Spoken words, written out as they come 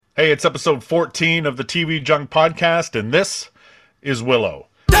Hey, it's episode 14 of the TV Junk Podcast, and this is Willow.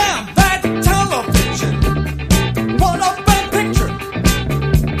 Damn that television! What a bad picture!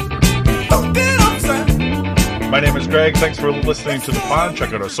 Don't get upset! My name is Greg. Thanks for listening to the pod.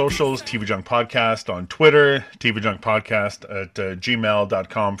 Check out our socials, TV Junk Podcast on Twitter, TV Junk Podcast at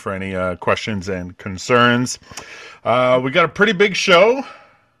gmail.com for any questions and concerns. We got a pretty big show.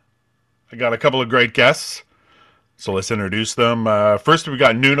 I got a couple of great guests. So let's introduce them. First, we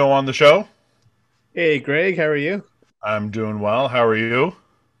got Nuno on the show. Hey, Greg, how are you? I'm doing well. How are you?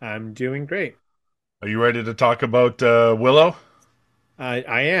 I'm doing great. Are you ready to talk about Willow? I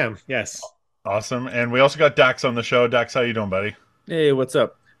am, yes. Awesome. And we also got Dax on the show. Dax, how you doing, buddy? Hey, what's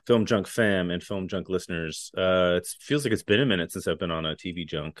up, Film Junk fam and Film Junk listeners? It feels like it's been a minute since I've been on a TV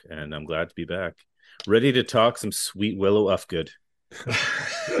Junk, and I'm glad to be back. Ready to talk some sweet Willow Ufgood.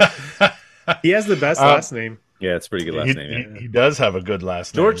 He has the best last name. Yeah, it's a pretty good last name. He does have a good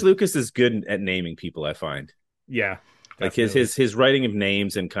last name. George Lucas is good at naming people, I find. Yeah. Like his writing of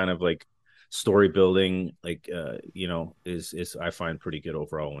names and kind of like story building, like is I find pretty good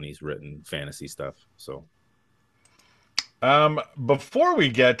overall when he's written fantasy stuff. So before we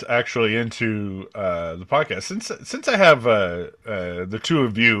get actually into the podcast, since I have the two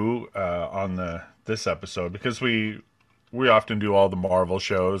of you on this episode, because we often do all the Marvel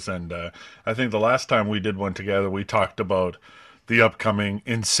shows, and I think the last time we did one together, we talked about the upcoming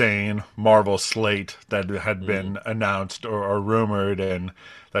insane Marvel slate that had been announced or rumored, and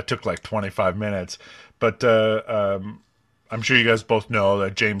that took like 25 minutes. But I'm sure you guys both know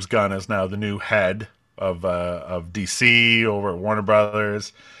that James Gunn is now the new head of DC over at Warner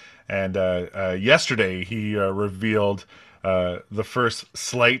Brothers, and yesterday he revealed the first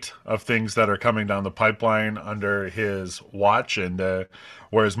slate of things that are coming down the pipeline under his watch. And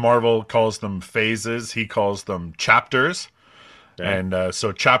whereas Marvel calls them phases, he calls them chapters. Okay. And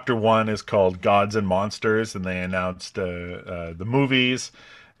so chapter 1 is called Gods and Monsters, and they announced the movies,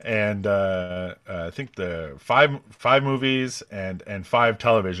 and I think the five movies and 5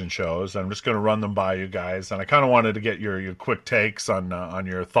 television shows. I'm just going to run them by you guys, and I kind of wanted to get your quick takes on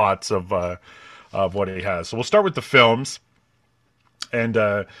your thoughts of what he has. So we'll start with the films. And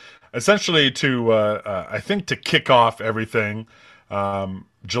essentially I think to kick off everything,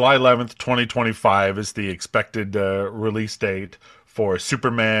 July 11th, 2025 is the expected release date for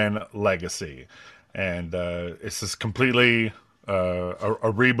Superman Legacy. And this is completely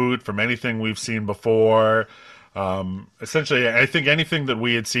a reboot from anything we've seen before. Essentially, I think anything that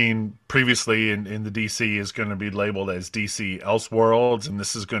we had seen previously in the DC is going to be labeled as DC Elseworlds, and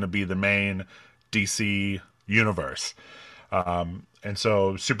this is going to be the main DC universe. And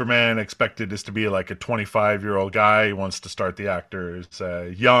so Superman expected is to be like a 25-year-old guy. He wants to start the actors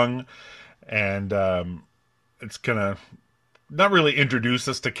young, and it's gonna not really introduce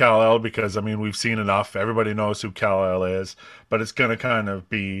us to Kal-El, because I mean we've seen enough. Everybody knows who Kal-El is, but it's gonna kind of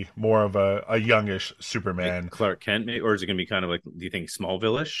be more of a youngish Superman, like Clark Kent, or is it gonna be kind of like, do you think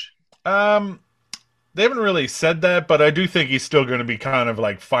Smallville-ish? They haven't really said that, but I do think he's still going to be kind of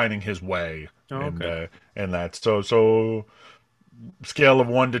like finding his way in that. So scale of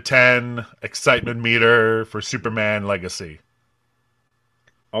 1 to 10, excitement meter for Superman Legacy.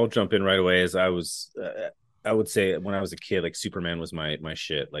 I'll jump in right away. As I would say when I was a kid, like Superman was my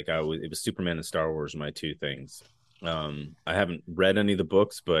shit. Like it was Superman and Star Wars, my two things. I haven't read any of the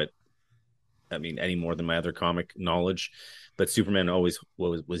books, but I mean any more than my other comic knowledge. But Superman always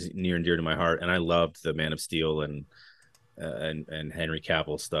was near and dear to my heart, and I loved the Man of Steel and Henry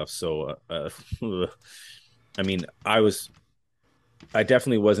Cavill stuff. So I mean, I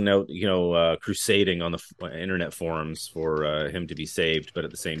definitely wasn't out, crusading on the internet forums for him to be saved. But at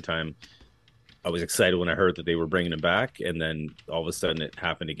the same time, I was excited when I heard that they were bringing him back, and then all of a sudden it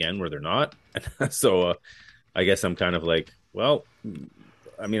happened again where they're not. So I guess I'm kind of like, well,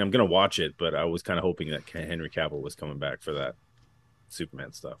 I mean, I'm going to watch it, but I was kind of hoping that Henry Cavill was coming back for that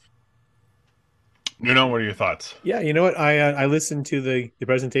Superman stuff. What are your thoughts? Yeah, you know what? I listened to the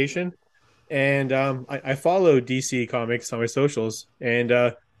presentation, and I follow DC Comics on my socials,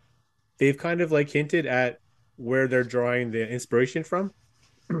 and they've kind of like hinted at where they're drawing the inspiration from.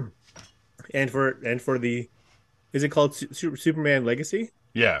 and for the, is it called Superman Legacy?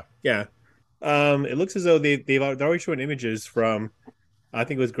 Yeah. Yeah. It looks as though they're always showing images from, I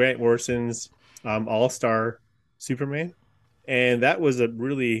think it was Grant Morrison's All-Star Superman, and that was a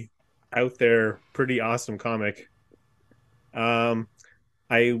really out there, pretty awesome comic. I'm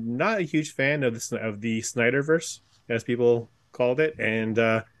not a huge fan of the Snyderverse, as people called it, and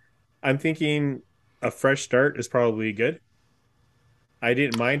I'm thinking a fresh start is probably good. I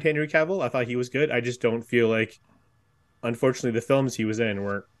didn't mind Henry Cavill. I thought he was good. I just don't feel like, unfortunately, the films he was in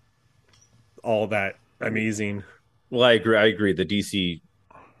weren't all that amazing. Well, I agree. I agree. The DC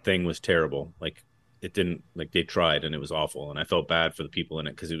thing was terrible. Like it didn't like they tried and it was awful. And I felt bad for the people in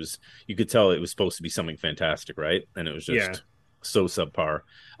it because it was you could tell it was supposed to be something fantastic, right? And it was Yeah, just so subpar.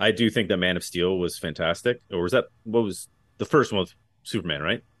 I do think that Man of Steel was fantastic. Or was that what was the first one with Superman,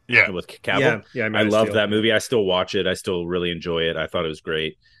 right? Yeah. With Cavill. yeah. I Man of loved Steel. that movie. I still watch it. I still really enjoy it. I thought it was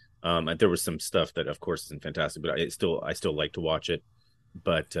great. And there was some stuff that of course isn't fantastic, but I still like to watch it.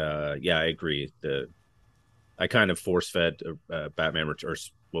 But yeah, I agree. The I kind of force fed Batman or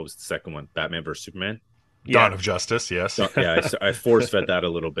what was the second one? Batman versus Superman. Dawn Yeah, of Justice, yes. So, yeah, I force fed that a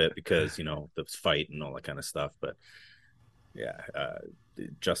little bit because the fight and all that kind of stuff. But yeah,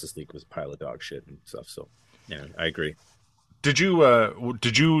 Justice League was a pile of dog shit and stuff. So yeah, I agree. Did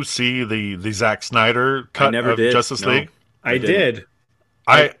you see the Zack Snyder I cut never of did. Justice No, League? I didn't. did.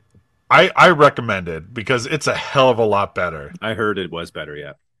 I I recommend it because it's a hell of a lot better. I heard it was better.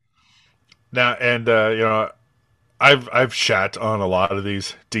 Yeah. Now and I've shat on a lot of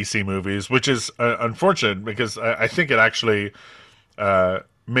these DC movies, which is unfortunate because I think it actually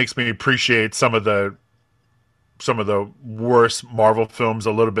makes me appreciate some of the worst Marvel films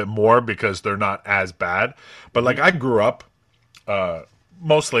a little bit more because they're not as bad. But like I grew up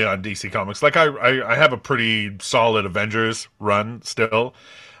mostly on DC Comics. Like I have a pretty solid Avengers run still,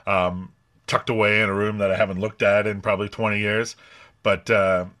 tucked away in a room that I haven't looked at in probably 20 years. But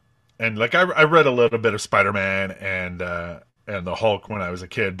and like I read a little bit of Spider-Man and the Hulk when I was a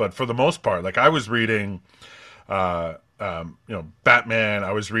kid. But for the most part, like I was reading Batman.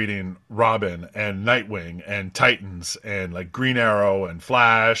 I was reading Robin and Nightwing and Titans and like Green Arrow and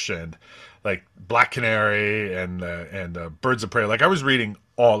Flash and like Black Canary and Birds of Prey. Like I was reading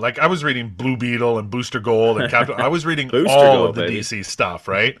all. Like I was reading Blue Beetle and Booster Gold and Captain. I was reading Booster all Gold, of the baby. DC stuff,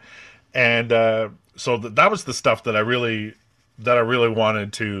 right? And so that was the stuff that I really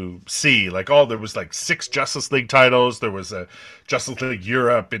wanted to see. Like, there was like 6 Justice League titles. There was a Justice League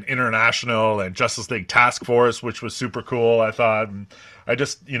Europe and International and Justice League Task Force, which was super cool, I thought. And I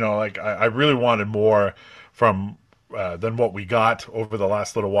just, like I really wanted more from than what we got over the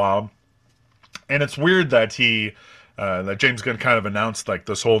last little while. And it's weird that that James Gunn kind of announced like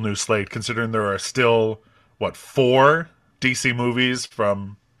this whole new slate, considering there are still, 4 DC movies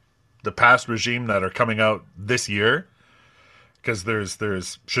from the past regime that are coming out this year. Because there's I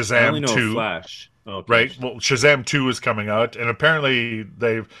only Shazam know 2, Flash. Oh, okay. right? Well, Shazam 2 is coming out, and apparently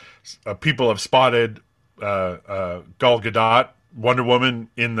people have spotted Gal Gadot, Wonder Woman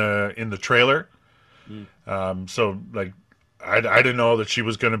in the trailer. So like I didn't know that she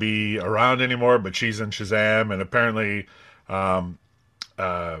was going to be around anymore, but she's in Shazam, and apparently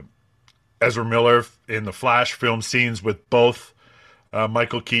Ezra Miller in the Flash film scenes with both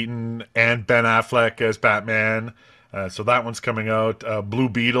Michael Keaton and Ben Affleck as Batman. So that one's coming out. Blue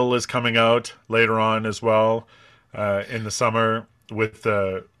Beetle is coming out later on as well in the summer with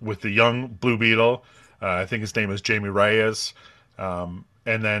the young Blue Beetle. I think his name is Jamie Reyes. And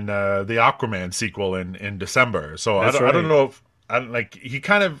then the Aquaman sequel in December. So I That's don't right. know if like he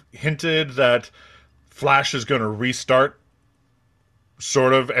kind of hinted that Flash is going to restart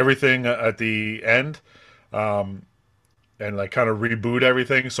sort of everything at the end. And like kind of reboot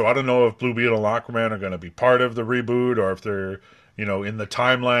everything. So I don't know if Blue Beetle and Aquaman are going to be part of the reboot, or if they're, in the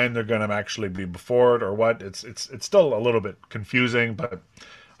timeline they're going to actually be before it, or what. It's still a little bit confusing, but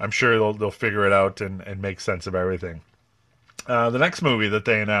I'm sure they'll figure it out and make sense of everything. The next movie that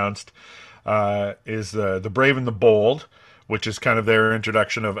they announced is the Brave and the Bold, which is kind of their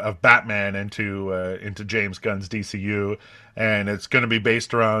introduction of Batman into James Gunn's DCU, and it's going to be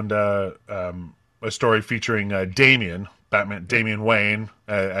based around a story featuring Damian Wayne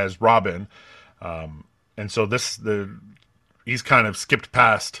as Robin, and so he's kind of skipped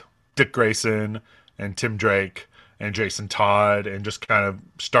past Dick Grayson and Tim Drake and Jason Todd, and just kind of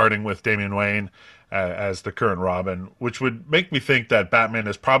starting with Damian Wayne as the current Robin, which would make me think that Batman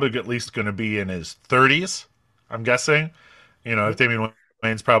is probably at least going to be in his 30s. I'm guessing, if Damian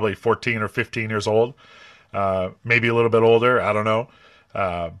Wayne's probably 14 or 15 years old, maybe a little bit older. I don't know,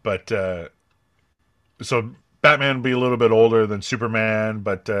 but so Batman will be a little bit older than Superman,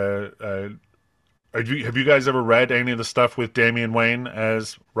 but have you guys ever read any of the stuff with Damian Wayne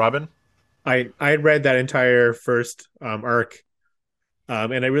as Robin? I had read that entire first arc,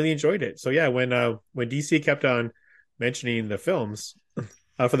 and I really enjoyed it. So yeah, when DC kept on mentioning the films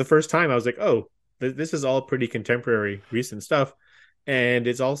for the first time, I was like, oh, this is all pretty contemporary, recent stuff, and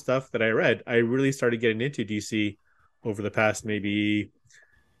it's all stuff that I read. I really started getting into DC over the past maybe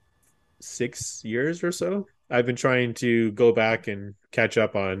 6 years or so. I've been trying to go back and catch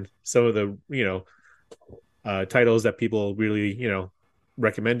up on some of the titles that people really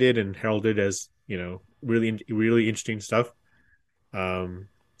recommended and heralded as, really really interesting stuff. Um,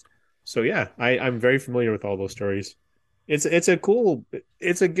 so yeah, I'm very familiar with all those stories. It's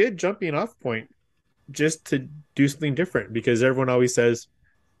a good jumping off point just to do something different because everyone always says,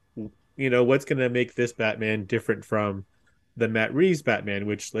 what's going to make this Batman different from the Matt Reeves Batman,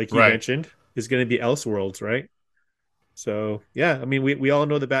 which, like you Right. mentioned, is going to be Elseworlds, right? So yeah, I mean, we all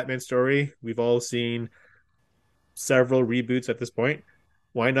know the Batman story. We've all seen several reboots at this point.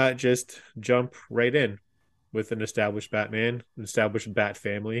 Why not just jump right in with an established Batman, an established Bat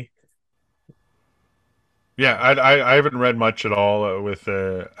family? Yeah, I haven't read much at all with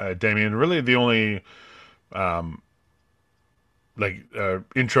Damian. Really, the only um,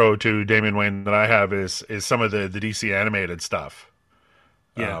 intro to Damian Wayne that I have is some of the DC animated stuff.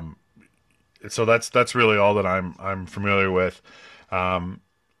 Yeah. So that's really all that I'm familiar with. Um,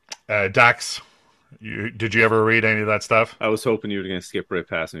 Dax, did you ever read any of that stuff? I was hoping you were going to skip right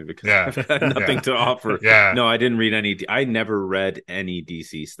past me because Yeah, I've had nothing yeah, to offer. yeah. No, I didn't read any. I never read any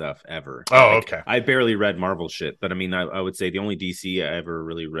DC stuff ever. Oh, Like okay. I barely read Marvel shit. But I mean, I would say the only DC I ever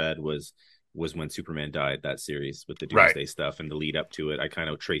really read was when Superman died. That series with the Right. Doomsday stuff and the lead up to it. I kind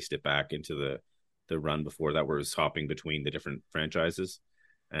of traced it back into the run before that, where it was hopping between the different franchises.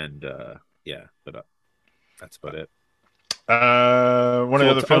 And yeah, but that's about it. One of So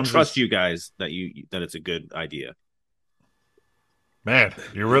the other I'll films trust is, you guys that it's a good idea. man,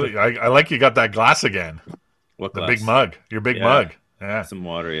 you really I like you got that glass again. What The big glass? mug. Your big Yeah, mug. Yeah. some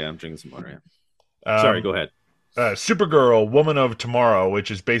water. Yeah, I'm drinking some water. Yeah. Sorry, Um, go ahead. Supergirl, Woman of Tomorrow,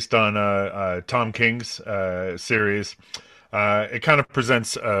 which is based on Tom King's series. It kind of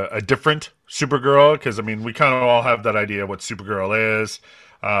presents a different Supergirl because I mean we kind of all have that idea of what Supergirl is,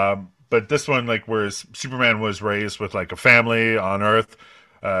 but this one, like, whereas Superman was raised with like a family on Earth,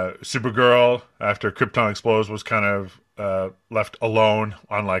 Supergirl, after Krypton explodes, was kind of left alone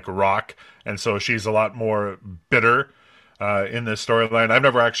on like a rock, and so she's a lot more bitter in this storyline. I've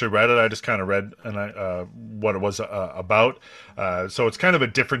never actually read it. I just kind of read what it was about. So it's kind of a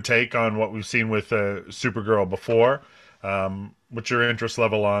different take on what we've seen with Supergirl before. What's your interest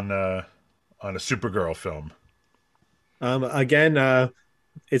level on a Supergirl film? Again,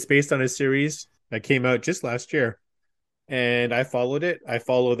 it's based on a series that came out just last year, and I followed it. I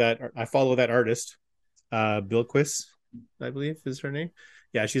follow that artist, Bilquis, I believe is her name.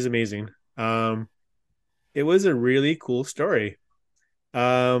 Yeah, she's amazing. It was a really cool story.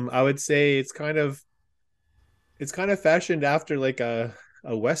 I would say it's kind of fashioned after like a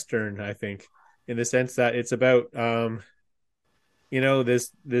western, I think, in the sense that it's about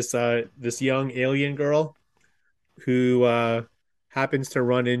this young alien girl who happens to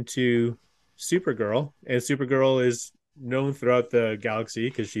run into Supergirl, and Supergirl is known throughout the galaxy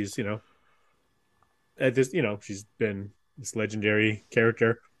because she's at this she's been this legendary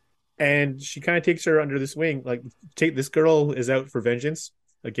character, and she kind of takes her under this wing. Like, take this girl is out for vengeance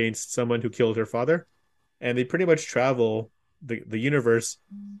against someone who killed her father, and they pretty much travel the universe.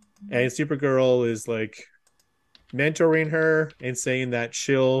 And Supergirl is like mentoring her and saying that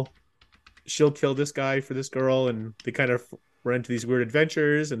she'll kill this guy for this girl, and they kind of run into these weird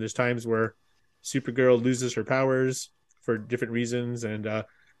adventures. And there's times where Supergirl loses her powers for different reasons, and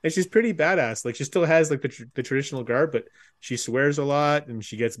she's pretty badass. Like, she still has like the traditional garb, but she swears a lot and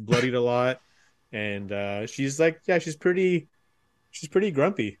she gets bloodied a lot. And she's like, yeah, she's pretty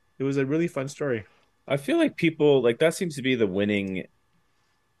grumpy. It was a really fun story. I feel like people like that seems to be the winning.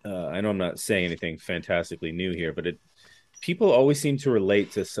 I know I'm not saying anything fantastically new here, but people always seem to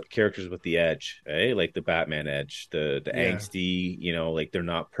relate to characters with the edge, eh? Like the Batman edge, the Yeah. angsty, like they're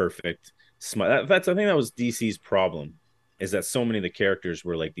not perfect. That's I think that was DC's problem, is that so many of the characters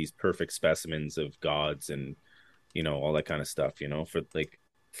were like these perfect specimens of gods and all that kind of stuff.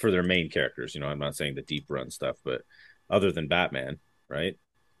 For their main characters. I'm not saying the deep run stuff, but other than Batman, right?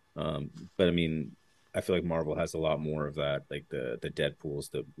 But I mean, I feel like Marvel has a lot more of that, like the Deadpools,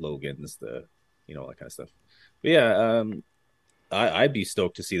 the Logans, the all that kind of stuff. But yeah, I'd be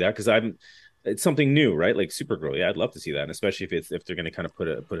stoked to see that because it's something new, right? Like Supergirl. Yeah, I'd love to see that, and especially if they're going to kind of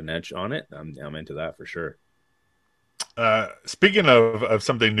put an edge on it. I'm into that for sure. Speaking of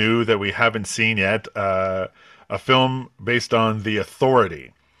something new that we haven't seen yet, a film based on The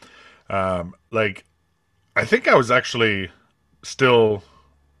Authority. Like, I think I was actually still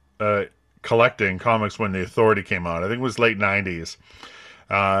collecting comics when The Authority came out. I think it was late 90s.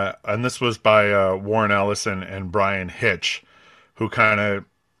 And this was by Warren Ellis and Brian Hitch, who kind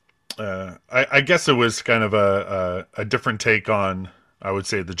of, I guess it was kind of a different take on, I would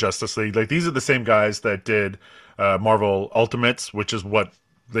say, the Justice League. Like, these are the same guys that did Marvel Ultimates, which is what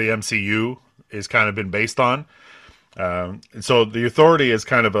the MCU is kind of been based on. And so the Authority is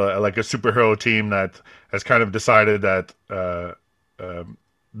kind of like a superhero team that has kind of decided that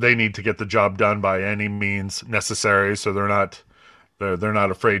they need to get the job done by any means necessary. So they're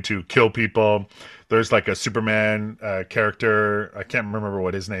not afraid to kill people. There's like a Superman character. I can't remember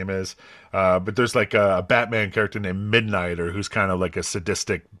what his name is, but there's like a Batman character named Midnighter who's kind of like a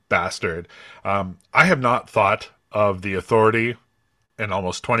sadistic bastard. I have not thought of the Authority in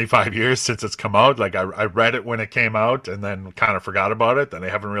almost 25 years since it's come out. Like I read it when it came out and then kind of forgot about it, and I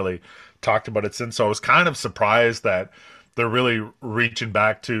haven't really talked about it since. So I was kind of surprised that they're really reaching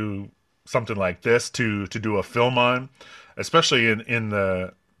back to something like this to do a film on, especially in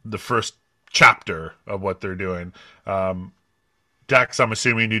the first chapter of what they're doing. Dax, I'm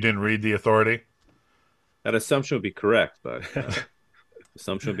assuming you didn't read The Authority. That assumption would be correct, but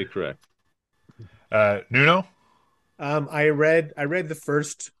assumption would be correct. Nuno? I read the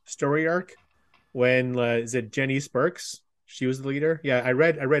first story arc when is it Jenny Sparks? She was the leader. Yeah, I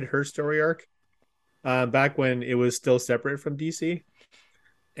read her story arc back when it was still separate from DC.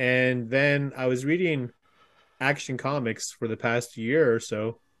 And then I was reading Action Comics for the past year or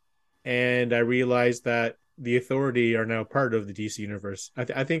so, and I realized that the Authority are now part of the DC universe.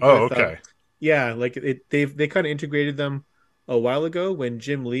 I think Oh, with okay. yeah, like they kind of integrated them a while ago when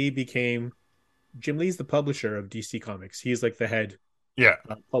Jim Lee's the publisher of DC Comics. He's like the head Yeah.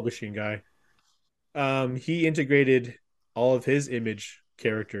 publishing guy. He integrated all of his Image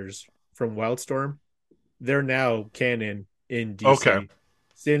characters from Wildstorm. They're now canon in DC Okay.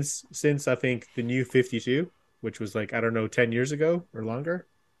 since I think the New 52, which was like I don't know 10 years ago or longer.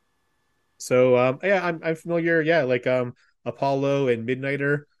 So yeah, I'm familiar. Yeah, like Apollo and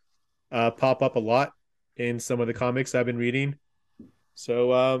Midnighter pop up a lot in some of the comics I've been reading.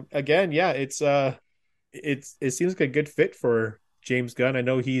 So again, yeah, it seems like a good fit for James Gunn. I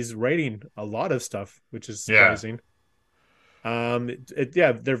know he's writing a lot of stuff, which is Yeah. surprising.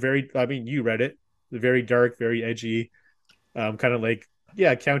 Yeah, they're very. I mean, you read it. They're very dark, very edgy. Kind of like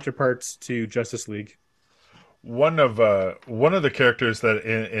yeah, counterparts to Justice League. One of the characters that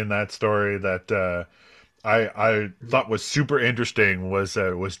in that story that I thought was super interesting was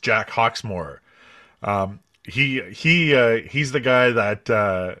Jack Hawksmoor. He's the guy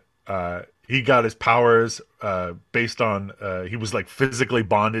that he got his powers based on he was like physically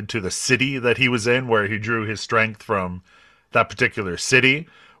bonded to the city that he was in, where he drew his strength from that particular city,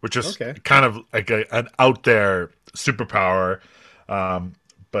 which is Okay. kind of like an out there superpower.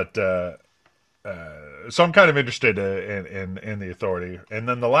 But so I'm kind of interested in the Authority. And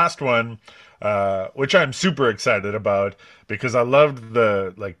then the last one, which I'm super excited about because I loved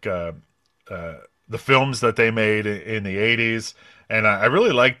the films that they made in the 80s, and I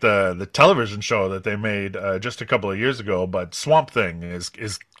really liked the television show that they made just a couple of years ago. But Swamp Thing is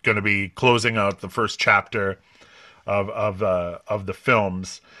going to be closing out the first chapter of the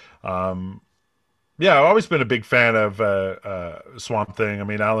films. Yeah, I've always been a big fan of Swamp Thing. I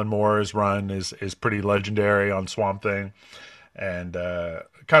mean, Alan Moore's run is pretty legendary on Swamp Thing, and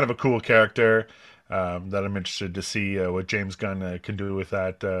kind of a cool character that I'm interested to see what James Gunn can do with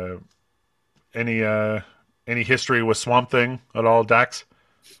that. Any history with Swamp Thing at all, Dax?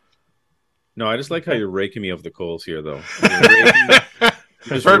 No, I just like how you're raking me over the coals here, though.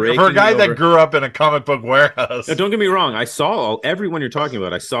 Just For a raking guy me that over. grew up in a comic book warehouse. Now, don't get me wrong. I saw everyone you're talking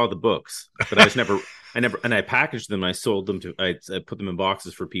about. I saw the books, but I just never, and I packaged them. I sold them I put them in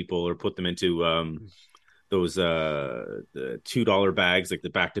boxes for people, or put them into those the $2 bags, like the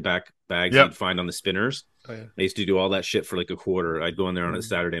back-to-back bags Yep. you'd find on the spinners. Oh, yeah. I used to do all that shit for like a quarter. I'd go in there on a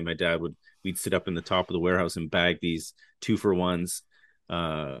Saturday. My dad we'd sit up in the top of the warehouse and bag these 2-for-1s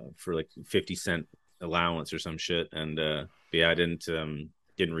for like 50-cent allowance or some shit. And yeah, I didn't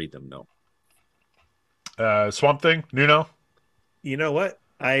read them. No. Swamp Thing, Nuno. You know what?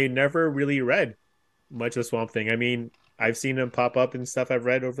 I never really read much of Swamp Thing. I mean, I've seen him pop up in stuff I've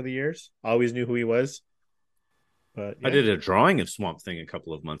read over the years. Always knew who he was. But yeah, I did a drawing of Swamp Thing a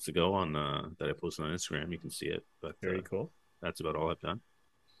couple of months ago on that I posted on Instagram. You can see it, but very cool. that's about all I've done.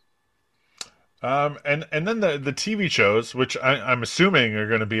 And then the TV shows, which I'm assuming are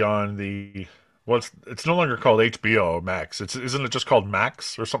going to be on the it's no longer called HBO Max. Isn't it just called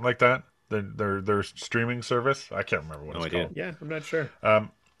Max or something like that? Their streaming service. I can't remember what No it's idea. called. Yeah, I'm not sure.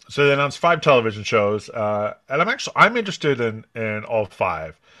 So they announced 5 television shows, and I'm interested in all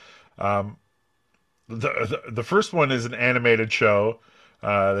 5. The first one is an animated show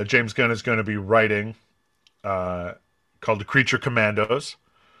that James Gunn is going to be writing, called The Creature Commandos.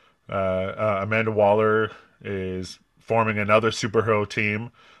 Amanda Waller is forming another superhero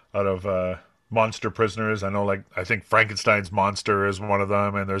team out of monster prisoners. I think Frankenstein's monster is one of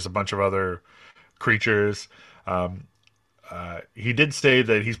them, and there's a bunch of other creatures. He did say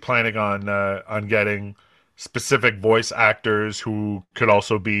that he's planning on getting specific voice actors who could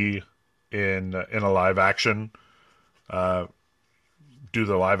also be in a live action, do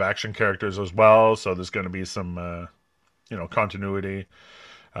the live action characters as well. So there's going to be some continuity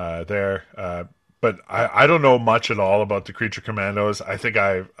there. But I don't know much at all about the Creature Commandos. I think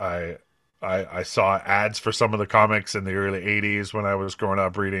I saw ads for some of the comics in the early '80s when I was growing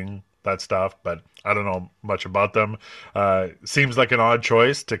up reading that stuff, but I don't know much about them. Seems like an odd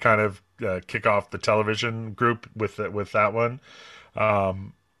choice to kind of kick off the television group with that one.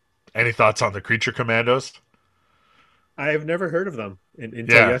 Any thoughts on the Creature Commandos? I've never heard of them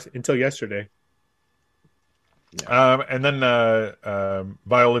Yeah. until yesterday. And then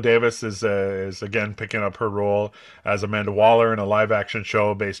Viola Davis is again picking up her role as Amanda Waller in a live action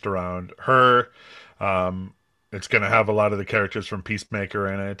show based around her. It's going to have a lot of the characters from Peacemaker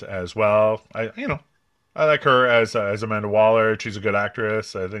in it as well. I like her as Amanda Waller. She's a good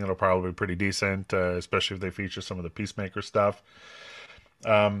actress. I think it'll probably be pretty decent, especially if they feature some of the Peacemaker stuff.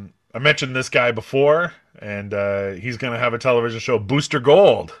 I mentioned this guy before, and he's going to have a television show, Booster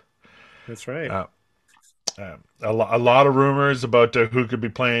Gold. That's right. A lot of rumors about who could be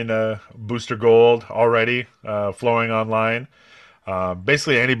playing Booster Gold already flowing online.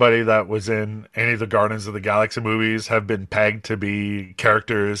 Basically, anybody that was in any of the Guardians of the Galaxy movies have been pegged to be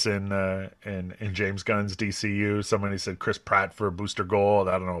characters in James Gunn's DCU. Somebody said Chris Pratt for Booster Gold.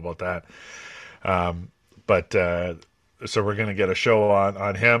 I don't know about that, but so we're gonna get a show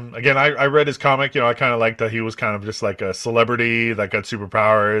on him again. I read his comic. I kind of liked that he was kind of just like a celebrity that got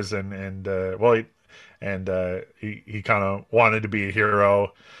superpowers, he kind of wanted to be a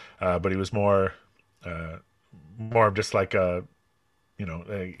hero, but he was more of just like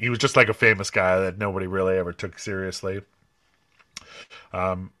he was just like a famous guy that nobody really ever took seriously.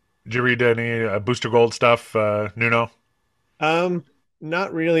 Did you read any Booster Gold stuff, Nuno? Um,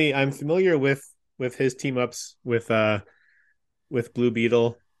 Not really. I'm familiar with his team ups with Blue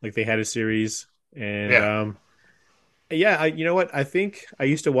Beetle. Like they had a series, and Yeah, yeah, you know what? I think I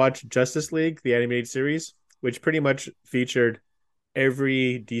used to watch Justice League, the animated series, which pretty much featured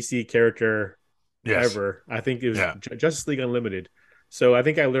every DC character yes, ever. I think it was yeah, Justice League Unlimited. So I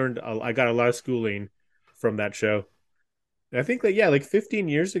think I got a lot of schooling from that show. And I think that yeah, like 15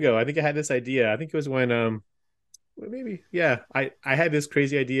 years ago, I think I had this idea. I think it was when maybe yeah, I had this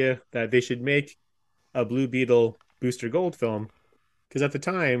crazy idea that they should make a Blue Beetle Booster Gold film because at the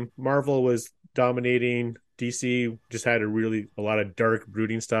time Marvel was dominating. DC just had a lot of dark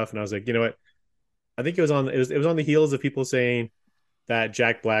brooding stuff, and I was like, you know what? I think it was on the heels of people saying that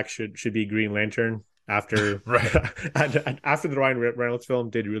Jack Black should be Green Lantern after right. after the Ryan Reynolds film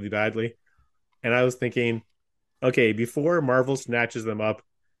did really badly, and I was thinking, okay, before Marvel snatches them up,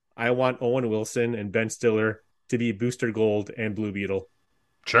 I want Owen Wilson and Ben Stiller to be Booster Gold and Blue Beetle,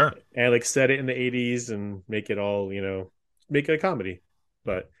 Sure. and like set it in the '80s and make it all make it a comedy,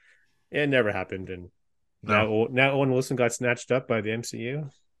 but it never happened, and No. now Owen Wilson got snatched up by the MCU,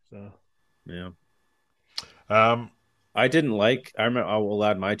 so. Yeah. Um, I didn't like. I remember. I will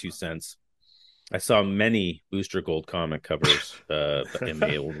add my 2 cents. I saw many Booster Gold comic covers in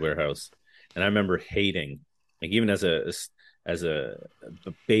the old warehouse, and I remember hating, like even as a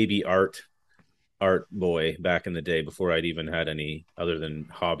baby art boy back in the day before I'd even had any other than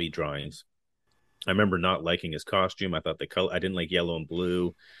hobby drawings. I remember not liking his costume. I thought the color. I didn't like yellow and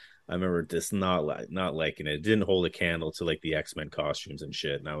blue. I remember just not liking it. It didn't hold a candle to like the X-Men costumes and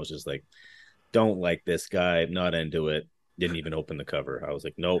shit. And I was just like, don't like this guy. Not into it. Didn't even open the cover. I was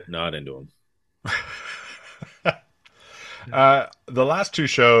like, nope, not into him. the last two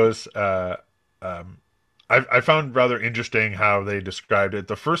shows, I found rather interesting how they described it.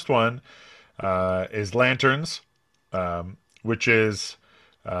 The first one is Lanterns, which is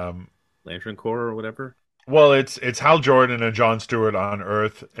Lantern Corps or whatever. well, it's Hal Jordan and John Stewart on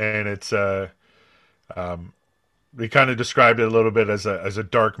Earth, and it's they kind of described it a little bit as a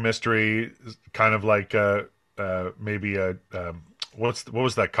dark mystery, kind of like maybe a what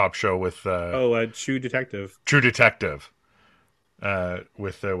was that cop show with True Detective. True Detective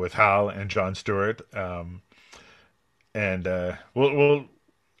with Hal and John Stewart, and we'll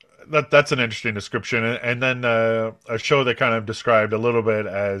that's an interesting description, and then a show that kind of described a little bit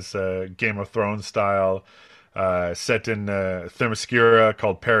as Game of Thrones style, set in Themyscira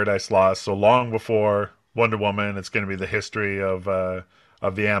called Paradise Lost. So long before Wonder Woman, it's going to be the history of the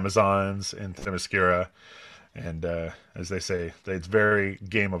Amazons in Themyscira, and as they say, it's very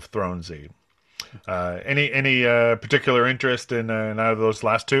Game of Thronesy. Any particular interest in either of those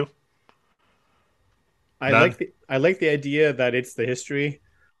last two? I None. like the idea that it's the history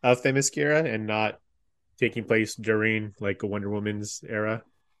of Themyscira and not taking place during like a Wonder Woman's era.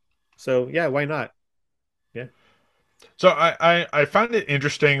 So yeah, why not? Yeah. So I find it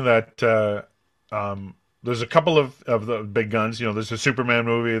interesting that there's a couple of the big guns. You know, there's a Superman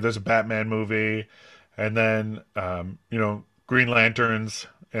movie, there's a Batman movie, and then Green Lanterns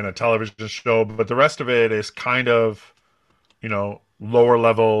and a television show. But the rest of it is kind of lower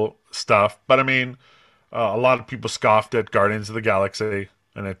level stuff. But I mean, a lot of people scoffed at Guardians of the Galaxy,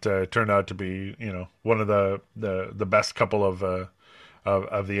 and it turned out to be one of the best couple of the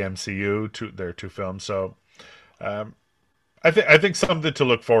MCU, their two films. So. I think something to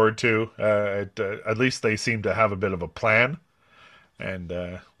look forward to. At least they seem to have a bit of a plan,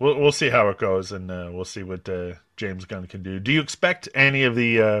 and we'll see how it goes, and we'll see what James Gunn can do. Do you expect any of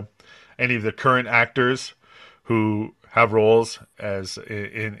the current actors who have roles as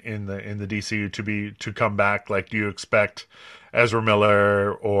in the DCU to come back? Like, do you expect Ezra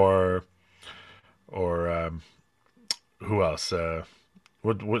Miller or who else?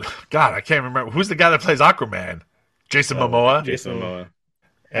 God, I can't remember who's the guy that plays Aquaman. Jason Momoa. Jason Momoa.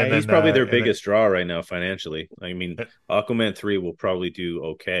 And he's then, probably their biggest draw right now financially. I mean, Aquaman 3 will probably do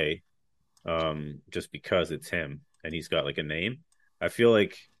okay, just because it's him and he's got like a name. I feel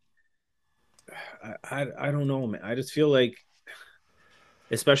like I don't know, man. I just feel like,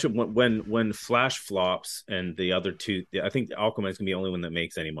 especially when Flash flops and the other two, I think Aquaman's gonna be the only one that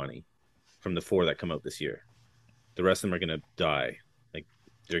makes any money from the 4 that come out this year. The rest of them are gonna die. Like,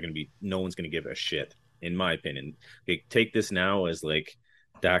 they're gonna be, no one's gonna give a shit, in my opinion. They take this now as, like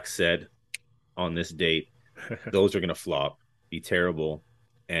Dax said, on this date, those are going to flop, be terrible,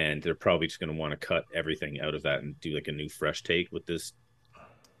 and they're probably just going to want to cut everything out of that and do like a new fresh take with this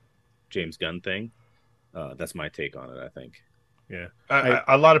James Gunn thing. That's my take on it, I think. Yeah.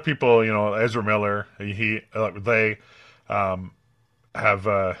 A lot of people, Ezra Miller, they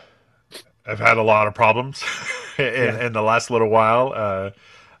have had a lot of problems in the last little while,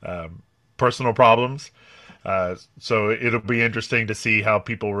 personal problems. So it'll be interesting to see how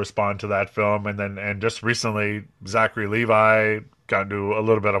people respond to that film. And just recently, Zachary Levi got into a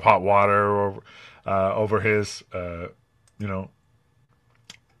little bit of hot water over his,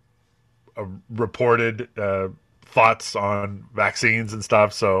 reported thoughts on vaccines and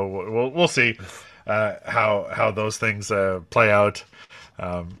stuff. So we'll see how those things play out.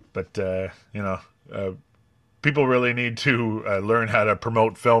 But people really need to learn how to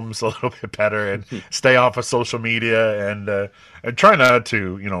promote films a little bit better and stay off of social media and try not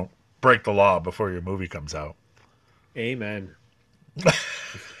to, break the law before your movie comes out. Amen.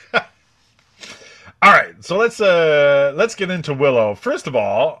 All right, so let's get into Willow. First of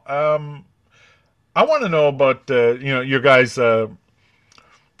all, I want to know about your guys,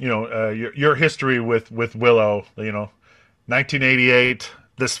 your history with Willow. 1988,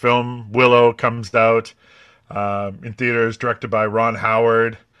 this film Willow comes out. In theaters, directed by Ron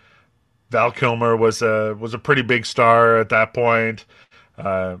Howard. Val Kilmer was a pretty big star at that point.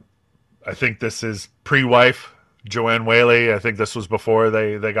 I think this is pre-wife Joanne Whaley. I think this was before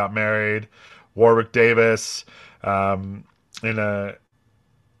they got married. Warwick Davis, in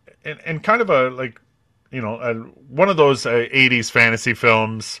kind of one of those 80s fantasy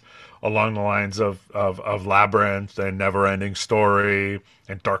films along the lines of Labyrinth and Neverending Story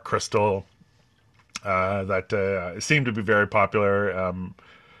and Dark Crystal. That seemed to be very popular.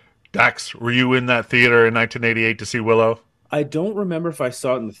 Dax, were you in that theater in 1988 to see Willow? I don't remember if I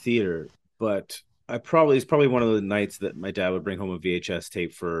saw it in the theater, but it's probably one of the nights that my dad would bring home a VHS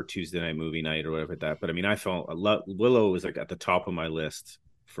tape for Tuesday night movie night or whatever like that. But I mean, Willow was like at the top of my list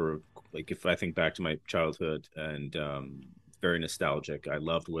for, like, if I think back to my childhood, and very nostalgic. I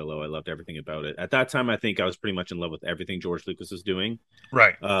loved Willow. I loved everything about it. At that time, I think I was pretty much in love with everything George Lucas was doing.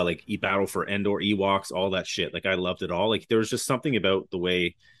 Right. Like Battle for Endor, Ewoks, all that shit. Like, I loved it all. Like, there was just something about the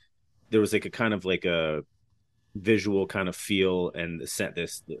way there was like a kind of like a visual kind of feel, and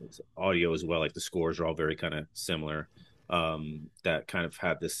this audio as well. Like, the scores are all very kind of similar. That kind of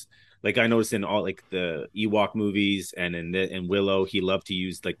had this, like, I noticed in all like the Ewok movies and in Willow, he loved to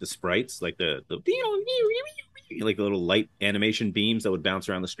use like the sprites, like the like the little light animation beams that would bounce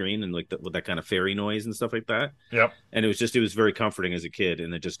around the screen, and like with that kind of fairy noise and stuff like that. Yep. And it was very comforting as a kid,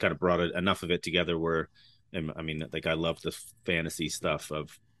 and it just kind of brought enough of it together where, I mean, like, I loved the fantasy stuff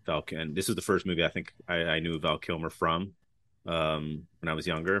of Val. And this is the first movie I think I knew Val Kilmer from, when I was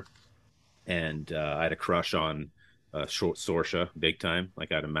younger, and I had a crush on Saoirse big time.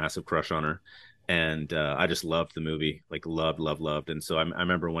 Like, I had a massive crush on her, and I just loved the movie, like loved. And so I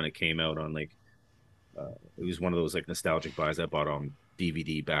remember when it came out on like. It was one of those like nostalgic buys I bought on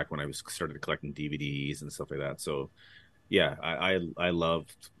DVD back when I started collecting DVDs and stuff like that. So yeah, I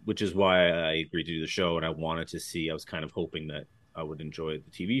loved, which is why I agreed to do the show, and I wanted to see. I was kind of hoping that I would enjoy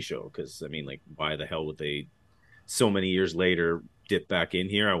the TV show because I mean, like, why the hell would they so many years later dip back in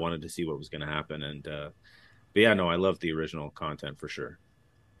here? I wanted to see what was going to happen, and but yeah, no, I loved the original content for sure.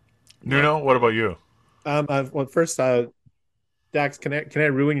 Nuno, Loved what Willow. about you? Well, first, Dax, can I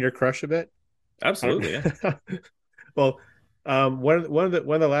ruin your crush a bit? I Absolutely, yeah. don't. Well, one of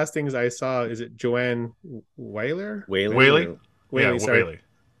the last things I saw is it Joanne Whaler? Whaley Whaley? or Yeah, Whaley, sorry. Whaley.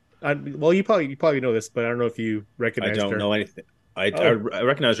 Well, you probably know this, but I don't know if you I recognized don't her. know anything. I Oh,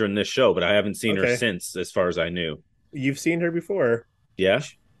 recognize her in this show, but I haven't seen her okay. since, as far as I knew. You've seen her before. Yeah.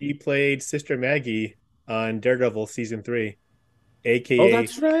 She played Sister Maggie on Daredevil season 3, Oh, aka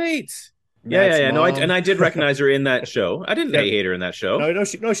that's right. Yeah, yeah, Matt's yeah. No, and mom. I did recognize her in that show. I didn't Yeah, hate her in that show. no,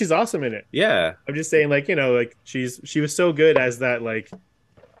 no, she's awesome in it. Yeah. I'm just saying, like, like she was so good as that like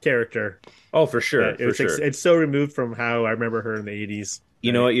character Oh, for sure, that for sure. it's so removed from how I remember her in the 80s.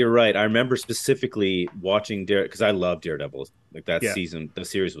 You know Right? what? You're right. I remember specifically watching Dare because I love Daredevil. Like that Yeah. season, the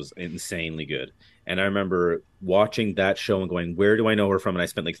series was insanely good. And I remember watching that show and going, "Where do I know her from?" And I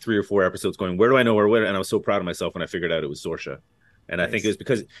spent like 3 or 4 episodes going, "Where do I know her?" And I was so proud of myself when I figured out it was Sorsha. And I think it Nice. was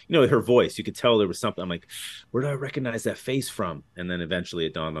because her voice. You could tell there was something. I'm like, "Where do I recognize that face from?" And then eventually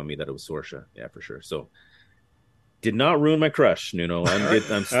it dawned on me that it was Sorsha. Yeah, for sure. So did not ruin my crush, Nuno. I'm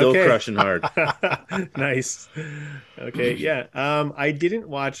good. I'm still Okay. crushing hard. Nice. Okay, yeah. I didn't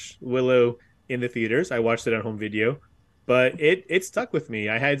watch Willow in the theaters. I watched it on home video, but it stuck with me.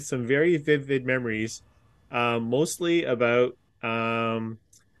 I had some very vivid memories, mostly about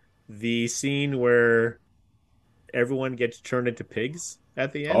the scene where everyone gets turned into pigs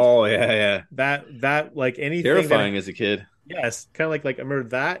at the end. Oh yeah, yeah. That like anything that Terrifying as a kid. yes, kind of like I remember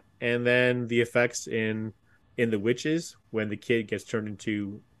that, and then the effects in the witches when the kid gets turned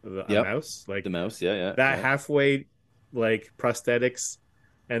into a Yep. mouse, The like mouse. Yeah, yeah, that yeah. halfway, like prosthetics,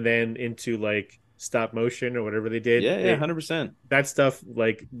 and then into like stop motion or whatever they did. Yeah, yeah, 100%. That stuff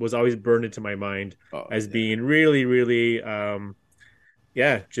like was always burned into my mind Oh, as yeah, being really, really,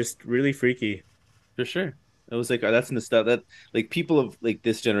 yeah, just really freaky. for sure. It was like that's in the stuff that like people of like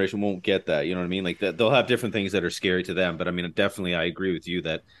this generation won't get that. You know what I mean? Like that they'll have different things that are scary to them. But I mean, definitely, I agree with you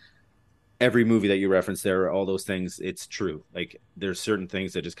that every movie that you reference there, all those things, it's true. Like there's certain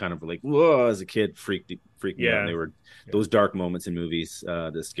things that just kind of like whoa, as a kid, freaked me out. And Yeah, they were yeah. those dark moments in movies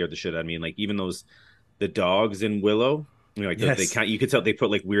that scared the shit out of me. And like even those the dogs in Willow. Like they Yes, can't. You could tell they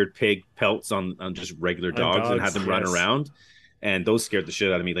put like weird pig pelts on just regular on dogs and had dogs. them run Yes. around, and those scared the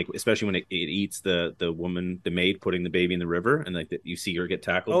shit out of me. Like especially when it eats the woman, the maid putting the baby in the river, and like you see her get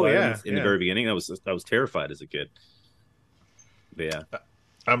tackled Oh by them yeah, in the yeah. very beginning. I was terrified as a kid. But yeah.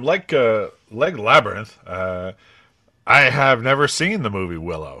 I'm like Labyrinth. I have never seen the movie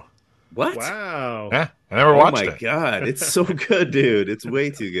Willow. What? Wow. Yeah, I never Oh watched my it. god, it's so good, dude. It's way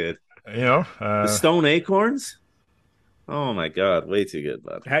too good. You know, The Stone Acorns. Oh my god, way too good,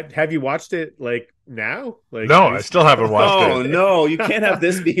 bud. Have you watched it like now? Like, no, have you? I still haven't watched Oh it. no, you can't have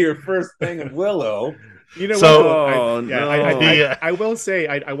this be your first thing of Willow. You know what So though? Oh Yeah, I I no. I, the I will say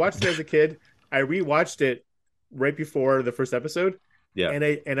I watched it as a kid. I rewatched it right before the first episode, Yeah.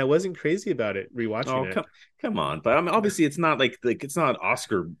 and I wasn't crazy about it rewatching Oh it. come on. But I mean obviously it's not like it's not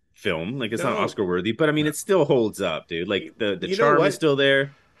Oscar film. Like it's not No, Oscar worthy, but I mean it still holds up, dude. Like the you know charm is what? still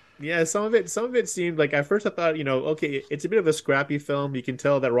there. Yeah, some of it seemed like at first I thought, okay, it's a bit of a scrappy film. You can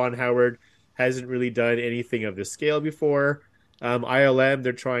tell that Ron Howard hasn't really done anything of this scale before. ILM,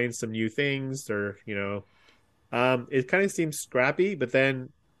 they're trying some new things, or it kind of seems scrappy, but then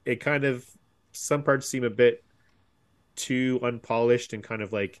it kind of some parts seem a bit too unpolished and kind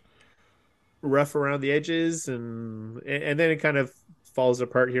of like rough around the edges, and then it kind of falls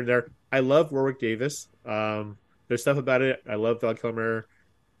apart here and there. I love Warwick Davis. There's stuff about it. I love Val Kilmer.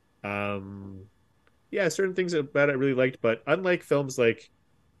 Um, yeah, certain things about it I really liked, but unlike films like,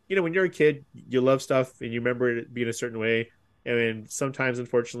 when you're a kid, you love stuff and you remember it being a certain way, and then sometimes,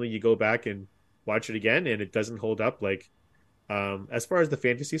 unfortunately, you go back and watch it again, and it doesn't hold up. Like, as far as the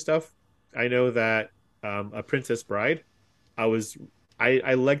fantasy stuff, I know that A Princess Bride, I was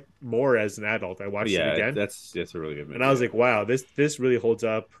I liked more as an adult. I watched it Yeah, again, that's a really good and I movie. was Yeah. like, wow, this really holds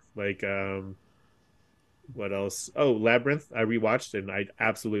up. Like, what else? Oh, Labyrinth, I rewatched and I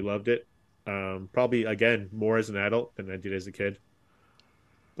absolutely loved it. Probably again more as an adult than I did as a kid.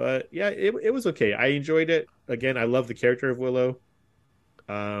 But yeah, it was okay. I enjoyed it. Again, I love the character of Willow.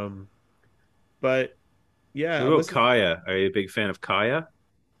 Um, but yeah, What I about wasn't. Kaya? Are you a big fan of Kaya?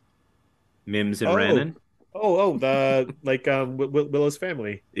 Mims and Oh, Rannon? the like Willow's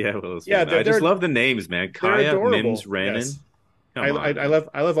family. Yeah, Willow's Yeah, family. they're I just they're love the names, man. they're Kaya, Mims, adorable. Rannon. Yes, I, Come I on, I man. love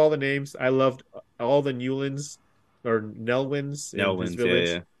I love all the names. I loved all the Newlands. or Nelwyns in his Nelwyns, yeah,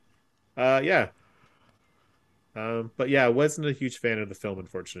 village. Yeah. But yeah, I wasn't a huge fan of the film,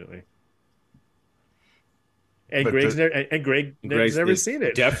 unfortunately. And but Greg's never and Greg has Greg never is seen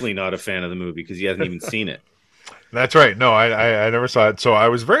it. definitely not a fan of the movie because he hasn't even seen it. That's right. No, I never saw it. So I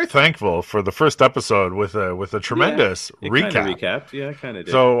was very thankful for the first episode with a Yeah, tremendous it kind of recap. recapped. Yeah, it kind of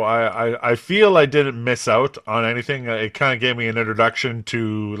did. So I feel I didn't miss out on anything. It kind of gave me an introduction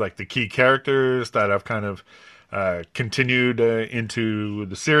to like the key characters that I've kind of continued into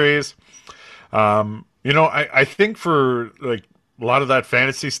the series. I think for like a lot of that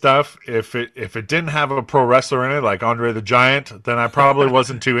fantasy stuff, if it didn't have a pro wrestler in it, like Andre the Giant, then I probably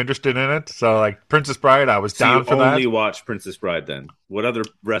wasn't too interested in it. So like Princess Bride, I was So down you for only that. watched Princess Bride then? What other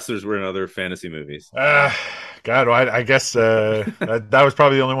wrestlers were in other fantasy movies? God, well, I guess that was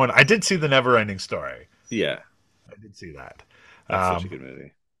probably the only one. I did see the Never Ending Story. Yeah, I did see that. that's such a good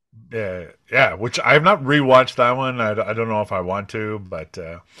movie. Yeah, which I have not rewatched that one. I don't know if I want to, but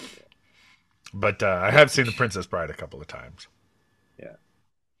I have seen the Princess Bride a couple of times. Yeah.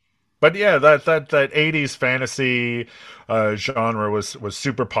 But yeah, that 80s fantasy genre was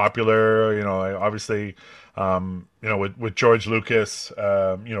super popular. Obviously, with George Lucas,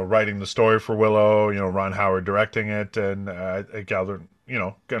 writing the story for Willow, Ron Howard directing it, and it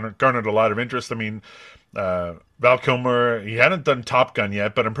garnered a lot of interest. I mean, Val Kilmer, he hadn't done Top Gun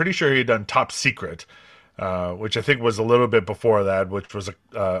yet, but I'm pretty sure he had done Top Secret, which I think was a little bit before that, which was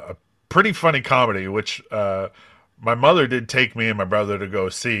a pretty funny comedy, which my mother did take me and my brother to go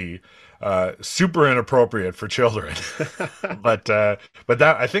see. Super inappropriate for children, but that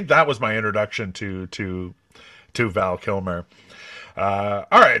I think that was my introduction to Val Kilmer. All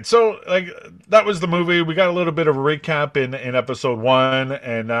right, so like that was the movie. We got a little bit of a recap in episode 1,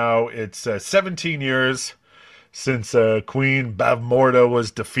 and now it's 17 years since Queen Bavmorda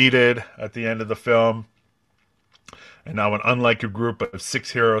was defeated at the end of the film, and now an unlikely group of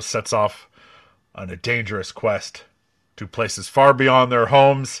 6 heroes sets off on a dangerous quest to places far beyond their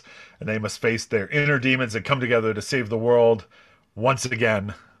homes, and they must face their inner demons and come together to save the world once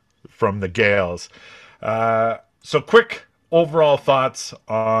again from the Gales. So quick overall thoughts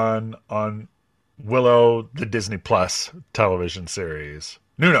on Willow, the Disney Plus television series.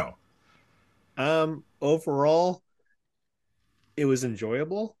 Nuno. Overall, it was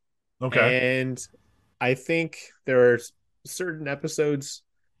enjoyable, Okay. and I think there are certain episodes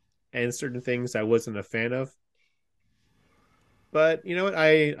and certain things I wasn't a fan of. But you know what?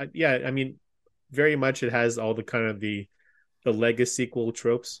 I mean, very much it has all the kind of the legacy sequel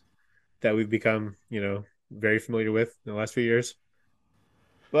tropes that we've become, very familiar with in the last few years.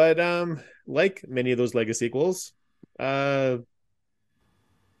 But like many of those legacy sequels, uh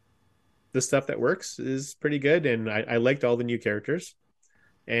the stuff that works is pretty good, and I liked all the new characters.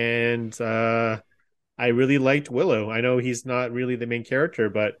 And I really liked Willow. I know he's not really the main character,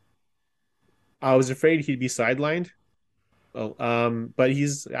 but I was afraid he'd be sidelined. Oh, but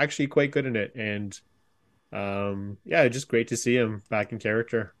he's actually quite good in it, and yeah, just great to see him back in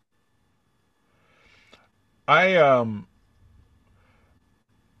character. I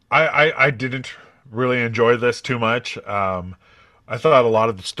I didn't really enjoy this too much. I thought a lot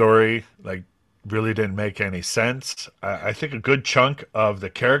of the story like really didn't make any sense. I think a good chunk of the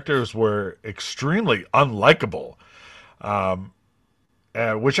characters were extremely unlikable,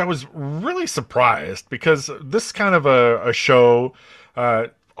 which I was really surprised because this is kind of a show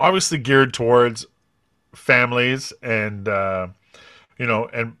obviously geared towards families and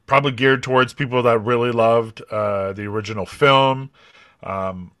probably geared towards people that really loved the original film.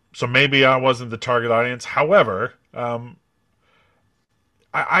 So maybe I wasn't the target audience. However,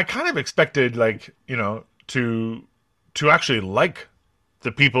 I kind of expected to actually like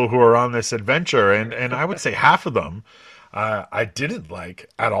the people who are on this adventure, and I would say half of them I didn't like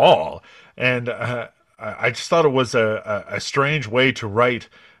at all, and I just thought it was a strange way to write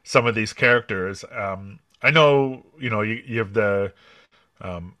some of these characters. I know you have the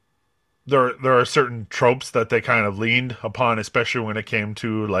there are certain tropes that they kind of leaned upon, especially when it came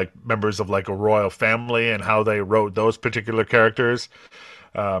to like members of like a royal family and how they wrote those particular characters,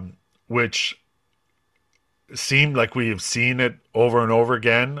 which seemed like we have seen it over and over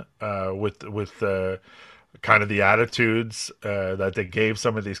again with kind of the attitudes that they gave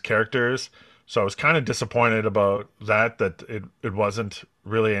some of these characters. So I was kind of disappointed about that it wasn't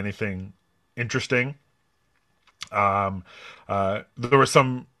really anything interesting. There were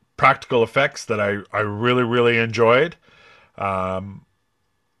some practical effects that I really, really enjoyed. I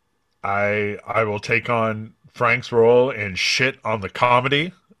will take on Frank's role and shit on the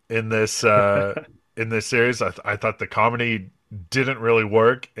comedy in this in this series. I thought the comedy didn't really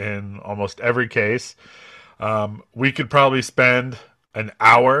work in almost every case. We could probably spend an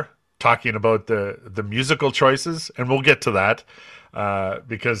hour talking about the musical choices, and we'll get to that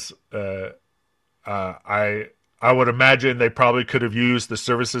because I would imagine they probably could have used the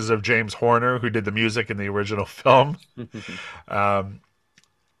services of James Horner, who did the music in the original film. And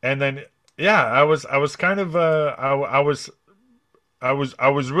then yeah, I was kind of I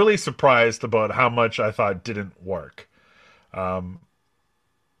was really surprised about how much I thought didn't work. Um,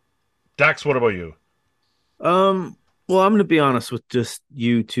 Dax, what about you? Well, I'm going to be honest with just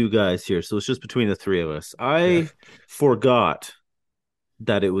you two guys here. So it's just between the three of us. Yeah. I forgot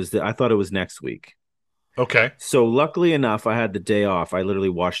that I thought it was next week. Okay. So luckily enough, I had the day off. I literally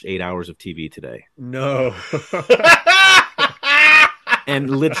watched 8 hours of TV today No. and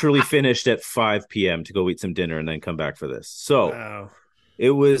literally finished at 5 p.m. to go eat some dinner and then come back for this. So Wow. it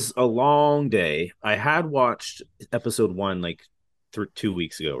was a long day. I had watched episode one like 2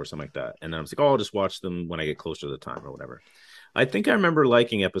 weeks ago or something like that. And then I was like, oh, I'll just watch them when I get closer to the time or whatever. I think I remember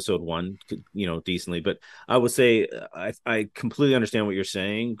liking episode one, decently, but I would say I completely understand what you're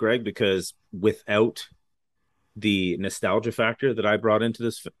saying, Greg, because without the nostalgia factor that I brought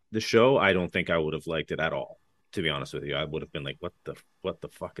into the show, I don't think I would have liked it at all. To be honest with you, I would have been like, what the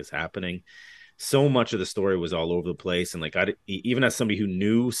fuck is happening? So much of the story was all over the place, and like even as somebody who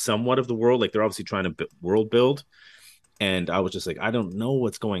knew somewhat of the world, like they're obviously trying to world build, and I was just like, I don't know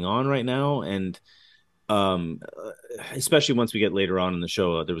what's going on right now, and um, especially once we get later on in the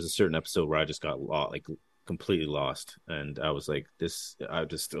show, there was a certain episode where I just got lost, like completely lost, and I was like, this, I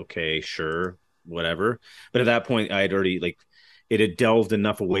just okay, sure, whatever. But at that point, I had already like it had delved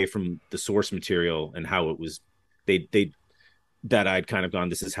enough away from the source material and how it was they that I'd kind of gone,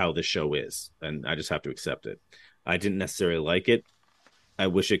 this is how this show is, and I just have to accept it. I didn't necessarily like it. I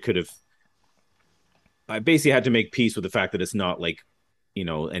wish it could have. I basically had to make peace with the fact that it's not like, an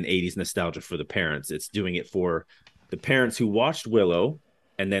 80s nostalgia for the parents. It's doing it for the parents who watched Willow,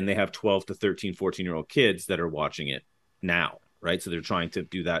 and then they have 12 to 13, 14-year-old kids that are watching it now, right? So they're trying to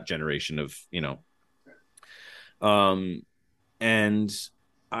do that generation of, and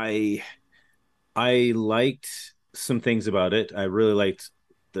I I liked some things about it. I really liked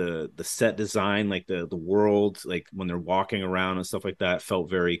the set design, like the world, like when they're walking around and stuff like that, felt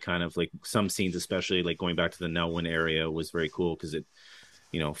very kind of like some scenes, especially like going back to the Nelwyn area, was very cool because it,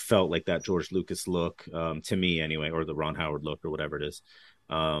 felt like that George Lucas look, to me anyway, or the Ron Howard look or whatever it is.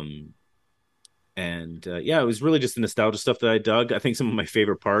 Um, and yeah, it was really just the nostalgia stuff that I dug. I think some of my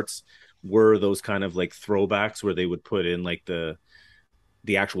favorite parts were those kind of like throwbacks where they would put in like the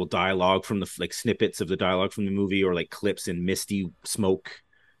actual dialogue from the like snippets of the dialogue from the movie, or like clips in misty smoke.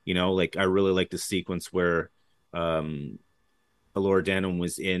 Like I really like the sequence where Alora Dannon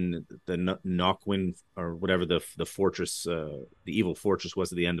was in the Nokwin or whatever the fortress, the evil fortress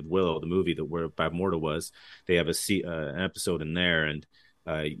was at the end of Willow, the movie that where Bab Morta was. They have an episode in there, and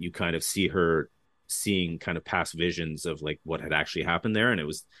you kind of see her seeing kind of past visions of like what had actually happened there, and it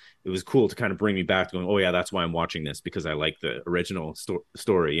was cool to kind of bring me back to going, oh yeah, that's why I'm watching this, because I like the original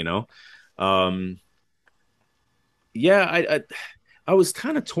story. um yeah, I was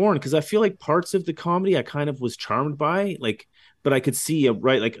kind of torn because I feel like parts of the comedy I kind of was charmed by, like, but I could see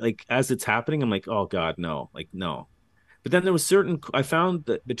right, like as it's happening, I'm like, oh god, no, like no. But then there was certain, I found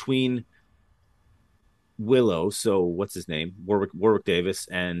that between Willow, so what's his name, Warwick Davis,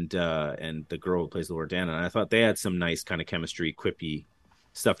 and the girl who plays Laura Dana, and I thought they had some nice kind of chemistry, quippy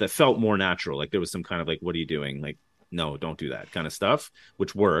stuff that felt more natural. Like there was some kind of like, what are you doing? Like, no, don't do that kind of stuff,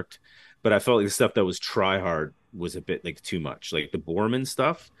 which worked. But I felt like the stuff that was try hard was a bit like too much. Like the Borman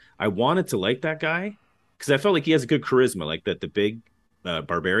stuff, I wanted to like that guy because I felt like he has a good charisma, like that the big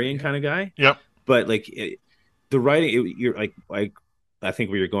barbarian kind of guy. Yep. But like the writing, you're like I think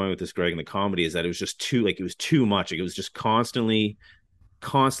where you're going with this, Greg, in the comedy is that it was just too, like, it was too much. Like, it was just constantly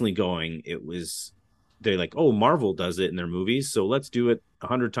going. It was, they're like, oh, Marvel does it in their movies, so let's do it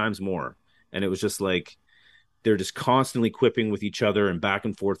 100 times more. And it was just like, they're just constantly quipping with each other and back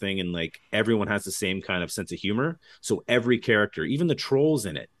and forthing. And like, everyone has the same kind of sense of humor. So every character, even the trolls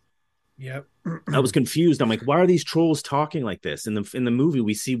in it, Yep. I was confused. I'm like, why are these trolls talking like this? In the movie,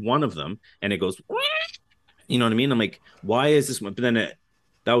 we see one of them and it goes, you know what I mean? I'm like, why is this one? But then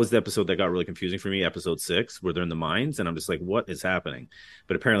that was the episode that got really confusing for me, episode 6, where they're in the mines, and I'm just like, what is happening?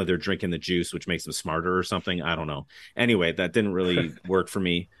 But apparently they're drinking the juice, which makes them smarter or something. I don't know. Anyway, that didn't really work for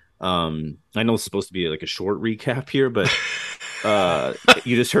me. I know it's supposed to be like a short recap here, but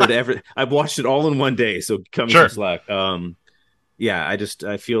you just heard I've watched it all in one day, so cut me Sure. some slack. Yeah,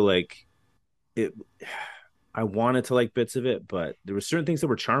 I feel like it. I wanted to like bits of it, but there were certain things that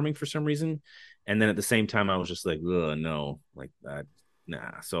were charming for some reason. And then at the same time, I was just like, ugh, no, like that,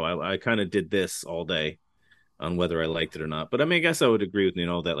 nah. So I kind of did this all day. on whether I liked it or not. But I mean, I guess I would agree with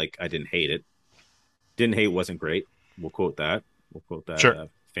that like I didn't hate it. Didn't hate wasn't great. We'll quote that. We'll quote that Sure.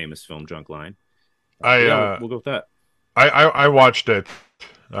 famous film junk line. But I yeah, uh, we'll go with that. I watched it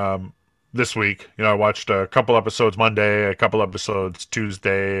um, this week. I watched a couple episodes Monday, a couple episodes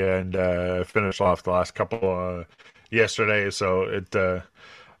Tuesday, and finished off the last couple yesterday. So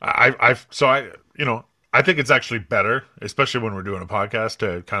I think it's actually better, especially when we're doing a podcast,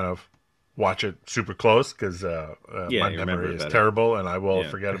 to kind of watch it super close because Yeah, my you remember memory it is better. terrible and I will Yeah.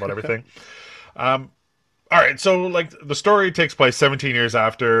 forget about everything. All right, so like the story takes place 17 years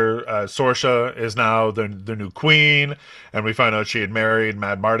after Sorsha is now the new queen, and we find out she had married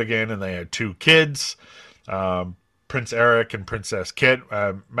Mad Mardigan, and they had two kids, Prince Eric and Princess Kit.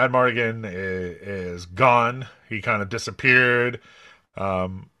 Mad Mardigan is gone. He kind of disappeared,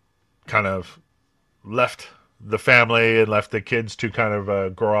 kind of left the family and left the kids to kind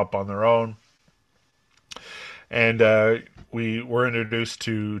of grow up on their own. And we were introduced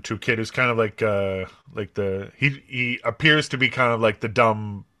to a kid who's kind of like he appears to be kind of like the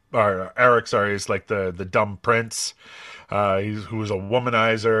dumb, or Eric, sorry, is like the dumb prince. Who's a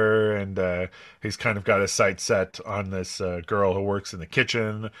womanizer, and he's kind of got his sights set on this girl who works in the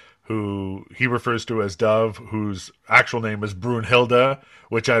kitchen, who he refers to as Dove, whose actual name is Brunhilde,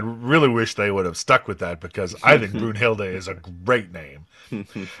 which I really wish they would have stuck with that, because I think Brunhilde is a great name.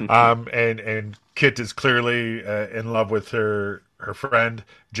 And Kit is clearly in love with her friend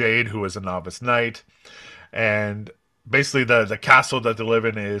Jade, who is a novice knight, and basically the castle that they live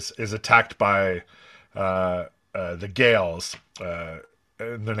in is attacked by the Gales.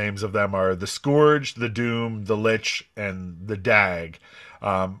 And the names of them are the Scourge, the Doom, the Lich, and the Dag.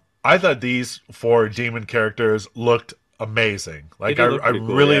 I thought these four demon characters looked amazing. Like They do look I pretty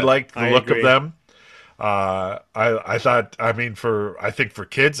cool, really yeah. liked the I look agree. of them. I thought, I mean, I think for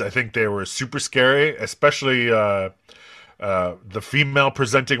kids, I think they were super scary, especially the female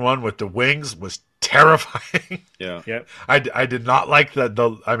presenting one with the wings was terrifying. Yeah. Yep. I did not like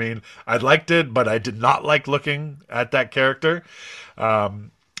that. I mean, I liked it, but I did not like looking at that character.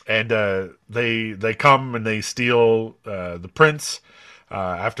 And they come and they steal the prince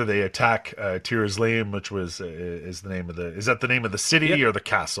after they attack Tirasleem, which is the name of is that the name of the city Yep. or the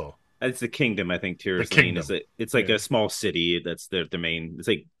castle? It's the kingdom, I think. Tyr's kingdom. Lane is it's like a small city. That's the main. It's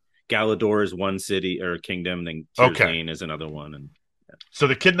like Galador is one city or kingdom, then Tyr's Okay. Lane is another one, and So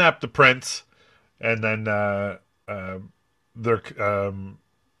they kidnap the prince, and then they're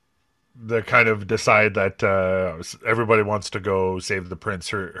they kind of decide that everybody wants to go save the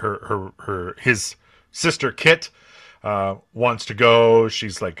prince. His sister Kit wants to go.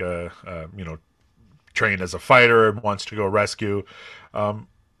 She's like trained as a fighter and wants to go rescue. And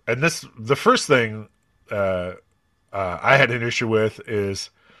the first thing I had an issue with is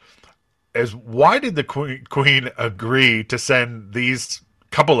why did the queen agree to send these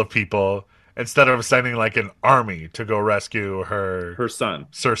couple of people instead of sending like an army to go rescue her son.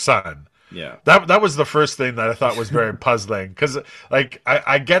 her son? Yeah. That was the first thing that I thought was very puzzling, because like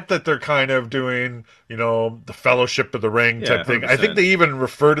I get that they're kind of doing the Fellowship of the Ring type Yeah, thing. I think 100%. they even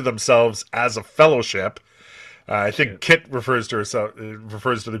refer to themselves as a fellowship. I think Kit refers to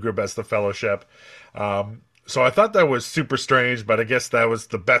the group as the Fellowship. So I thought that was super strange, but I guess that was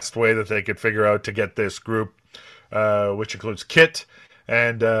the best way that they could figure out to get this group, which includes Kit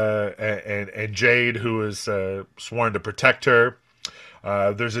and Jade, who is sworn to protect her.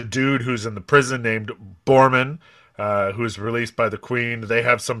 There's a dude who's in the prison named Borman, who's released by the Queen. They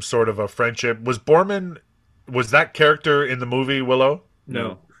have some sort of a friendship. Was that character in the movie Willow?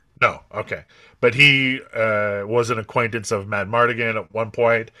 No. No, okay. But he was an acquaintance of Mad Mardigan at one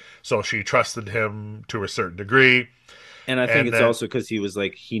point, so she trusted him to a certain degree. And I think And it's then- also because he was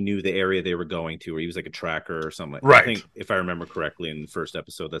like he knew the area they were going to, or he was like a tracker or something. Right. I think if I remember correctly in the first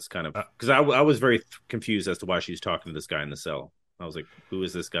episode, that's kind of because I was very confused as to why she was talking to this guy in the cell. I was like, who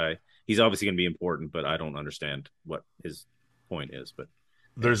is this guy? He's obviously going to be important, but I don't understand what his point is. But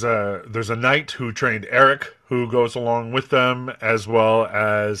There's a knight who trained Eric, who goes along with them, as well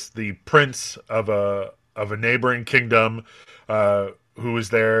as the prince of a neighboring kingdom, who is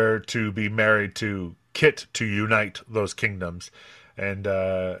there to be married to Kit to unite those kingdoms. And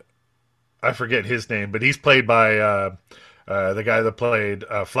I forget his name, but he's played by the guy that played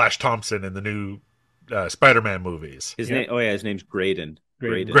Flash Thompson in the new Spider-Man movies. his Yeah. name, his name's Graydon.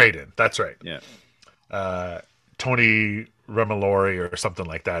 Graydon, that's right. Yeah. Tony Remilori or something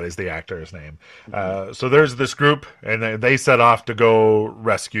like that is the actor's name. So there's this group, and they set off to go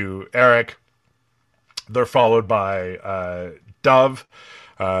rescue Eric. They're followed by Dove,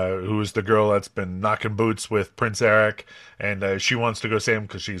 who's the girl that's been knocking boots with Prince Eric, and she wants to go save him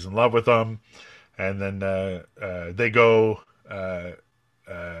because she's in love with him. and then they go uh,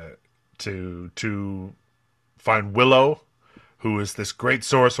 to find Willow, who is this great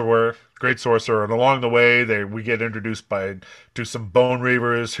sorcerer, and along the way, we get introduced to some bone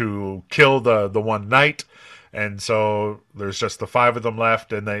reavers who kill the one knight, and so there's just the five of them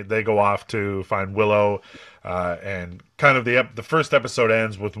left, and they go off to find Willow, and kind of the first episode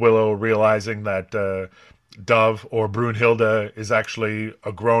ends with Willow realizing that Dove or Brunhilde is actually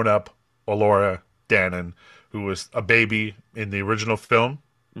a grown up Allura Dannon who was a baby in the original film,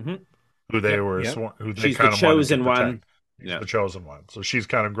 Hmm. who they were Yep. who they She's the kind of wanted to chosen one. protect. She's Yeah. the chosen one, so she's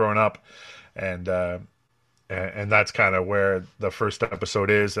kind of grown up, and and that's kind of where the first episode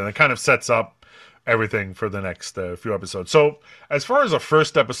is, and it kind of sets up everything for the next few episodes. So as far as the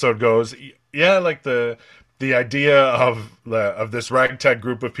first episode goes, yeah, like the idea of this ragtag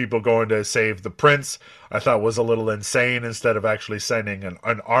group of people going to save the prince, I thought was a little insane. Instead of actually sending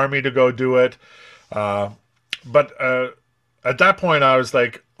an army to go do it, but at that point I was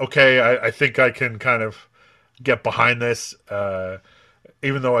like, okay, I think I can kind of get behind this.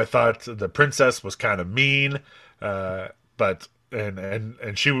 Even though I thought the princess was kind of mean, but and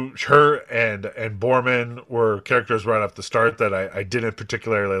her and Borman were characters right off the start that I didn't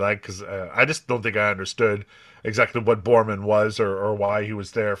particularly like, because I just don't think I understood exactly what Borman was, or why he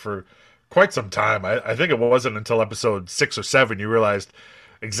was there for quite some time. I think it wasn't until episode 6 or 7 you realized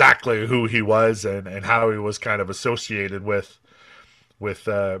exactly who he was, and how he was kind of associated with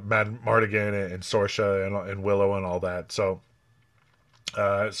Mad Mardigan and Sorsha and Willow and all that. So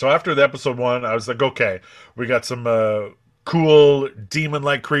after the episode 1, I was like, okay, we got some cool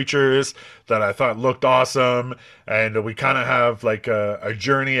demon-like creatures that I thought looked awesome, and we kind of have like a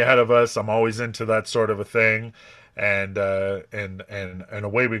journey ahead of us. I'm always into that sort of a thing, and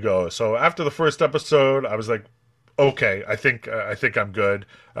away we go. So after the first episode, I was like, okay, I think I'm good.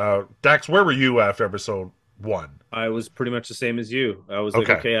 Dax, where were you after episode 1? I was pretty much the same as you. I was like,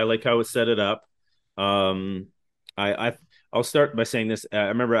 Okay. okay, I like how it set it up. I I'll start by saying this. I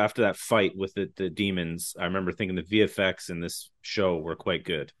remember after that fight with the demons, I remember thinking the VFX in this show were quite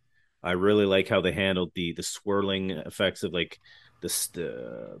good. I really like how they handled the swirling effects of like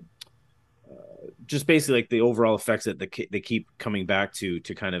the just basically like the overall effects that they keep coming back to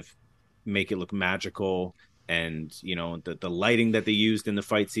kind of make it look magical. And the lighting that they used in the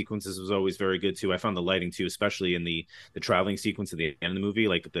fight sequences was always very good too. I found the lighting too, especially in the traveling sequence at the end of the movie,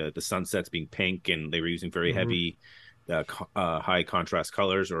 like the sunsets being pink, and they were using very heavy high contrast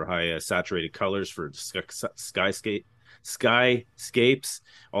colors, or high saturated colors for skyscapes.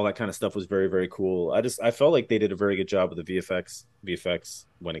 All that kind of stuff was very, very cool. I felt like they did a very good job with the VFX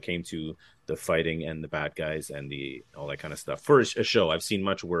when it came to the fighting and the bad guys and the all that kind of stuff for a show. I've seen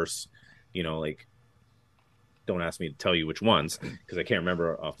much worse, like, don't ask me to tell you which ones because I can't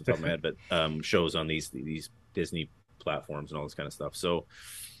remember off the top of my head, but shows on these Disney platforms and all this kind of stuff. So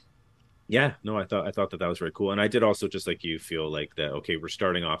yeah, no, I thought that was very cool. And I did also, just like you, feel like that, okay, we're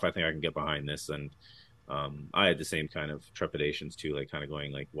starting off, I think I can get behind this. And I had the same kind of trepidations too, like kind of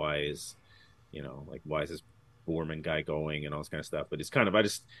going like, why is this Borman guy going and all this kind of stuff. But it's kind of, I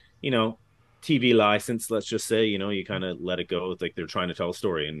just, TV license, let's just say, you kind of let it go. It's like they're trying to tell a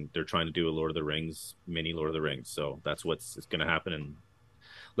story, and they're trying to do a Lord of the Rings, mini Lord of the Rings. So that's what's going to happen. And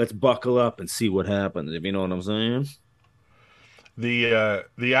let's buckle up and see what happens, if you know what I'm saying.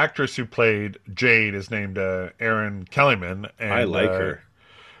 The actress who played Jade is named Erin Kellyman, and I like her.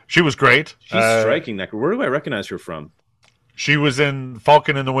 She was great. She's striking. That where do I recognize her from? She was in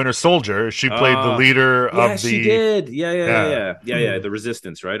Falcon and the Winter Soldier. She played the leader of the. She did. Yeah. The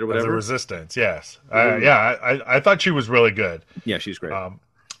Resistance, right, or whatever. The Resistance, yes. I thought she was really good. Yeah, she's great.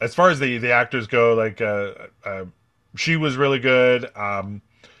 As far as the actors go, like she was really good.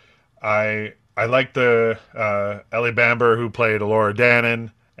 I like the Ellie Bamber who played Allura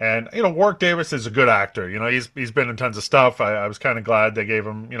Dannon, and Warwick Davis is a good actor. He's been in tons of stuff. I was kind of glad they gave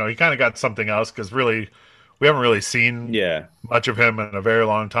him. He kind of got something else, because really we haven't really seen much of him in a very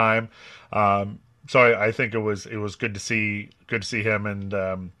long time. So I think it was good to see him. And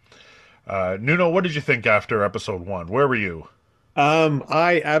Nuno, what did you think after episode 1? Where were you?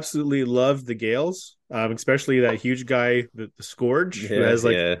 I absolutely loved the Gales, especially that huge guy, the Scourge, who has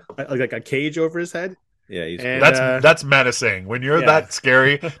like a cage over his head. Yeah, that's menacing. When you're that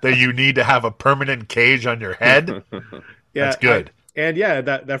scary that you need to have a permanent cage on your head. That's good.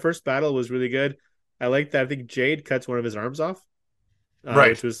 That first battle was really good. I like that. I think Jade cuts one of his arms off,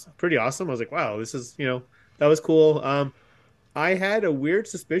 which was pretty awesome. I was like, wow, this is that was cool. I had a weird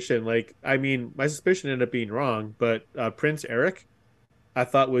suspicion. My suspicion ended up being wrong, but Prince Eric, I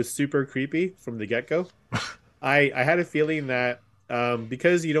thought was super creepy from the get-go. I had a feeling that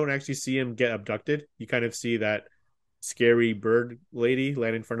because you don't actually see him get abducted, you kind of see that scary bird lady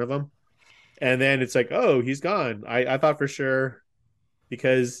land in front of him. And then it's like, oh, he's gone. I thought for sure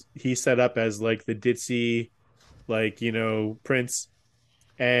because he's set up as like the ditzy, like, prince.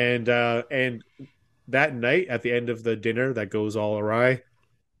 And that night at the end of the dinner that goes all awry,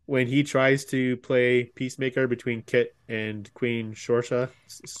 when he tries to play peacemaker between Kit and Queen Sorsha,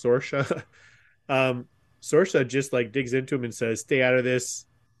 um, Sorsha just like digs into him and says, "Stay out of this.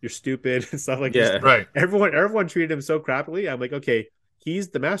 You're stupid," and stuff like this. Yeah. Right. Everyone treated him so crappily. I'm like, okay, he's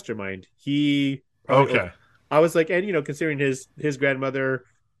the mastermind. He probably. Okay. I was like, and considering his grandmother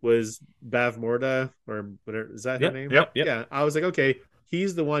was Bavmorda or whatever, is that her Yep, name? yep. Yeah. I was like, okay,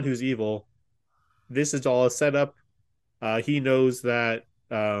 he's the one who's evil. This is all a setup. He knows that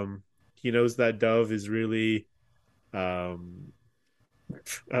Dove is really um,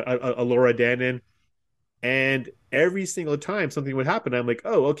 a Laura Dannon, and every single time something would happen, I'm like,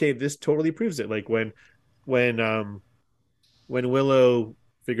 oh, okay, this totally proves it. Like when Willow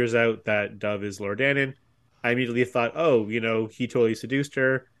figures out that Dove is Laura Dannon, I immediately thought, oh, he totally seduced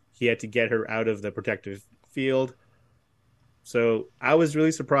her. He had to get her out of the protective field. So I was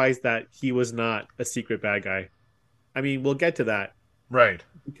really surprised that he was not a secret bad guy. I mean, we'll get to that. Right.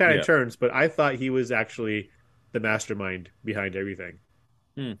 It kind of Yeah. turns, but I thought he was actually the mastermind behind everything.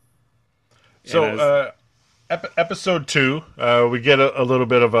 So, And as- episode 2, we get a little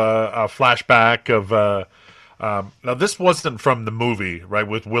bit of a flashback of. Now, this wasn't from the movie, right?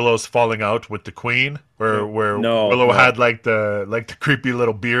 With Willow's falling out with the Queen, where No, Willow no. had like the creepy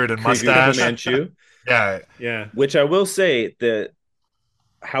little beard and Creepy mustache. Manchu. Yeah, yeah, Which I will say that,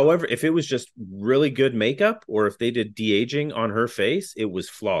 however, if it was just really good makeup or if they did de-aging on her face, it was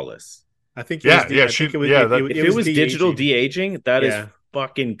flawless. I think. Yeah, it was, yeah, I she- think it was, yeah, it, that- it, If it it was de-aging. digital de-aging, that is Yeah.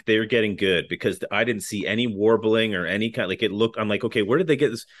 fucking, they're getting good, because I didn't see any warbling or any kind, like, it looked, I'm like, okay, where did they get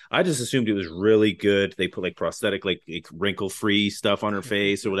this? I just assumed it was really good. They put like prosthetic, like wrinkle-free stuff on her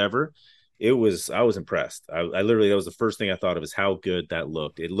face or whatever. I was impressed. I literally, that was the first thing I thought of, is how good that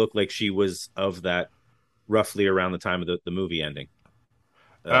looked. It looked like she was of that roughly around the time of the movie ending,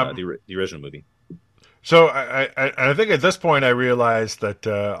 the original movie. So I think at this point I realized that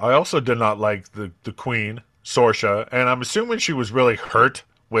I also did not like the Queen Sorsha, and I'm assuming she was really hurt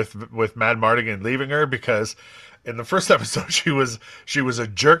with Mad Mardigan leaving her, because in the first episode she was a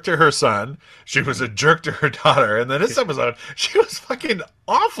jerk to her son, she was a jerk to her daughter, and then this episode she was fucking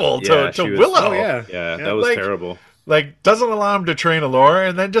awful Yeah, to she was- Willow. Oh yeah, Yeah, that was like- terrible. Like, doesn't allow him to train Allura,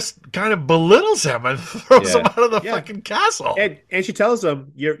 and then just kind of belittles him and throws Yeah. him out of the Yeah. fucking castle. and she tells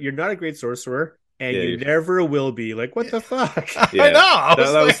him, "You're not a great sorcerer, and Yeah, you you're- never will be." Like, what the fuck? Yeah. I know. I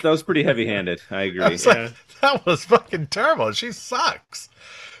was like, that was pretty heavy-handed. I agree. I was like, that was fucking terrible. She sucks.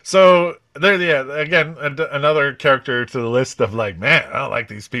 So there, yeah. Again, another character to the list of like, man, I don't like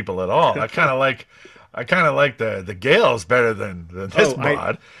these people at all. I kind of like the Gales better than this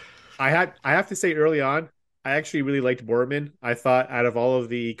mod. I have to say early on, I actually really liked Borman. I thought out of all of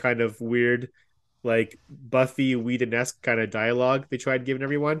the kind of weird, like Buffy Whedon-esque kind of dialogue they tried giving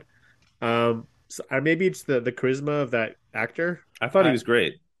everyone, maybe it's the charisma of that actor. I thought he was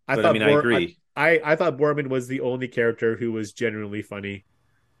great. But I mean, I agree. I thought Borman was the only character who was genuinely funny.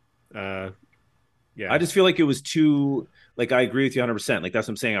 Yeah, I just feel like it was too, like, I agree with you 100%. Like, that's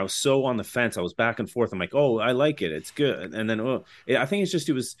what I'm saying. I was so on the fence. I was back and forth. I'm like, oh, I like it. It's good. And then, I think it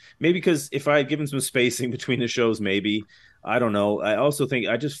was maybe because if I had given some spacing between the shows, maybe, I don't know. I also think,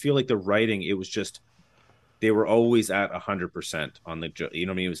 I just feel like the writing, it was just, they were always at 100% on the joke. You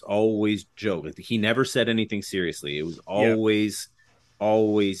know what I mean? It was always joke. Like, he never said anything seriously. It was always,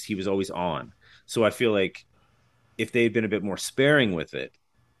 he was always on. So I feel like if they had been a bit more sparing with it,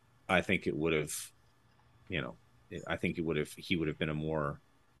 I think it would have, he would have been a more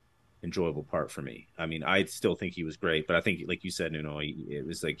enjoyable part for me. I mean, I still think he was great, but I think, like you said, Nuno, it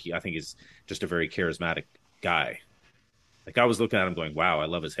was like, I think he's just a very charismatic guy. Like, I was looking at him going, wow, I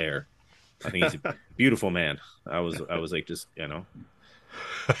love his hair. I think he's a beautiful man. I was like, just,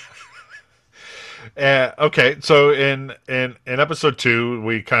 Okay, so in episode 2,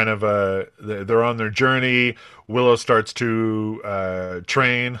 we kind of they're on their journey. Willow starts to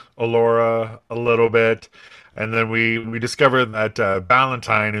train Allura a little bit, and then we discover that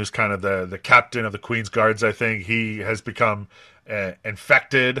Valentine, who's kind of the captain of the Queen's Guards, I think he has become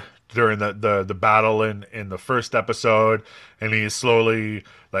infected during the battle in the first episode, and he's slowly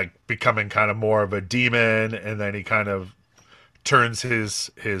like becoming kind of more of a demon, and then he kind of turns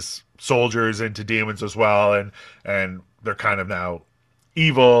his soldiers into demons as well, and they're kind of now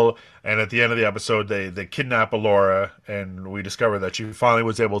evil. And at the end of the episode, they kidnap Allura, and we discover that she finally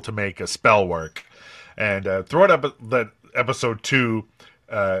was able to make a spell work. And throughout that episode 2,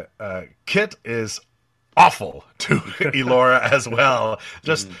 Kit is awful to Elora as well.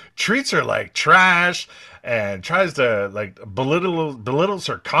 Just treats her like trash and tries to like belittles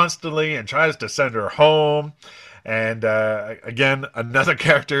her constantly and tries to send her home. And again, another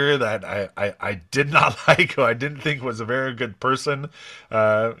character that I did not like, who I didn't think was a very good person.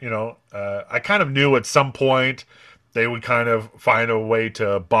 I kind of knew at some point they would kind of find a way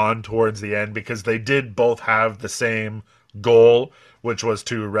to bond towards the end, because they did both have the same goal, which was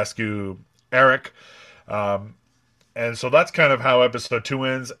to rescue Eric. And so that's kind of how episode 2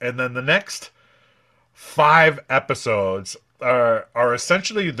 ends. And then the next 5 episodes are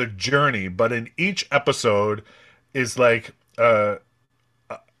essentially the journey, but in each episode is like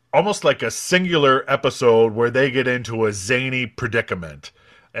almost like a singular episode where they get into a zany predicament,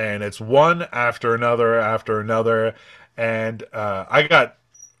 and it's one after another. And I got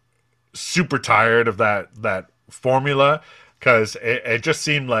super tired of that formula, because it just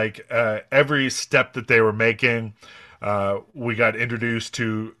seemed like every step that they were making, we got introduced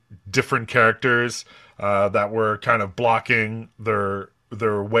to different characters that were kind of blocking their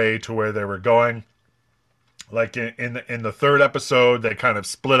way to where they were going. Like in the 3rd episode, they kind of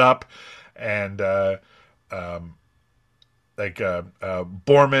split up, and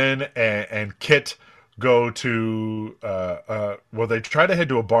Borman and Kit go to they try to head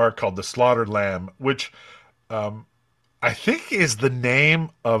to a bar called the Slaughtered Lamb, which I think is the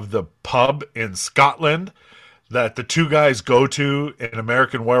name of the pub in Scotland that the 2 guys go to in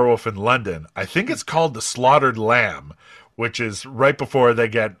American Werewolf in London. I think it's called the Slaughtered Lamb, which is right before they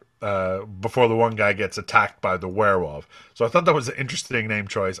get before the one guy gets attacked by the werewolf. So I thought that was an interesting name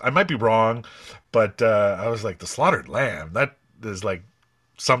choice. I might be wrong, but I was like, the Slaughtered Lamb, that is like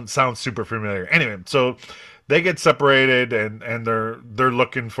sounds super familiar. Anyway, so they get separated, and they're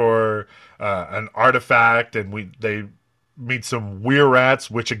looking for an artifact, and they meet some weir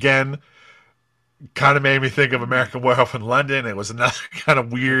rats, which again kind of made me think of American Werewolf in London. It was another kind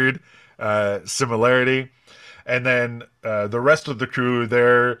of weird similarity. And then the rest of the crew,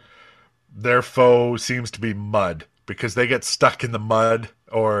 their foe seems to be mud, because they get stuck in the mud,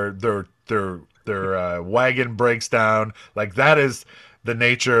 or their wagon breaks down. Like, that is the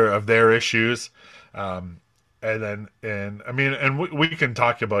nature of their issues. And we can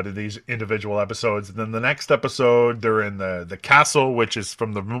talk about it, these individual episodes. And then the next episode, they're in the castle, which is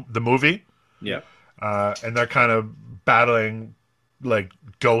from the movie. Yeah. And they're kind of battling like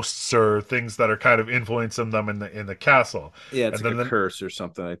ghosts or things that are kind of influencing them in the castle. Yeah, it's and like then a curse or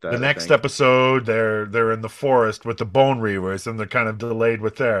something like that. The next episode, they're in the forest with the Bone Reavers, and they're kind of delayed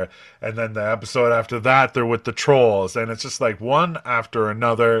with there. And then the episode after that, they're with the trolls, and it's just like one after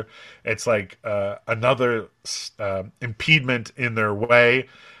another. It's like another impediment in their way,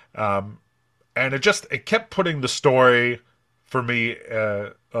 and it kept putting the story for me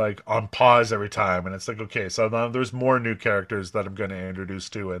like on pause every time. And it's like, okay, so now there's more new characters that I'm going to introduce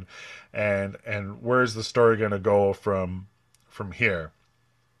to, and where's the story going to go from here?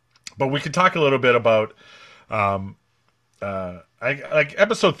 But we can talk a little bit about like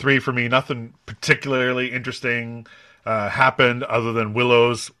episode 3 for me. Nothing particularly interesting happened, other than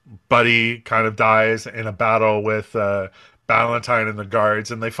Willow's buddy kind of dies in a battle with Valentine and the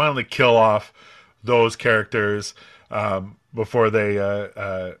guards, and they finally kill off those characters before they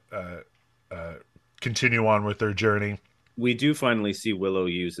continue on with their journey. We do finally see Willow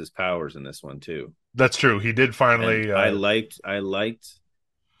use his powers in this one too. That's true. He did finally. I liked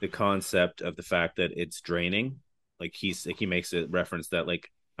the concept of the fact that it's draining. Like he makes a reference that like,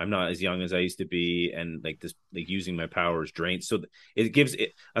 I'm not as young as I used to be, and like this, like using my powers drains. So it gives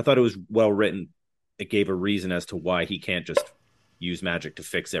it. I thought it was well written. It gave a reason as to why he can't just use magic to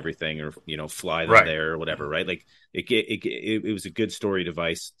fix everything, or fly them there or whatever. Right? Like it was a good story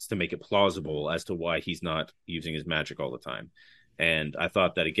device to make it plausible as to why he's not using his magic all the time. And I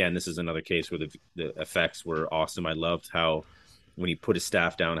thought that again, this is another case where the effects were awesome. I loved how when he put his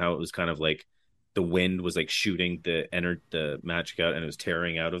staff down, how it was kind of like the wind was like shooting the magic out, and it was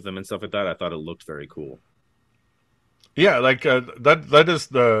tearing out of them and stuff like that. I thought it looked very cool. Yeah, like that is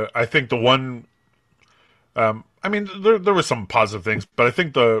I think the one. I mean, there were some positive things, but I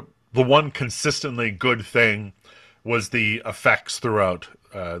think the one consistently good thing was the effects throughout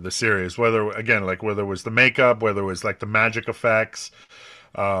the series. Whether it was the makeup, whether it was like the magic effects.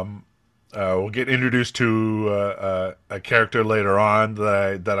 We'll get introduced to a character later on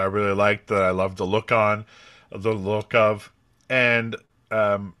that I really liked, that I loved the look of, and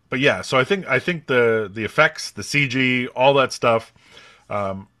but yeah. So I think the effects, the CG, all that stuff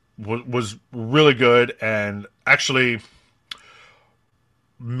was really good. And actually,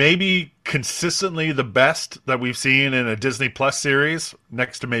 maybe consistently the best that we've seen in a Disney Plus series,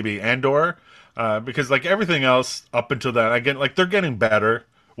 next to maybe Andor, because like everything else up until that, again, like they're getting better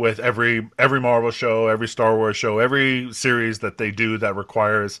with every Marvel show, every Star Wars show, every series that they do that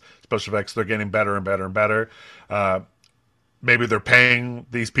requires special effects. They're getting better and better and better. Maybe they're paying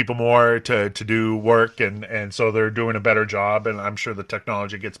these people more to do work, and so they're doing a better job, and I'm sure the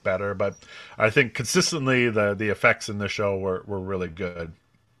technology gets better. But I think consistently the effects in the show were really good.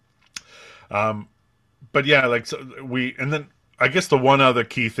 But yeah, like so and then I guess the one other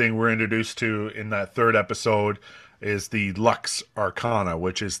key thing we're introduced to in that third episode is the Lux Arcana,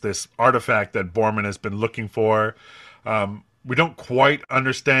 which is this artifact that Borman has been looking for. We don't quite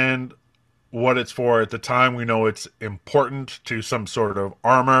understand what it's for at the time. We know it's important to some sort of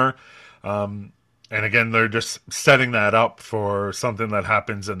armor. And again, they're just setting that up for something that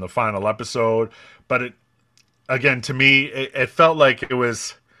happens in the final episode. But it, again, to me, it felt like it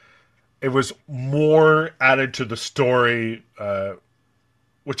was more added to the story,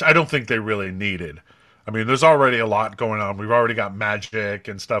 which I don't think they really needed. I mean, there's already a lot going on. We've already got magic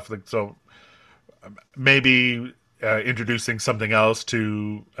and stuff, like so. Maybe introducing something else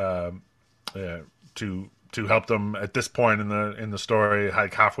to help them at this point in the story,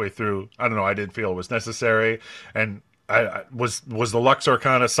 like halfway through. I don't know. I did feel it was necessary. And I was the Lux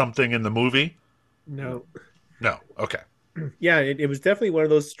Arcana something in the movie? No. Okay. Yeah, it was definitely one of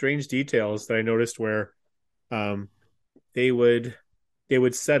those strange details that I noticed where they would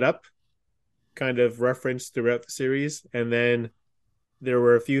set up kind of reference throughout the series, and then there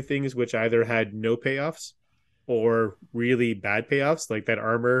were a few things which either had no payoffs or really bad payoffs, like that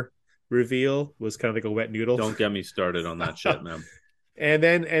armor reveal was kind of like a wet noodle. Don't get me started on that shit, man. And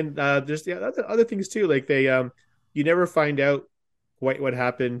then there's other things too, like they you never find out quite what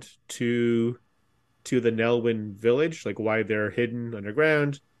happened to the Nelwyn village, like why they're hidden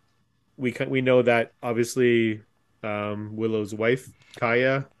underground. We know that obviously Willow's wife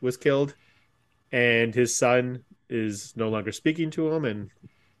Kaya was killed, and his son is no longer speaking to him and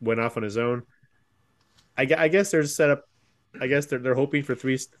went off on his own. I guess there's set up. I guess they're hoping for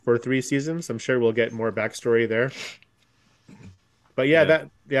three seasons. I'm sure we'll get more backstory there. But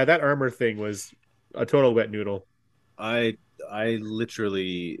that armor thing was a total wet noodle. I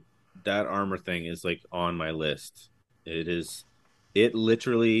literally, that armor thing is like on my list. It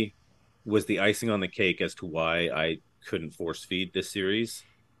literally was the icing on the cake as to why I couldn't force feed this series,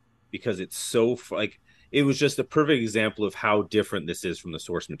 because it's so like it was just a perfect example of how different this is from the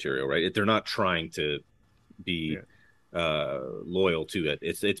source material, right? They're not trying to be loyal to it.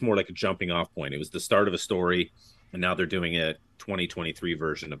 It's more like a jumping off point. It was the start of a story, and now they're doing a 2023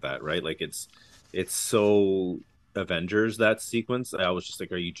 version of that, right? Like it's so Avengers, that sequence. I was just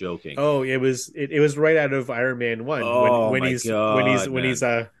like, are you joking? Oh, it was right out of Iron Man 1 when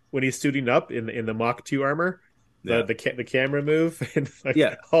he's suiting up in the Mach 2 armor. The camera move and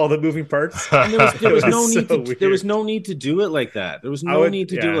all the moving parts. And there was no need to do it like that. There was no need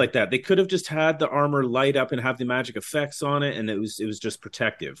to do it like that. They could have just had the armor light up and have the magic effects on it, and it was just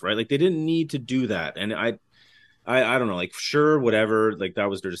protective, right? Like they didn't need to do that. And I don't know, like sure, whatever, like that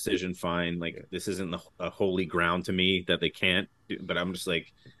was their decision, fine. Like this isn't a holy ground to me that they can't do, but I'm just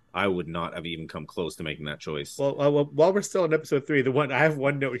like, I would not have even come close to making that choice. Well, while we're still in episode 3, I have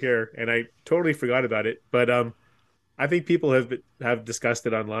one note here, and I totally forgot about it, but I think people have discussed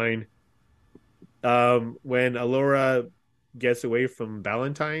it online. When Allura gets away from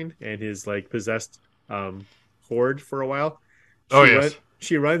Valentine and his like possessed horde for a while,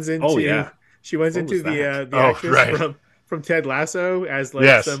 she runs into the actress from Ted Lasso as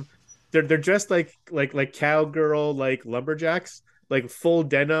like they're dressed like cowgirl, like lumberjacks, like full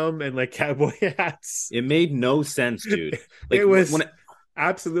denim and like cowboy hats. It made no sense, dude. Like it was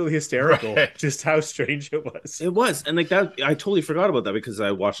absolutely hysterical, just how strange it was. It was, and like that, I totally forgot about that because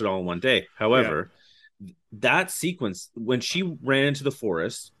I watched it all in one day. However, that sequence when she ran into the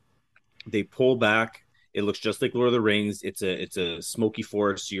forest, they pull back. It looks just like Lord of the Rings. It's a smoky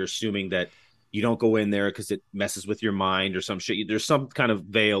forest. So you're assuming that you don't go in there because it messes with your mind or some shit. There's some kind of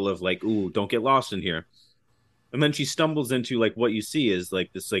veil of like, ooh, don't get lost in here. And then she stumbles into like what you see is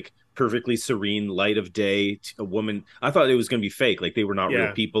like this like perfectly serene light of day. A woman. I thought it was going to be fake, like they were not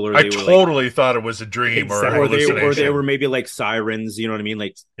real people, or I totally thought it was a dream or they were maybe like sirens. You know what I mean?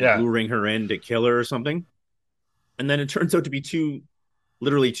 Like luring her in to kill her or something. And then it turns out to be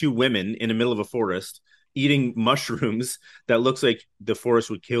literally two women in the middle of a forest eating mushrooms that looks like the forest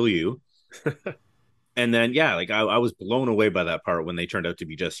would kill you. And then like I was blown away by that part when they turned out to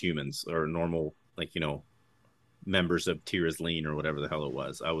be just humans or normal, like, you know, members of Tira's Lean or whatever the hell it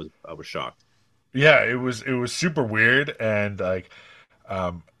was. I was shocked. Yeah, it was super weird, and like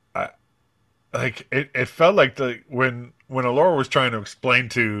I, like it felt like when Alora was trying to explain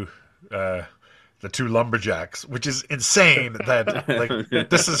to the two lumberjacks, which is insane that like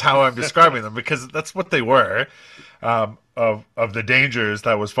this is how I'm describing them because that's what they were, of the dangers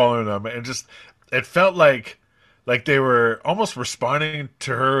that was following them, and just it felt like they were almost responding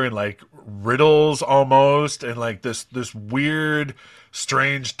to her in like riddles almost, and like this weird,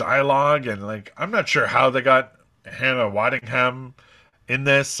 strange dialogue, and like I'm not sure how they got Hannah Waddingham in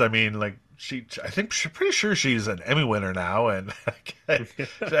this. I mean, like I think she's pretty sure she's an Emmy winner now, and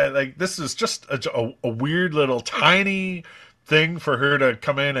like this is just a weird little tiny thing for her to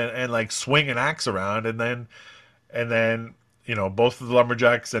come in and like swing an axe around, and then both of the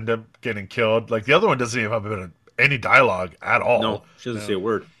lumberjacks end up getting killed. Like the other one doesn't even have any dialogue at all. No, she doesn't say a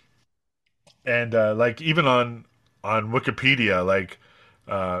word. And like even on Wikipedia, like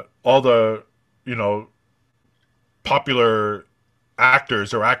all the popular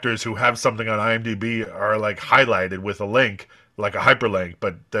actors or actors who have something on IMDb are like highlighted with a link, like a hyperlink,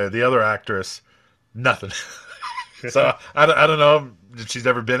 but the other actress, nothing. So I don't know if she's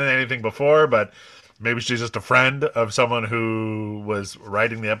ever been in anything before, but maybe she's just a friend of someone who was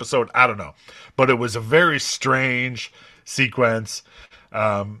writing the episode. I don't know, but it was a very strange sequence.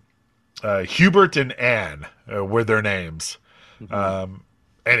 Hubert and Anne were their names.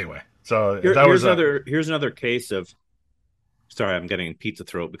 Anyway, so here's another case of. Sorry, I'm getting pizza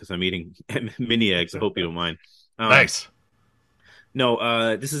throat because I'm eating mini eggs. I hope you don't mind. Nice.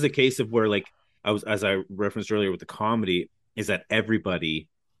 No, this is a case of where, like, as I referenced earlier with the comedy, is that everybody.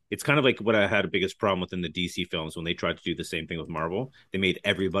 It's kind of like what I had a biggest problem with in the DC films when they tried to do the same thing with Marvel. They made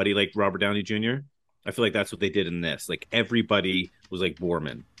everybody like Robert Downey Jr. I feel like that's what they did in this. Like everybody was like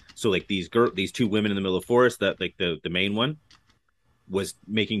Borman. So like these two women in the middle of the forest, that like the main one was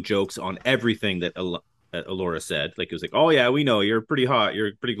making jokes on everything that Alora said. Like it was like, oh yeah, we know you're pretty hot,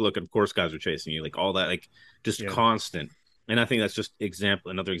 you're pretty good looking, of course guys are chasing you, like all that, like just constant. And I think that's just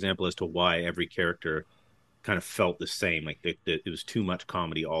another example as to why every character kind of felt the same, like it was too much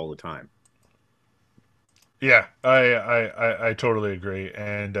comedy all the time. Yeah, I totally agree.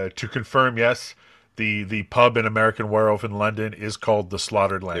 And to confirm, yes, the pub in American Werewolf in London is called the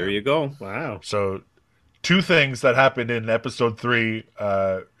Slaughtered Lamb. There you go. Wow. So two things that happened in episode 3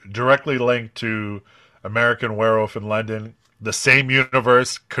 directly linked to American Werewolf in London. The same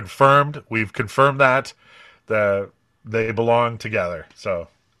universe, confirmed. We've confirmed that they belong together. So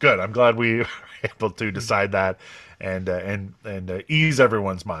good. I'm glad we were able to decide that and ease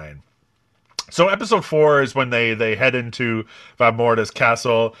everyone's mind. So episode 4 is when they head into Van Morda's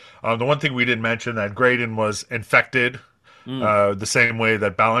castle. The one thing we didn't mention, that Graydon was infected the same way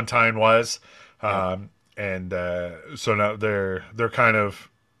that Ballantyne was. And so now they're kind of,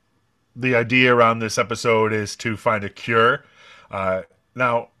 the idea around this episode is to find a cure.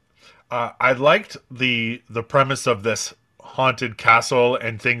 Now, I liked the premise of this haunted castle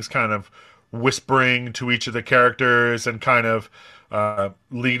and things kind of whispering to each of the characters and kind of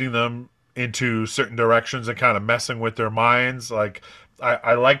leading them into certain directions and kind of messing with their minds. Like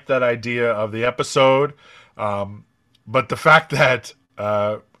I liked that idea of the episode, but the fact that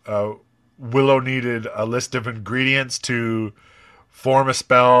Willow needed a list of ingredients to form a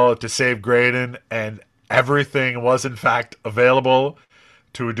spell to save Graydon, and everything was in fact available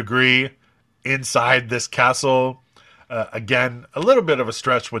to a degree inside this castle. Again, a little bit of a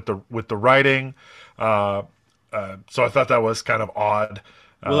stretch with the writing. So I thought that was kind of odd.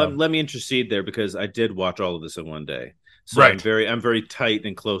 Well, let me intercede there because I did watch all of this in one day. So right. I'm very tight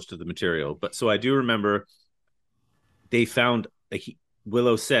and close to the material. But so I do remember they found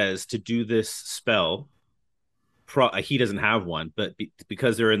Willow says to do this spell. He doesn't have one, but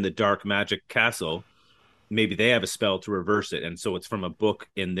because they're in the dark magic castle, maybe they have a spell to reverse it. And so it's from a book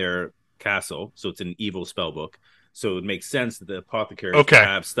in their castle. So it's an evil spell book. So it makes sense that the apothecaries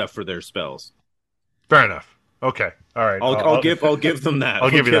have stuff for their spells. Fair enough. Okay. All right. I'll give them that.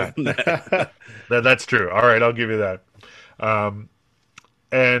 I'll give you that. That's true. All right. I'll give you that.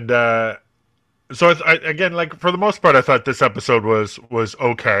 So again, like for the most part, I thought this episode was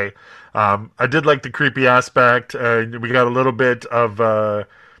okay. I did like the creepy aspect. We got a little bit of the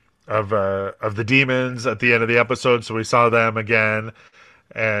demons at the end of the episode, so we saw them again,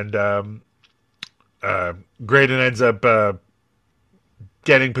 and Graydon ends up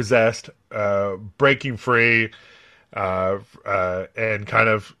getting possessed, breaking free, and kind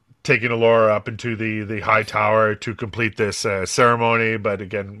of taking Alora up into the high tower to complete this ceremony. But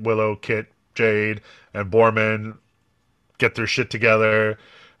again, Willow, Kit, Jade, and Borman get their shit together,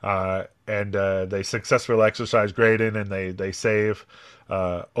 and they successfully exorcise Graydon, and they save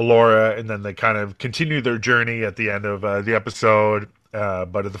Alora, and then they kind of continue their journey at the end of the episode.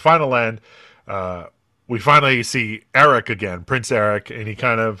 but at the final end, we finally see Eric again, Prince Eric, and he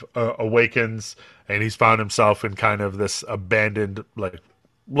kind of awakens, and he's found himself in kind of this abandoned, like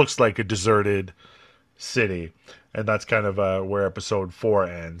looks like a deserted city, and that's kind of where episode 4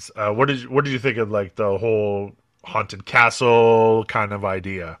 ends. What did you think of like the whole haunted castle kind of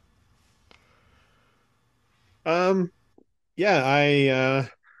idea? Yeah,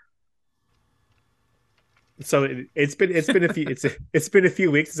 so it's been a few it's been a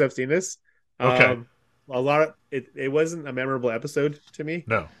few weeks since I've seen this. Okay. A lot of it wasn't a memorable episode to me.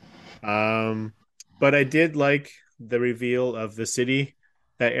 No. But I did like the reveal of the city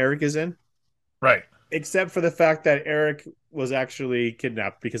that Eric is in, Right. except for the fact that Eric was actually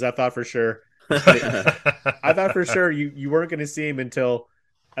kidnapped, because I thought for sure you weren't going to see him until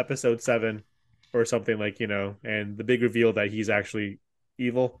episode 7 or something, like, and the big reveal that he's actually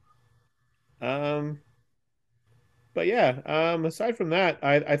evil. But yeah, aside from that,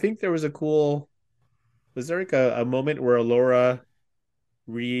 I think there was was there like a moment where Alora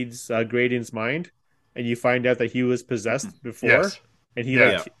reads Graydon's mind, and you find out that he was possessed before, Yes. and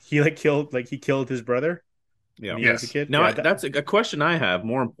Yeah. he killed his brother. Yeah. When he was a Yes. kid. Now, Yeah, that's a question I have.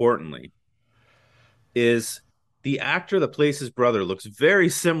 More importantly, is the actor that plays his brother looks very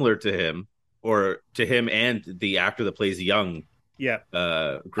similar to him, or to him and the actor that plays young yeah.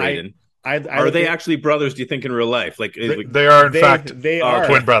 Graydon. I Are they actually brothers, do you think, in real life? Like, They are in fact they are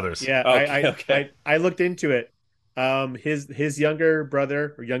twin brothers. Yeah, Okay. I looked into it. His younger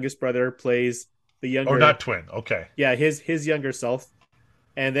brother or youngest brother plays the younger. Or not twin. Okay. Yeah, his younger self,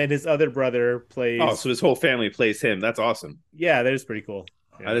 and then his other brother plays. oh, so his whole family plays him. That's awesome. Yeah, that is pretty cool.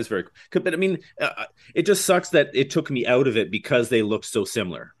 Yeah. That is very cool. But I mean, it just sucks that it took me out of it because they look so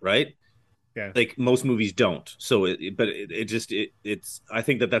similar, right? Yeah. Like most movies don't. So, it's. I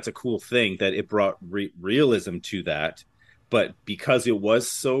think that's a cool thing that it brought realism to that. But because it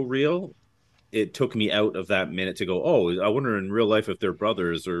was so real, it took me out of that minute to go, oh, I wonder in real life if they're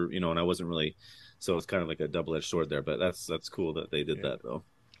brothers, or and I wasn't really. So it's kind of like a double-edged sword there. But that's cool that they did that though.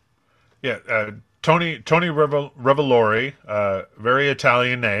 Yeah. Tony Revolori, very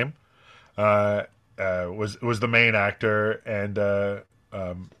Italian name, was the main actor, and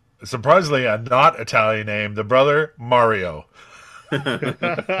surprisingly a not Italian name, the brother Mario.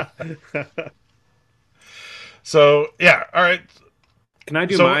 So yeah, all right. Can I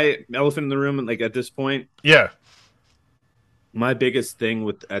do So- my elephant in the room? Like at this point, Yeah, my biggest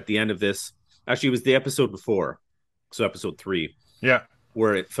thing at the end of this, actually, it was the episode before, so episode 3, yeah,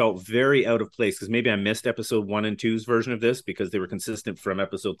 where it felt very out of place because maybe I missed episode 1 and 2's version of this because they were consistent from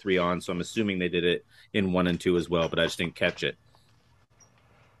episode 3 on. So I'm assuming they did it in 1 and 2 as well, but I just didn't catch it.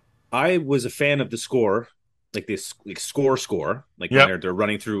 I was a fan of the score, like this, like score, like Yep. when they're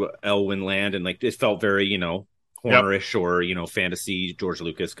running through Elwyn land, and like it felt very, Hornerish or fantasy George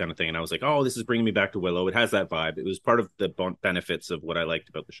Lucas kind of thing. And I was like, oh, this is bringing me back to Willow. It has that vibe. It was part of the benefits of what I liked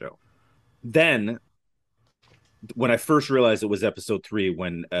about the show. Then, when I first realized it was episode 3,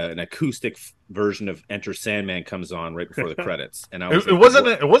 when an acoustic version of Enter Sandman comes on right before the credits, and I was it like, wasn't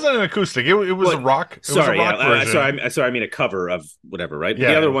what? it wasn't an acoustic. It was Well, a rock. It Sorry, was a rock version. sorry. I mean a cover of whatever, right?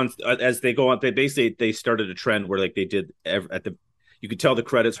 Yeah. The other ones, as they go on, they started a trend where like they did you could tell the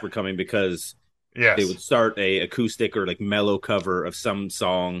credits were coming because Yes, they would start a acoustic or like mellow cover of some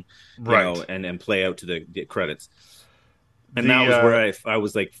song, right. and play out to the credits. And The, that was where I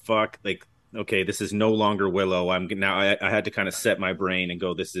was like, fuck, like, okay, this is no longer Willow. I had to kind of set my brain and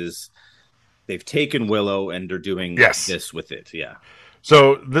go, they've taken Willow and they're doing Yes. this with it. Yeah.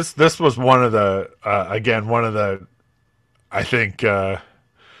 So this was one of the I think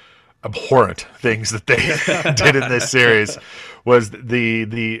abhorrent things that they did in this series was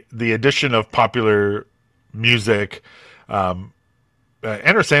the addition of popular music.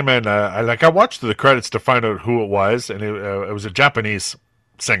 Enter Sandman. I watched the credits to find out who it was, and it was a Japanese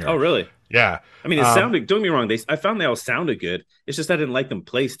singer. Oh, really? Yeah. I mean, it sounded. Don't get me wrong. I found they all sounded good. It's just I didn't like them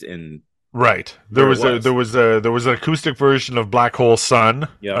placed in. Right. There There was an acoustic version of Black Hole Sun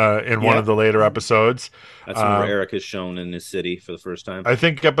Yeah. in one of the later episodes. That's where Eric is shown in his city for the first time. I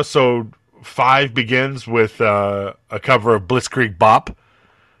think episode 5 begins with a cover of Blitzkrieg Bop.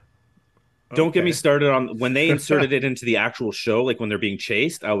 Don't get me Okay. started on when they inserted it into the actual show, like when they're being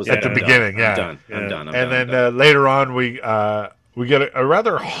chased. I was At like, the I'm beginning, done. yeah. I'm done. Yeah. I'm done. And then later on, we get a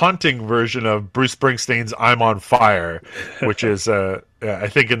rather haunting version of Bruce Springsteen's "I'm on Fire," which is I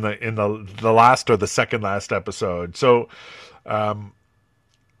think in the last or the second last episode. So,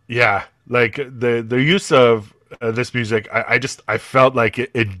 yeah, like the use of this music, I felt like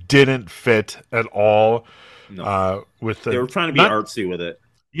it didn't fit at all. No. With they were trying to be not- artsy with it.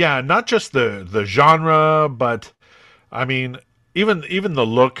 Yeah, not just the genre, but I mean, even the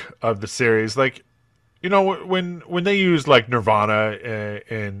look of the series, like, when they use like Nirvana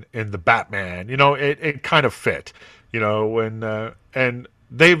in the Batman, it kind of fit. When and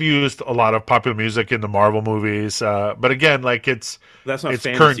they've used a lot of popular music in the Marvel movies, but again, like That's not it's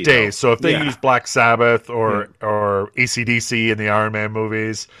current fantasy, day. though. So if they Yeah. use Black Sabbath or AC/DC in the Iron Man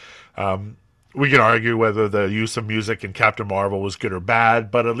movies, we can argue whether the use of music in Captain Marvel was good or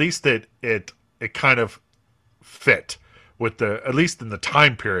bad, but at least it kind of fit with the, at least in the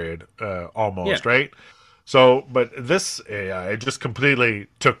time period, Yeah. almost, right. So, but this AI, it just completely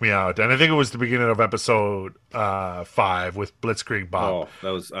took me out, and I think it was the beginning of episode 5 with Blitzkrieg Bop. Oh,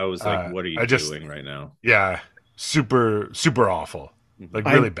 I was like, what are you I just, doing right now? yeah, super awful, like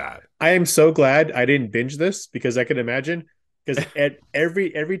I'm really bad. I am so glad I didn't binge this because I can imagine, because at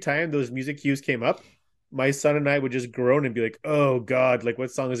every time those music cues came up, my son and I would just groan and be like, "Oh God, like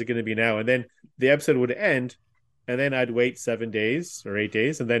what song is it going to be now?" And then the episode would end, and then I'd wait 7 days or 8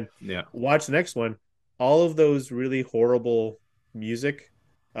 days, and then Yeah. watch the next one. All of those really horrible music,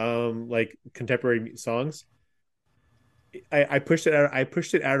 like contemporary songs, I pushed it out. I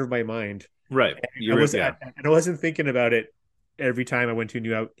pushed it out of my mind. Right. I You're was yeah. I wasn't thinking about it every time I went to a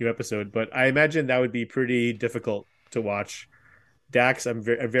new episode, but I imagine that would be pretty difficult to watch. Dax, I'm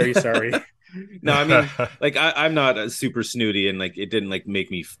very sorry. No, I mean, like I'm not a super snooty, and like it didn't like make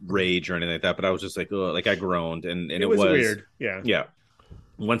me rage or anything like that, but I was just like, oh, like I groaned, and It it was was, weird. Yeah. yeah.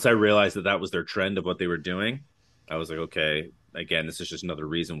 Once I realized that was their trend of what they were doing, I was like, okay, again, this is just another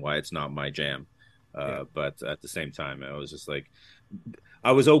reason why it's not my jam. Yeah. But at the same time, I was just like,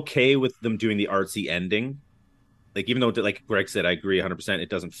 I was okay with them doing the artsy ending. Like, even though, like Greg said, I agree 100%, it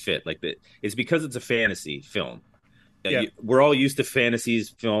doesn't fit. Like, it's because it's a fantasy film. Yeah. We're all used to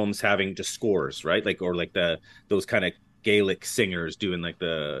fantasies films having just scores, right? Like, or like those kind of Gaelic singers doing like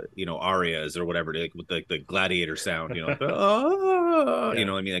the arias or whatever, like with the gladiator sound, like Yeah. what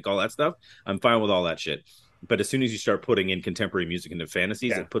I mean, like all that stuff. I'm fine with all that shit. But as soon as you start putting in contemporary music into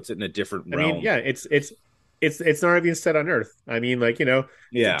fantasies, Yeah. it puts it in a different I mean, realm. yeah, it's not even set on Earth. I mean, like,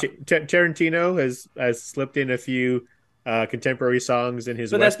 Yeah, Tarantino has slipped in a few contemporary songs in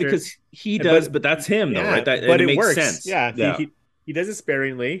his but that's Western, because he does. But that's him, though, yeah, right? That, and but it it makes works. sense. Yeah, Yeah, he does it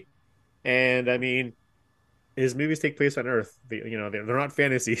sparingly, and I mean, his movies take place on Earth. They're not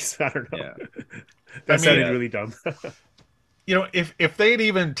fantasies. I don't know. yeah. I That mean, sounded really dumb. if they'd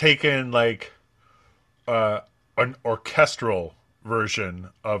even taken like an orchestral version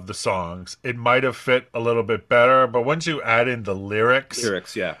of the songs, it might have fit a little bit better. But once you add in the lyrics,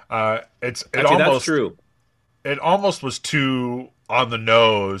 Lyrics, yeah. it Actually, that's almost, true. it almost was too on the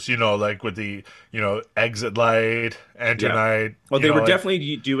nose, like with the exit light, enter Yeah. night. Well, they were like,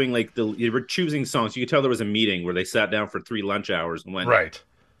 definitely doing like they were choosing songs. You could tell there was a meeting where they sat down for 3 lunch hours and went, right.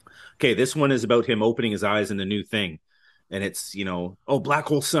 okay, this one is about him opening his eyes in a new thing. And it's, oh, Black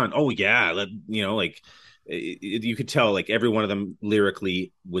Hole Sun. Oh, yeah. Like you could tell like every one of them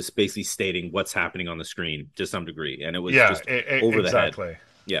lyrically was basically stating what's happening on the screen to some degree. And it was Yeah, just over the head. exactly.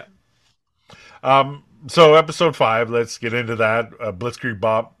 Yeah. So episode 5, let's get into that. Blitzkrieg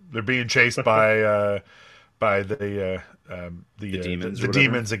Bop. They're being chased by the demons,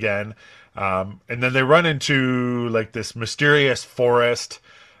 demons again, and then they run into like this mysterious forest,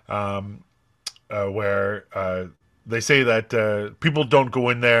 where they say that people don't go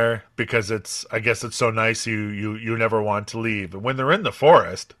in there because I guess it's so nice you never want to leave. And when they're in the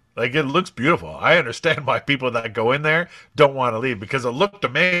forest, like, it looks beautiful. I understand why people that go in there don't want to leave, because it looked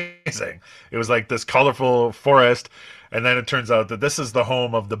amazing. It was like this colorful forest, and then it turns out that this is the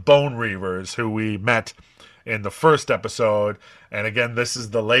home of the Bone Reavers, who we met in the first episode. And again, this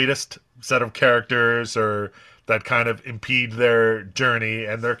is the latest set of characters or that kind of impede their journey,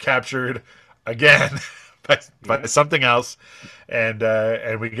 and they're captured again by something else. And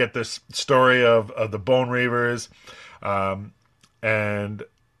we get this story of the Bone Reavers, and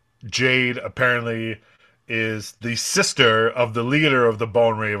Jade apparently is the sister of the leader of the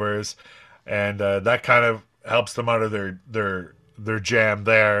Bone Reavers, and that kind of helps them out of their jam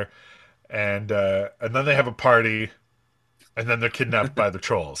there. And then they have a party, and then they're kidnapped by the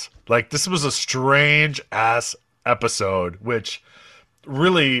trolls. Like, this was a strange ass episode, which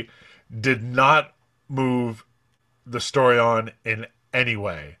really did not move the story on in any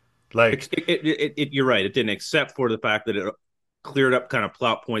way. Like, You're right. It didn't, except for the fact that it cleared up kind of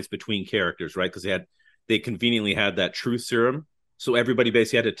plot points between characters, right? Because they conveniently had that truth serum, so everybody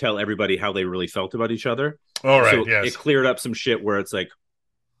basically had to tell everybody how they really felt about each other. all right, So yes, it cleared up some shit where it's like,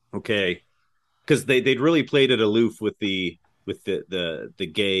 okay, because they'd really played it aloof with the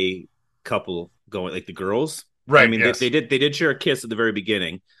gay couple going, like the girls. right, I mean, yes. they did share a kiss at the very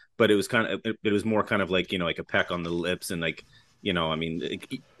beginning, but it was kind of, it was more kind of like like a peck on the lips, and like You know, I mean,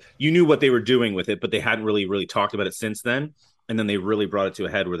 you knew what they were doing with it, but they hadn't really talked about it since then. And then they really brought it to a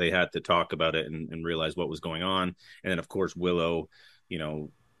head where they had to talk about it and realize what was going on. And then, of course, Willow, you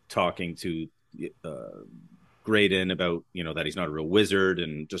know, talking to Graydon about, you know, that he's not a real wizard,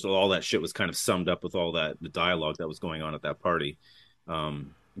 and just all that shit was kind of summed up with all that the dialogue that was going on at that party.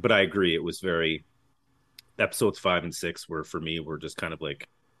 But I agree, it was very episodes 5 and 6 were for me were just kind of like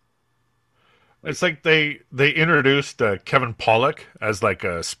It's like they introduced Kevin Pollock as like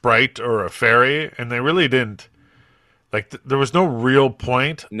a sprite or a fairy, and they really didn't like. There was no real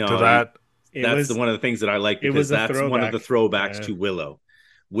point no to that. that's one of the things that I like, it because was a that's one of the throwback. throwbacks Yeah. to Willow.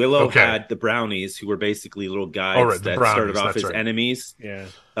 Willow Okay. had the brownies, who were basically little guys Oh, right, the that brownies, started off that's as right. enemies Yeah.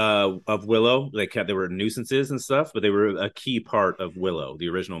 of Willow. They were nuisances and stuff, but they were a key part of Willow, the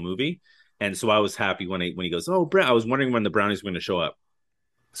original movie. And so I was happy when he goes, "Oh, I was wondering when the brownies were going to show up."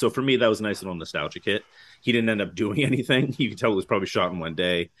 So for me, that was a nice little nostalgic hit. He didn't end up doing anything. You could tell it was probably shot in one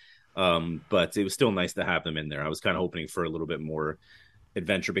day, but it was still nice to have them in there. I was kind of hoping for a little bit more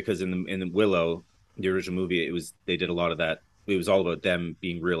adventure, because in the Willow, the original movie, they did a lot of that. It was all about them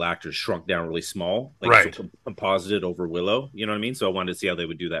being real actors shrunk down really small, like Right. so composited over Willow. You know what I mean? So I wanted to see how they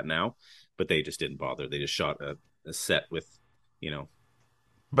would do that now, but they just didn't bother. They just shot a set with, you know,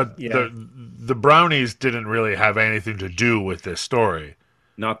 But Yeah. the brownies didn't really have anything to do with this story.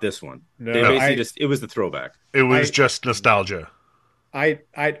 not this one. No, They basically I- it was the throwback. It was I- just nostalgia. I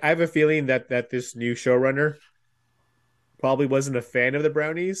have a feeling that this new showrunner probably wasn't a fan of the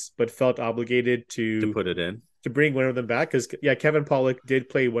brownies, but felt obligated To put it in. to bring one of them back, because Kevin Pollock did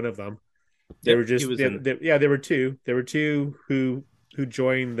play one of them. They Yep, were just he was they, in- there were two. There were two who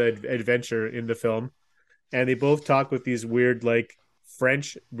joined the adventure in the film, and they both talk with these weird, like,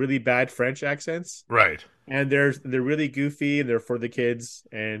 French, really bad French accents, Right. and they're really goofy and they're for the kids.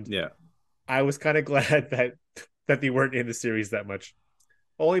 And Yeah. I was kind of glad that they weren't in the series that much,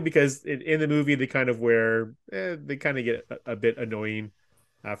 only because in the movie they kind of they kind of get a bit annoying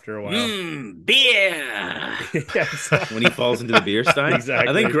after a while. Beer. Yeah, When he falls into the beer stein.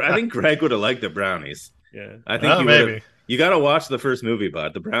 Exactly. I think Greg would have liked the brownies. yeah. I think you maybe. would've- You got to watch the first movie,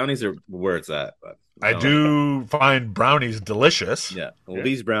 bud. The brownies are where it's at. But I do find brownies delicious. Yeah. Well, Yeah.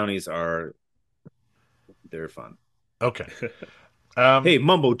 these brownies they're fun. Okay. Hey,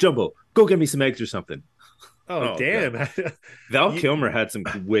 Mumbo Jumbo, go get me some eggs or something. Oh, Oh, damn! Val You- Kilmer had some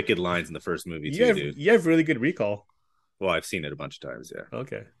wicked lines in the first movie too, dude. you have really good recall. Well, I've seen it a bunch of times. Yeah.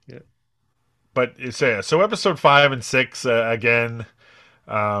 Okay, yeah. But so episode 5 and 6 again,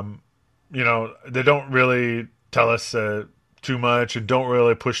 they don't really tell us too much and don't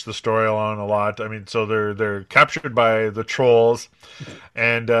really push the story along a lot. I mean, so they're captured by the trolls,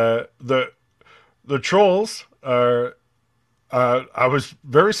 and the trolls are. I was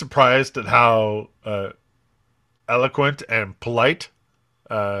very surprised at how eloquent and polite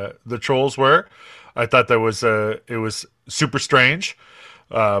the trolls were. I thought it was super strange,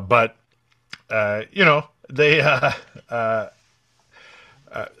 but they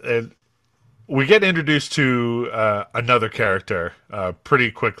we get introduced to another character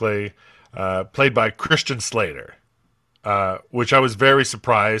pretty quickly, played by Christian Slater, which I was very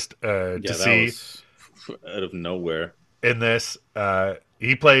surprised to see was out of nowhere. in this.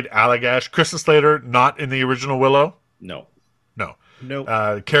 He played Allagash. Christian Slater, not in the original Willow. No. No. Nope.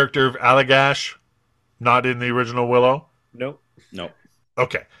 The character of Allagash, not in the original Willow. Nope. No.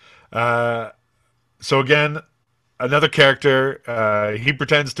 Okay. So again, another character. He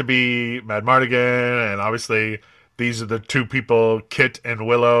pretends to be Mad Mardigan, and obviously these are the two people, Kit and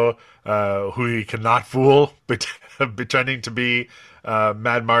Willow, who he cannot fool, pretending to be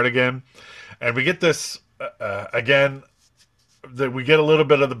Mad Mardigan. And we get this again. That we get a little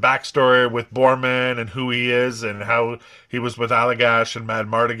bit of the backstory with Borman and who he is and how he was with Allagash and Mad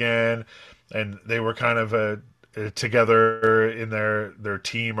Mardigan, and they were kind of together in their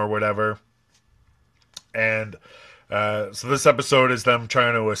team or whatever. And so this episode is them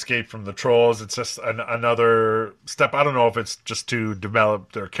trying to escape from the trolls. It's just another step. I don't know if it's just to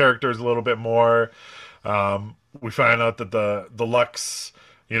develop their characters a little bit more. We find out that the Lux,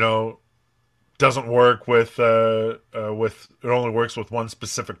 doesn't work with it only works with one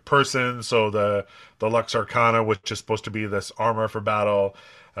specific person. So the Lux Arcana, which is supposed to be this armor for battle,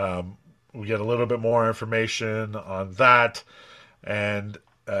 we get a little bit more information on that, and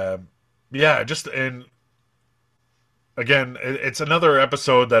and again, it's another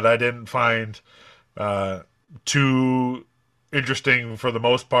episode that I didn't find too interesting for the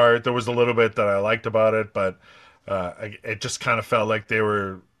most part. There was a little bit that I liked about it, but it just kind of felt like they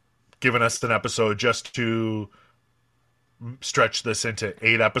were giving us an episode just to stretch this into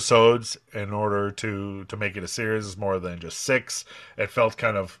 8 episodes in order to make it a series more than just 6. It felt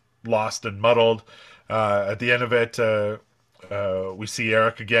kind of lost and muddled. At the end of it, we see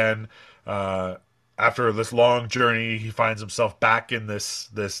Eric again. After this long journey, he finds himself back in this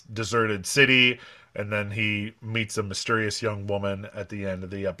deserted city, and then he meets a mysterious young woman at the end of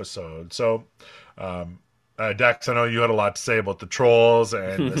the episode. So, Dax, I know you had a lot to say about the trolls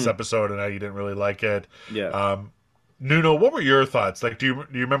and this episode, and how you didn't really like it. Yeah. Nuno, what were your thoughts? Like, do you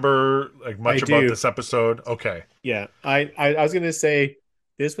remember like much I about do. this episode? Okay, Yeah, I was gonna say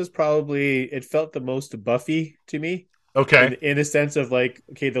this was probably it felt the most Buffy to me okay. in a sense of like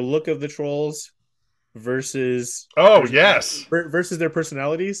okay the look of the trolls versus Oh there's yes, versus their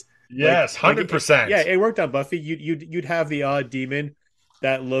personalities yes, like 100%. yeah it worked on Buffy you'd have the odd demon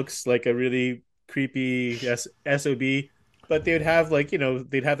that looks like a really creepy sob but they would have like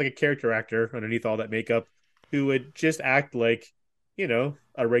they'd have like a character actor underneath all that makeup who would just act like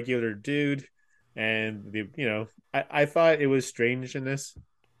a regular dude and I thought it was strange in this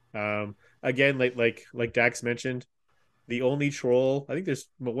again like Dax mentioned the only troll I think there's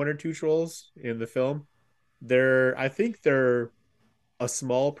one or two trolls in the film I think they're a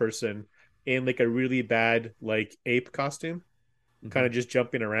small person in like a really bad like ape costume kind Hmm. of just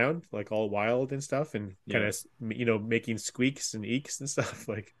jumping around like all wild and stuff and kind Yeah. of making squeaks and eeks and stuff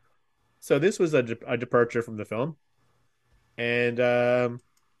like so this was a departure from the film and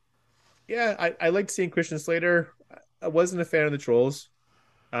yeah I liked seeing Christian Slater. I wasn't a fan of the trolls.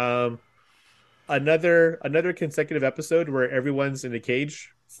 um another consecutive episode where everyone's in a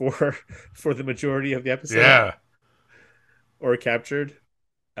cage for for the majority of the episode Yeah, or captured.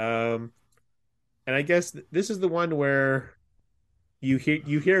 um and I guess this is the one where you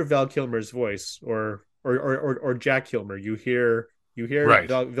hear Val Kilmer's voice or Jack Kilmer. You hear right.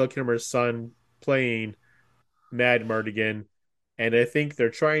 Val Kilmer's son playing Mad Mardigan, and I think they're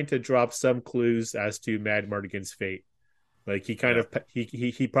trying to drop some clues as to Mad Mardigan's fate. Like he kind Yeah. of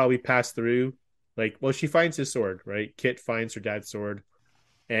he probably passed through. Like, well, she finds his sword, right? Kit finds her dad's sword,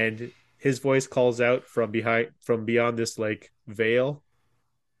 and his voice calls out from beyond this like veil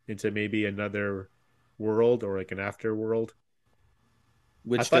into maybe another world or like an afterworld. I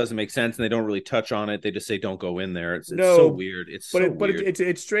Which thought doesn't make sense, and they don't really touch on it. They just say don't go in there. It's so no, weird. It's but so it weird.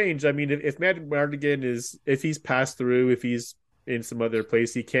 it's strange. I mean, if Matt Mardigan if he's passed through, if he's in some other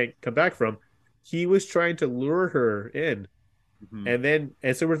place he can't come back from, he was trying to lure her in, Mhm.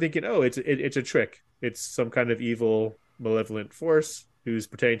 and so we're thinking, oh, it's a trick. It's some kind of evil, malevolent force who's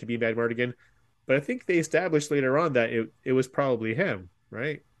pretending to be Mad Mardigan. But I think they established later on that it was probably him,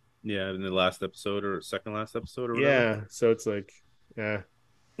 right? Yeah, in the last episode or second last episode or whatever. Yeah. So it's like, yeah,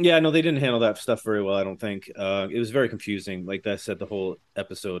 Yeah, no, they didn't handle that stuff very well. I don't think it was very confusing. Like I said, the whole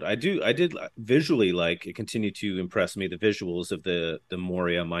episode. I did visually like it. Continued to impress me. The visuals of the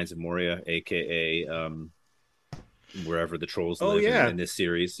Moria Mines of Moria, aka wherever the trolls oh live yeah, in this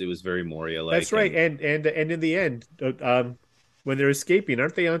series. It was very Moria that's like, right. and And in the end, when they're escaping,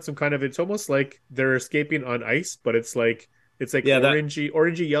 aren't they on some kind of? It's almost like they're escaping on ice, but it's like yeah, that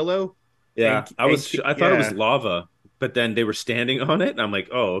orangey yellow, yeah. I thought it was yeah, lava, but then they were standing on it, and I'm like,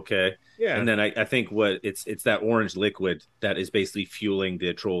 oh, okay. yeah, And then I think what it's that orange liquid that is basically fueling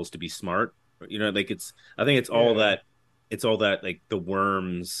the trolls to be smart. Like I think yeah. it's all that like the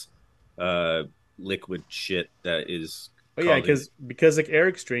worms uh liquid shit that is Oh yeah, causing. because like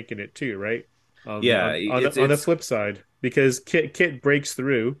Eric's drinking it too, right? Yeah, On the flip side, because Kit breaks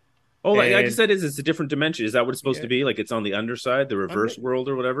through, oh, like I and said, is it's a different dimension. Is that what it's supposed yeah, to be? Like it's on the underside, the I'm not, reverse world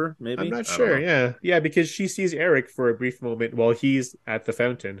or whatever, I'm maybe? not I don't sure. know. Yeah, yeah, because she sees Eric for a brief moment while he's at the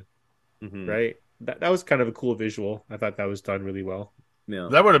fountain, Hmm. right? That was kind of a cool visual. I thought that was done really well. Yeah.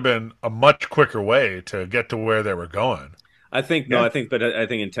 That would have been a much quicker way to get to where they were going. I think no, Yeah, I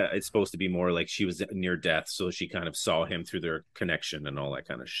think it's supposed to be more like she was near death, so she kind of saw him through their connection and all that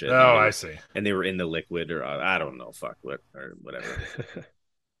kind of shit. Oh, I see. And they were in the liquid, or I don't know, fuck what or whatever.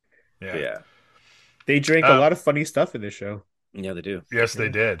 But Yeah. yeah, they drank a Uh, lot of funny stuff in this show. yeah, they do. yes, they Yeah.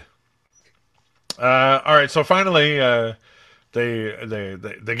 did. All right. So finally,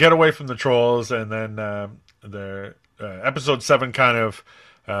 they get away from the trolls, and then the episode 7 kind of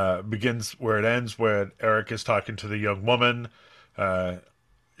begins where it ends, where Eric is talking to the young woman. Uh,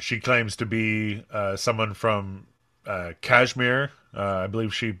 she claims to be someone from Kashmir. I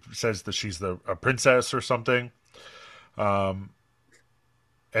believe she says that she's a princess or something.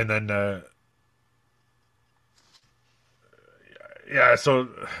 And then yeah, so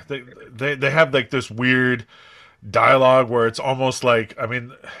they have like this weird dialogue where it's almost like, I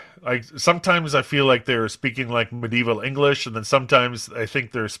mean, like sometimes I feel like they're speaking like medieval English, and then sometimes I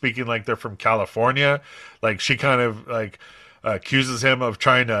think they're speaking like they're from California. Like she kind of like accuses him of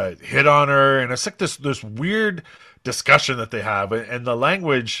trying to hit on her, and it's like this weird discussion that they have, and the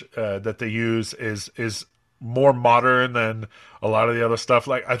language that they use is more modern than a lot of the other stuff.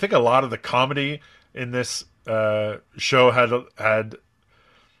 Like I think a lot of the comedy in this show had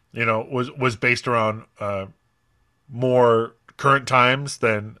was based around more current times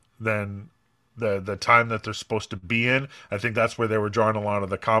than the time that they're supposed to be in. I think that's where they were drawing a lot of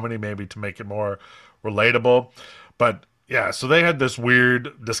the comedy, maybe to make it more relatable. But yeah, so they had this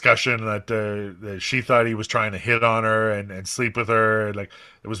weird discussion that she thought he was trying to hit on her and sleep with her. And, like,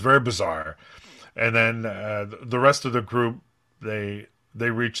 it was very bizarre. And then the rest of the group, they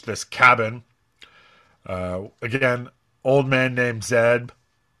reached this cabin. Again, old man named Zed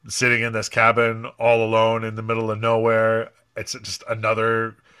sitting in this cabin all alone in the middle of nowhere. It's just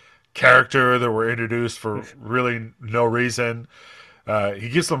another character that were introduced for really no reason. He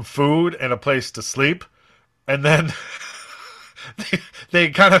gives them food and a place to sleep, and then they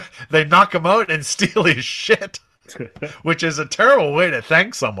knock him out and steal his shit, which is a terrible way to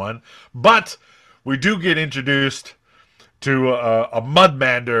thank someone. But we do get introduced to a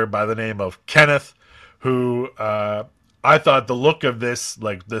mudmander by the name of Kenneth, who I thought the look of this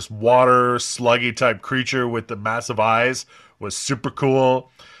water sluggy type creature with the massive eyes was super cool.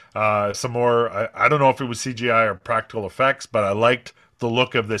 Some more, I don't know if it was CGI or practical effects, but I liked the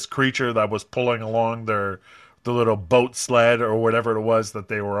look of this creature that was pulling along the little boat sled or whatever it was that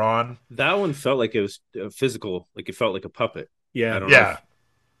they were on. That one felt like it was physical, like it felt like a puppet. Yeah. I don't know.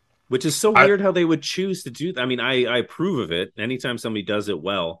 Which is so weird how they would choose to do that. I mean, I approve of it. Anytime somebody does it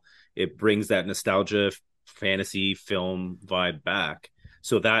well, it brings that nostalgia fantasy film vibe back.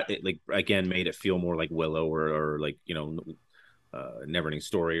 So that it, like, again, made it feel more like Willow or like, Neverending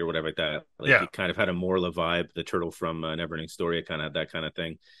Story or whatever like that. Like it kind of had a Morla vibe. The turtle from Neverending Story, it kind of had that kind of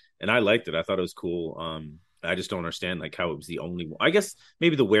thing. And I liked it. I thought it was cool. I just don't understand like how it was the only one. I guess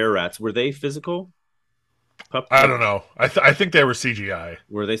maybe the were rats, were they physical? I don't know. I think they were CGI.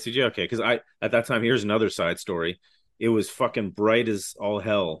 Were they CGI? Okay, because at that time, here's another side story. It was fucking bright as all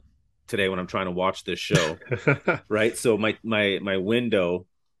hell today when I'm trying to watch this show. Right, so my window,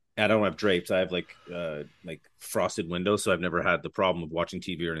 I don't have drapes. I have like frosted windows, so I've never had the problem of watching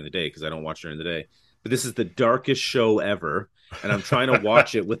TV during the day because I don't watch during the day. But this is the darkest show ever, and I'm trying to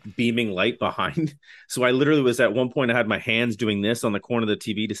watch it with beaming light behind. So I literally was at one point, I had my hands doing this on the corner of the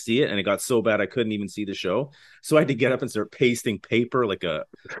TV to see it, and it got so bad I couldn't even see the show. So I had to get up and start pasting paper like a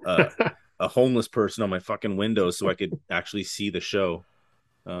homeless person on my fucking window so I could actually see the show.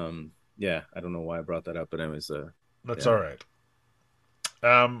 Yeah, I don't know why I brought that up, but anyways, that's all right.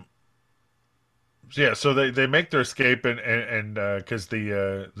 So they make their escape, and because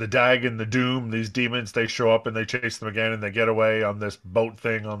the Dag and the Doom, these demons, they show up and they chase them again, and they get away on this boat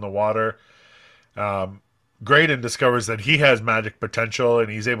thing on the water. Graydon discovers that he has magic potential,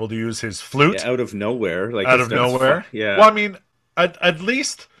 and he's able to use his flute out of nowhere. Yeah. Well, I mean, at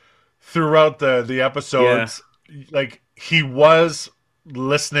least throughout the episodes, like he was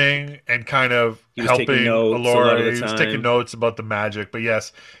listening and kind of helping Allura. He was taking notes about the magic, but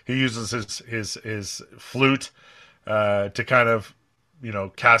yes, he uses his flute to kind of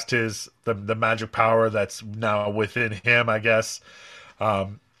cast the magic power that's now within him, I guess.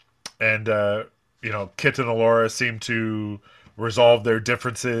 And Kit and Allura seem to resolve their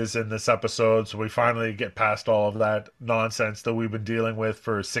differences in this episode, so we finally get past all of that nonsense that we've been dealing with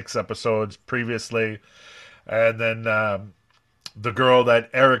for 6 episodes previously. And then the girl that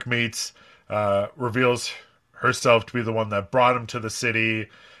Eric meets reveals herself to be the one that brought him to the city,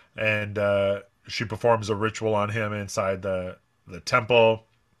 and she performs a ritual on him inside the temple.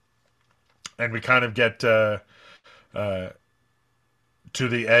 And we kind of get to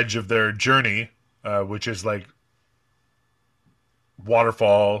the edge of their journey, which is like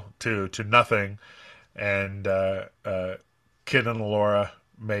waterfall to nothing, and Kid and Allura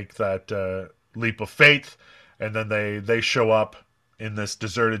make that leap of faith. And then they show up in this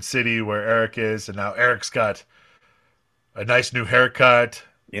deserted city where Eric is, and now Eric's got a nice new haircut.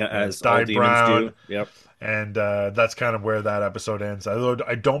 Yeah, as dyed brown. Do. Yep. And that's kind of where that episode ends.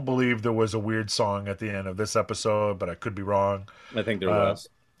 I don't believe there was a weird song at the end of this episode, but I could be wrong. I think there was.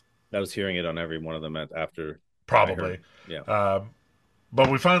 I was hearing it on every one of them after. Probably. Yeah.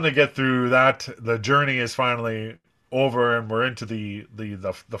 But we finally get through that. The journey is finally over, and we're into the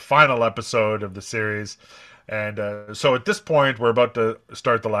final episode of the series. And so at this point, we're about to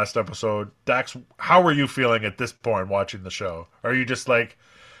start the last episode. Dax, how are you feeling at this point watching the show? Are you just like,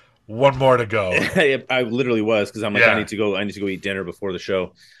 one more to go. I literally was, because I'm like, Yeah. I need to go eat dinner before the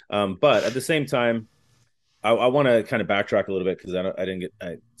show. But at the same time, I want to kind of backtrack a little bit, because I didn't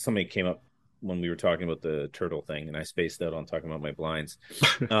get something came up when we were talking about the turtle thing, and I spaced out on talking about my blinds.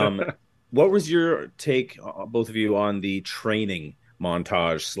 What was your take, both of you, on the training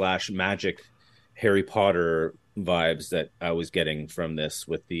montage slash magic Harry Potter vibes that I was getting from this,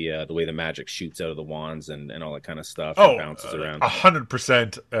 with the way the magic shoots out of the wands and all that kind of stuff, and Oh, bounces around?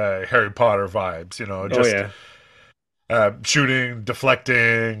 100% Harry Potter vibes. You know, Oh just yeah, shooting,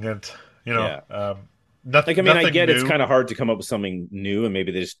 deflecting, and you know, Yeah. nothing. Like, I mean, I Nothing get it's new. kind of hard to come up with something new, and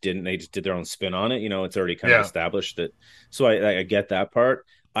maybe they just did their own spin on it. It's already kind of Yeah. established that. So I get that part.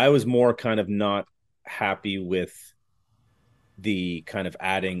 I was more kind of not happy with the kind of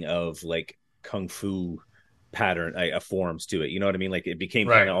adding of like kung fu pattern, forms to it. You know what I mean? Like, it became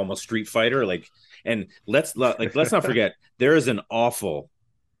kind Right. of almost Street Fighter. Like, and let's not forget, there is an awful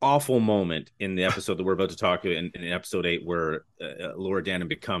moment in the episode that we're about to talk about, in episode 8, where Laura Dannon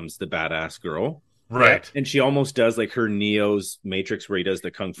becomes the badass girl, yeah, Right. and she almost does like her Neo's Matrix, where he does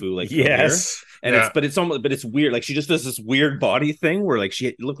the kung fu like from here. yes, And Yeah. it's weird. Like, she just does this weird body thing where like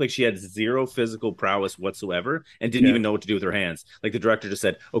she looked like she had zero physical prowess whatsoever, and didn't Yeah. even know what to do with her hands. Like, the director just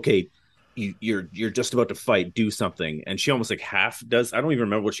said, "Okay, you're just about to fight, do something." And she almost like half does. I don't even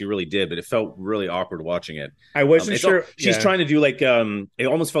remember what she really did, but it felt really awkward watching it. I wasn't sure. She's Yeah, trying to do like it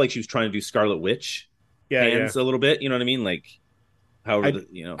almost felt like she was trying to do Scarlet Witch yeah, yeah. hands a little bit. You know what I mean? Like, however,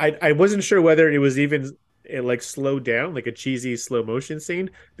 I, I wasn't sure whether it was even like slowed down, like a cheesy slow motion scene,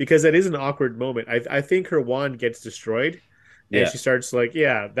 because that is an awkward moment. I think her wand gets destroyed, and yeah. she starts like,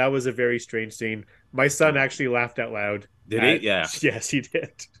 yeah, that was a very strange scene. My son actually laughed out loud. Did he? Yeah. Yes, he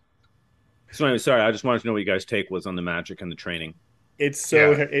did. So anyway, sorry, I just wanted to know what you guys' take was on the magic and the training. Yeah. It's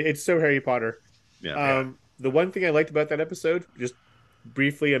so Harry Potter. Yeah. The one thing I liked about that episode, just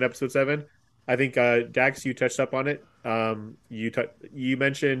briefly on episode 7, I think Dax, you touched up on it. You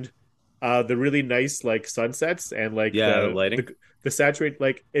mentioned the really nice like sunsets, and like Yeah, the lighting. the saturate,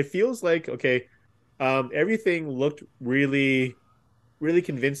 like it feels like okay. Everything looked really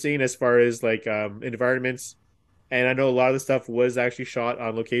convincing as far as like environments, and I know a lot of the stuff was actually shot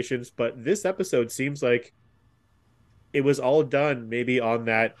on locations, but this episode seems like it was all done maybe on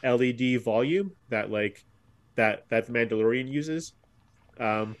that LED volume that like that the Mandalorian uses.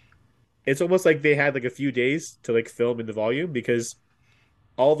 Um, it's almost like they had like a few days to like film in the volume, because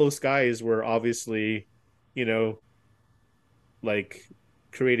all those guys were obviously, you know, like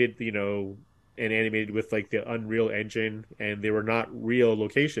created, and animated with like the Unreal Engine, and they were not real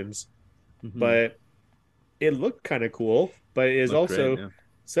locations, Mm-hmm. but it looked kind of cool. But it is Looked great. also Yeah,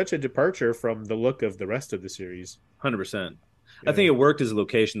 such a departure from the look of the rest of the series. 100%. I Yeah. think it worked as a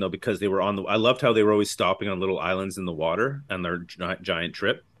location though, because they were on the. I loved how they were always stopping on little islands in the water on their giant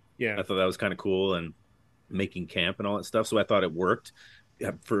trip. Yeah. I thought that was kind of cool, and making camp and all that stuff. So I thought it worked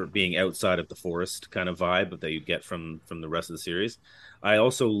for being outside of the forest kind of vibe that you get from the rest of the series. I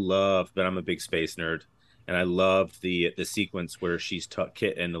also love, but I'm a big space nerd, and I love the sequence where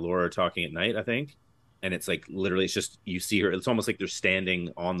Kit and Laura are talking at night, I think. And it's like literally, it's just you see her. It's almost like they're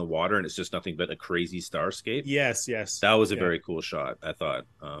standing on the water, and it's just nothing but a crazy starscape. Yes. Yes. That was a Yeah. very cool shot. I thought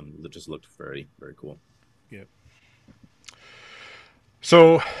it just looked very very cool. Yeah.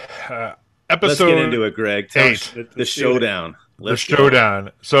 So, Let's episode get into it, Greg. Tell 8, the Let's do it. showdown. the Let's go.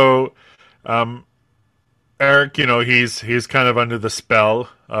 showdown. So, Eric, he's kind of under the spell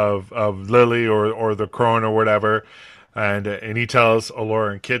of Lily or the crone or whatever, and he tells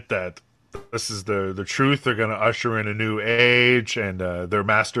Allura and Kit that this is the truth. They're going to usher in a new age, and their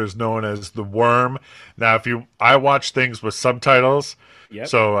master is known as the Worm. Now, I watch things with subtitles, Yep.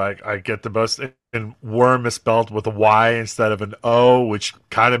 so I get the best. And Worm is spelled with a Y instead of an O, which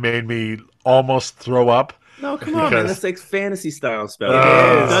kind of made me almost throw up. No, come on, man. Because- That's like fantasy style spelling.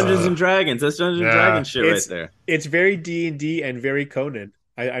 It is. Dungeons and Dragons. That's Dungeons and Yeah. Dragons shit It's- right there. It's very D&D and very Conan.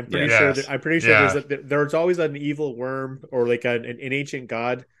 I'm pretty Yeah. sure. Yes. I'm pretty sure Yeah. there's always an evil worm or like an ancient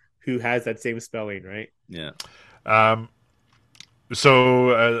god who has that same spelling, right? Yeah.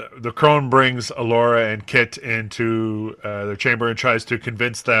 So the crone brings Allura and Kit into their chamber and tries to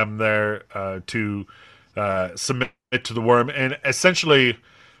convince them there to submit to the Worm, and essentially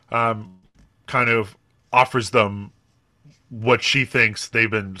kind of offers them what she thinks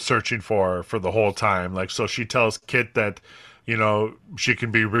they've been searching for the whole time. Like, so she tells Kit that she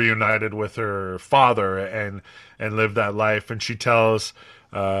can be reunited with her father and live that life, and she tells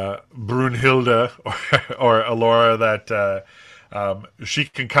Brunhilde or Allura that she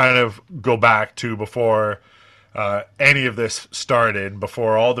can kind of go back to before any of this started,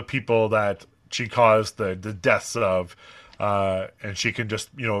 before all the people that she caused the deaths of and she can just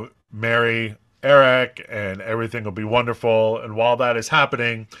marry Eric, and everything will be wonderful. And while that is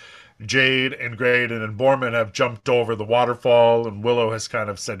happening, Jade and Graydon and Borman have jumped over the waterfall, and Willow has kind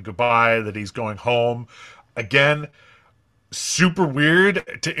of said goodbye, that he's going home. Again, super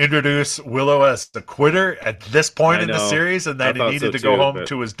weird to introduce Willow as the quitter at this point I in the know. series, and I that he thought needed so to go too, home but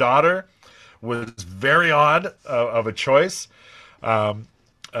to his daughter was very odd of a choice. So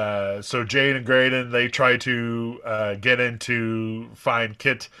Jade and Graydon, they try to get in to find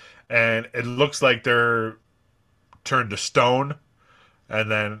Kit, and it looks like they're turned to stone. And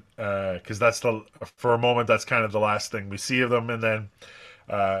then, because for a moment, that's kind of the last thing we see of them. And then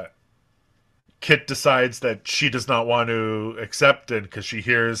Kit decides that she does not want to accept it because she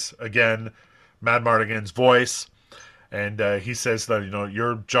hears again Mad Mardigan's voice, and he says that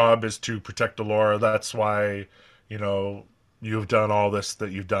your job is to protect Alora. That's why you've done all this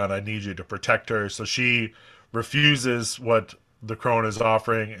that you've done. I need you to protect her. So she refuses what the crone is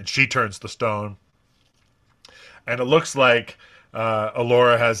offering, and she turns to stone. And it looks like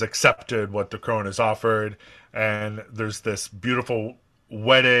Alora has accepted what the crone has offered, and there's this beautiful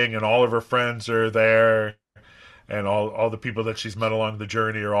wedding, and all of her friends are there, and all the people that she's met along the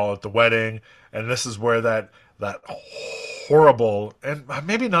journey are all at the wedding. And this is where that horrible, and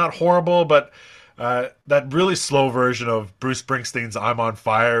maybe not horrible, but that really slow version of Bruce Springsteen's "I'm on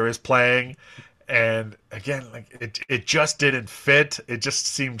Fire" is playing. And again, like it just didn't fit. It just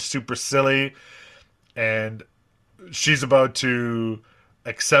seemed super silly. And she's about to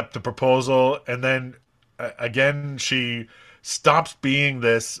accept the proposal, and then again she stops being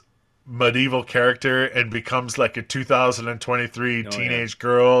this medieval character and becomes like a 2023 teenage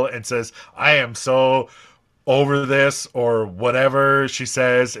girl and says, I am so over this, or whatever she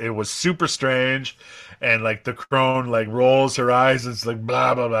says. It was super strange. And like the crone like rolls her eyes and it's like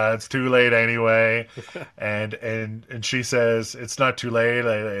blah blah blah, it's too late anyway. and she says it's not too late,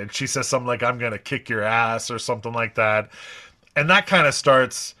 and she says something like, I'm gonna kick your ass or something like that. And that kind of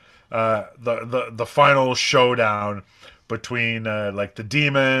starts the final showdown between like the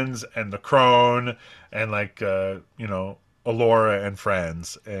demons and the crone, and like Alora and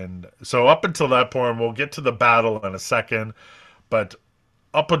friends. And so up until that point, we'll get to the battle in a second, but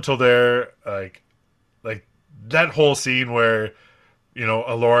up until there, like that whole scene where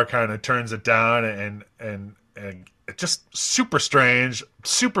Alora kind of turns it down, and it's just super strange,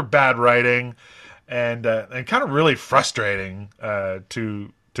 super bad writing, and kind of really frustrating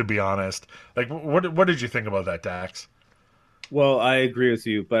to be honest. Like what did you think about that, Dax? Well, I agree with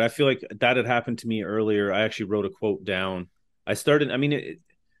you, but I feel like that had happened to me earlier. I actually wrote a quote down. I mean,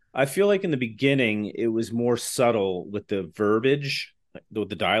 I feel like in the beginning it was more subtle with the verbiage, with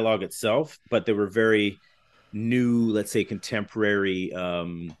the dialogue itself, but they were very new, let's say contemporary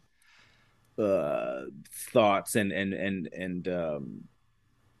thoughts and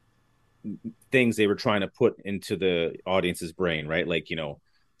things they were trying to put into the audience's brain, right? Like,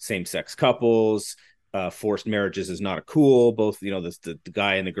 same-sex couples, forced marriages is not a cool. Both, the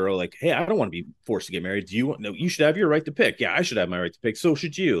guy and the girl, like, hey, I don't want to be forced to get married. Do you want? No, you should have your right to pick. Yeah, I should have my right to pick. So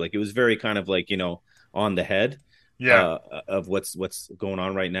should you. Like, it was very kind of like, on the head, Yeah. of what's going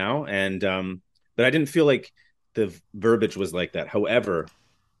on right now. And but I didn't feel like the verbiage was like that. However,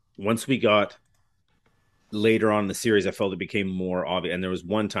 once we got later on in the series, I felt it became more obvious. And there was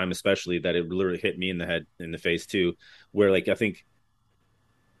one time especially that it literally hit me in the head, in the face too, where like I think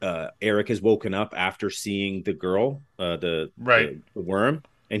Eric has woken up after seeing the girl, the worm,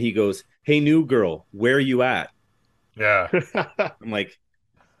 and he goes, "Hey, new girl, where are you at?" Yeah. I'm like,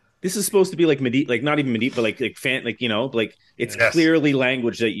 this is supposed to be like like not even medieval, but like fan, like like it's Yes. clearly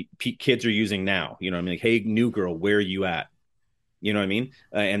language that kids are using now. You know what I mean? Like, hey, new girl, where are you at? You know what I mean?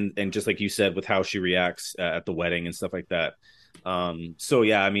 And just like you said, with how she reacts at the wedding and stuff like that. So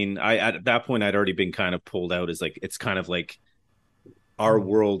yeah, I mean, I at that point I'd already been kind of pulled out as like, it's kind of like our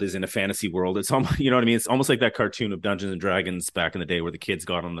world is in a fantasy world. It's almost, you know what I mean? It's almost like that cartoon of Dungeons and Dragons back in the day where the kids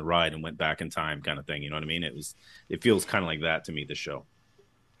got on the ride and went back in time, kind of thing. You know what I mean? It feels kind of like that to me, this show.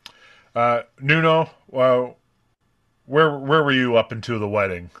 Nuno, well, where were you up into the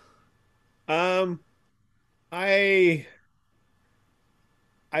wedding? I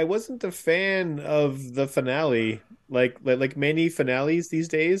I wasn't a fan of the finale. Like many finales these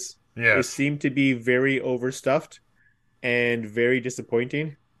days, they Yes. seem to be very overstuffed and very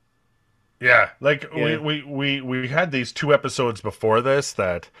disappointing. Yeah, like we Yeah. we we we had these two episodes before this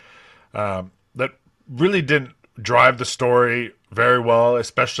that really didn't drive the story very well,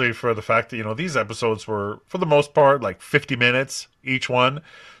 especially for the fact that these episodes were for the most part like 50 minutes each one.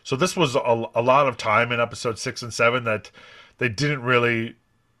 So this was a lot of time in episode 6 and 7 that they didn't really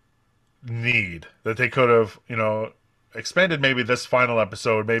need, that they could have expanded maybe this final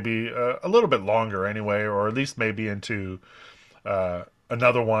episode, maybe a little bit longer anyway, or at least maybe into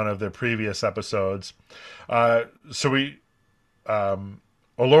another one of the previous episodes. So we,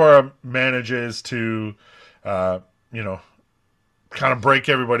 Allura manages to, you know, kind of break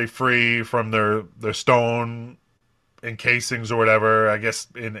everybody free from their stone encasings or whatever. I guess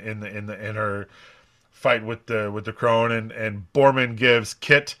in her fight with the crone, and Borman gives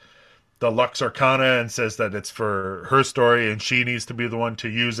Kit the Lux Arcana and says that it's for her story and she needs to be the one to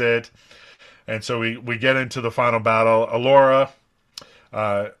use it. And so we get into the final battle. Allura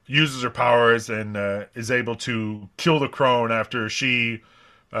uses her powers and is able to kill the crone after she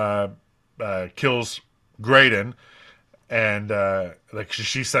kills Graydon, and like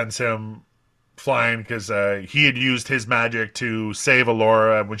she sends him flying because he had used his magic to save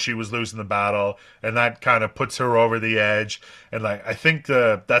Allura when she was losing the battle, and that kind of puts her over the edge. And like I think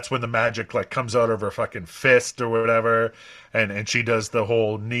that's when the magic like comes out of her fucking fist or whatever, and she does the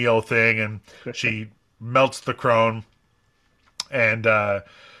whole Neo thing, and she melts the crone. And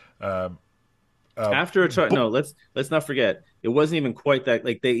after no, let's not forget, it wasn't even quite that.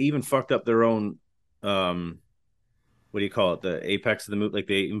 Like they even fucked up their own. What do you call it? The apex of the movie. Like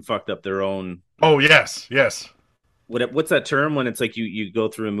they even fucked up their own. Oh yes. What's that term when it's like you go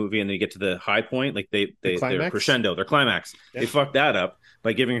through a movie and then you get to the high point? Like they're crescendo, their climax. Yeah. They fucked that up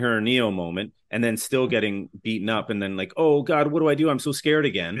by giving her a Neo moment and then still getting beaten up, and then like, oh God, what do? I'm so scared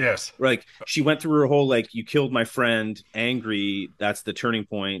again. Yes. Like she went through her whole like, you killed my friend, angry. That's the turning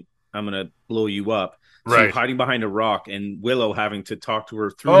point. I'm gonna blow you up. Right. So hiding behind a rock, and Willow having to talk to her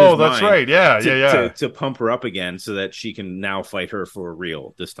through his that's mind right. Yeah. To pump her up again so that she can now fight her for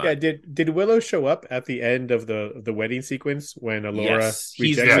real this time. Yeah, did Willow show up at the end of the wedding sequence when Allura Yes,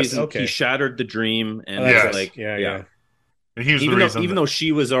 he's the reason. Okay. He shattered the dream, and yeah. And he was even though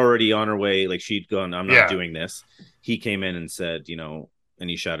she was already on her way, like she'd gone, I'm not doing this. He came in and said, and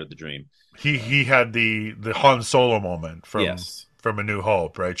he shattered the dream. He had the Han Solo moment from A New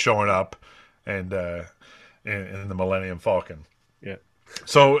Hope, right? Showing up and in the Millennium Falcon. Yeah.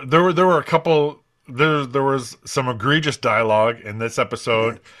 So there were a couple. There was some egregious dialogue in this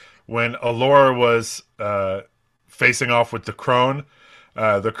episode when Allura was facing off with the crone.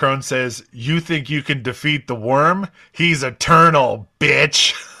 The crone says, "You think you can defeat the worm? He's eternal,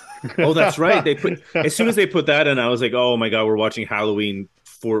 bitch." Oh, that's right. As soon as they put that in, I was like, "Oh my God, we're watching Halloween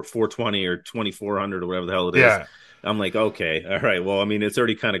 420 or 2400 or whatever the hell it is." Yeah. I'm like, okay, all right. Well, I mean, it's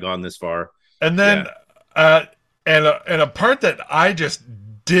already kind of gone this far. And then, and a part that I just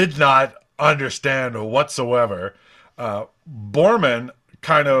did not understand whatsoever, Borman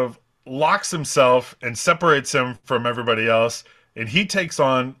kind of locks himself and separates him from everybody else, and he takes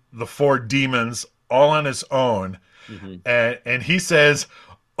on the 4 demons all on his own. Mm-hmm. And he says,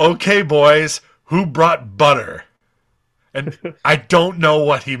 "Okay, boys, who brought butter?" And I don't know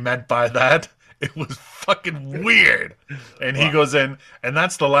what he meant by that. It was fucking weird. And he goes in, and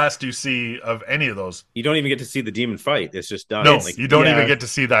that's the last you see of any of those. You don't even get to see the demon fight. It's just done. No, you don't even get to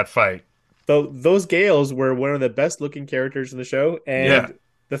see that fight. So those Gales were one of the best looking characters in the show. And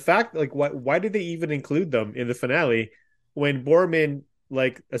the fact, like, why did they even include them in the finale when Borman,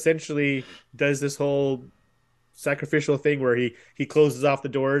 like, essentially does this whole sacrificial thing where he closes off the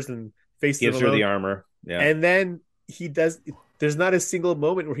doors and faces gives her the armor. Yeah. And then there's not a single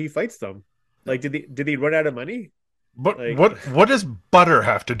moment where he fights them. Like, did he run out of money? But like, what does butter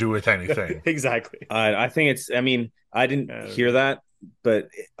have to do with anything? Exactly. I think it's. I mean, I didn't hear that, but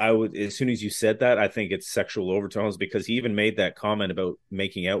I would. As soon as you said that, I think it's sexual overtones because he even made that comment about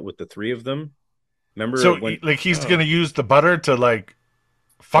making out with the 3 of them. Remember? So, he's going to use the butter to like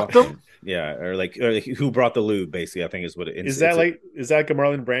fuck them? Yeah, or like who brought the lube? Basically, I think is what it is. That like a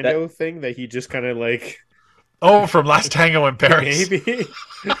Marlon Brando thing that he just kind of like. Oh, from Last Tango in Paris.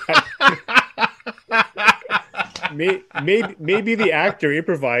 Maybe the actor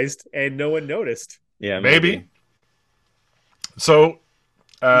improvised and no one noticed. Yeah, maybe. So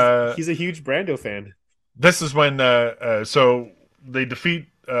he's a huge Brando fan. This is when so they defeat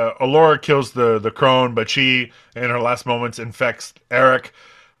Allura kills the crone, but she in her last moments infects Eric,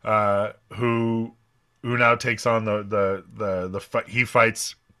 who now takes on the fight. He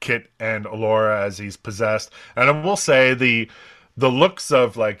fights Kit and Allura as he's possessed. And I will say the looks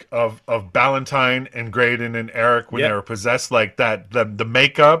of Ballantyne and Graydon and Eric when they were possessed, like that, the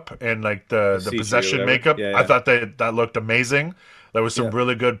makeup and like the possession makeup, I thought that looked amazing. There was some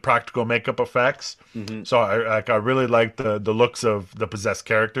really good practical makeup effects. Mm-hmm. So I really liked the looks of the possessed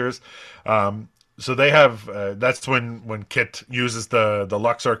characters. So they have that's when Kit uses the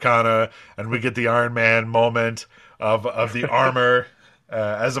Lux Arcana and we get the Iron Man moment of the armor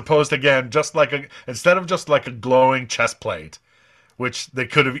as opposed to, again, instead of just like a glowing chest plate, which they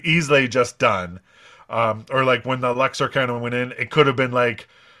could have easily just done, or like when the Luxor kind of went in, it could have been like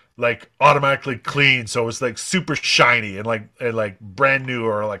automatically clean, so it was like super shiny and like brand new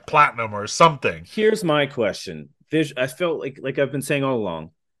or like platinum or something. Here's my question. I felt like I've been saying all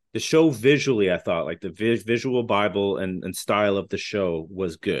along, the show visually, I thought like the visual Bible and style of the show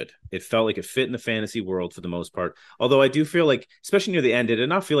was good. It felt like it fit in the fantasy world for the most part. Although I do feel like, especially near the end, it did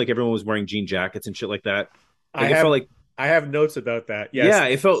not feel like everyone was wearing jean jackets and shit like that. Like it felt like, I have notes about that. Yes. yeah,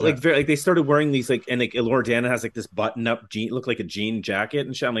 it felt like very like they started wearing these like, and like Elora Dana has like this button up jean, look like a jean jacket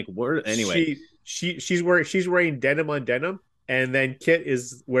and shit. I'm like, where? Anyway, she's wearing denim on denim, and then Kit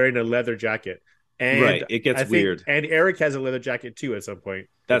is wearing a leather jacket. And right, it gets weird. And Eric has a leather jacket too at some point.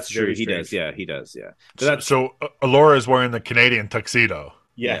 That's true. He does. Yeah, he does. Yeah. So Elora is wearing the Canadian tuxedo.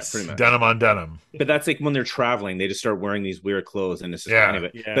 Yes, yeah, pretty much. Denim on denim. But that's like when they're traveling, they just start wearing these weird clothes, and it's just anyway.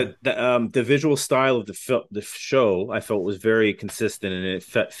 Yeah. But the visual style of the show, I felt was very consistent, and it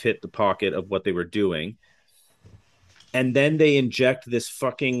fit the pocket of what they were doing. And then they inject this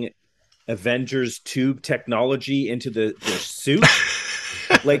fucking Avengers tube technology into the suit.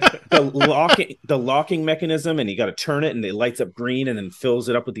 Like the locking mechanism, and you got to turn it and it lights up green and then fills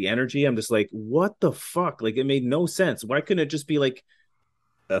it up with the energy. I'm just like, what the fuck? Like, it made no sense. Why couldn't it just be like,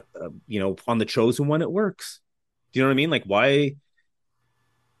 on the chosen one, it works? Do you know what I mean? Like, why?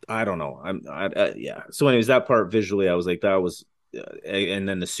 I don't know. Yeah. So anyways, that part visually, I was like, that was, and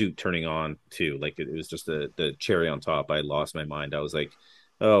then the suit turning on too. Like it was just the cherry on top. I lost my mind. I was like,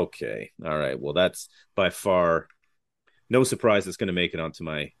 okay, all right. Well, that's by far no surprise it's going to make it onto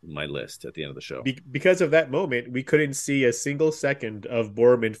my list at the end of the show. Because of that moment, we couldn't see a single second of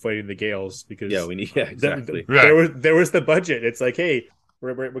Borman fighting the Gales because exactly. There was the budget. It's like, hey,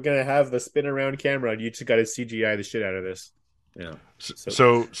 we're going to have the spin around camera, and you just got to CGI the shit out of this. Yeah.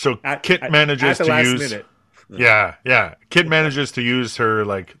 So Kit manages to use. Minute. Yeah. Kit manages to use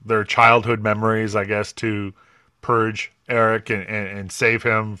their childhood memories, I guess, to purge Eric and save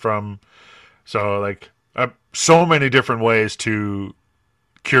him from. So so many different ways to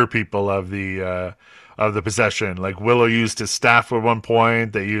cure people of the possession. Like Willow used his staff at one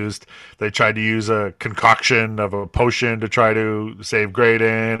point. They tried to use a concoction of a potion to try to save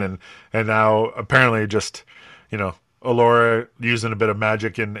Graydon, and now apparently just Elora using a bit of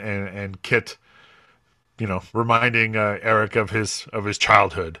magic and Kit reminding Eric of his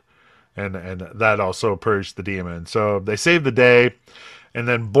childhood, and that also purged the demon. So they save the day, and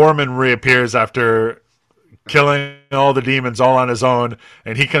then Borman reappears after killing all the demons all on his own,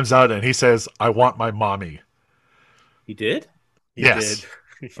 and he comes out and he says, "I want my mommy." He did? Yes.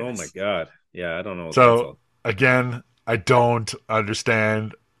 Yes. Oh my god. Yeah, I don't know. So again, I don't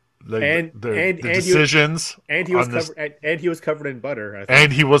understand the decisions. And he was covered in butter. I think.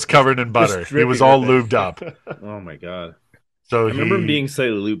 And he was covered in butter. He was all lubed up. Oh my god. So I remember him being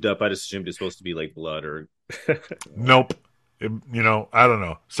slightly lubed up. I just assumed it's supposed to be like blood or. Nope. I don't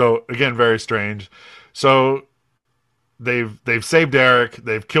know. So again, very strange. So they've saved Eric,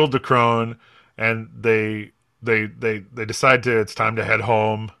 they've killed the crone, and they decide it's time to head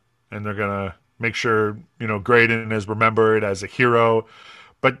home, and they're gonna make sure Graydon is remembered as a hero.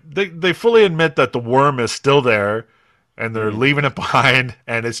 But they fully admit that the worm is still there, and they're leaving it behind,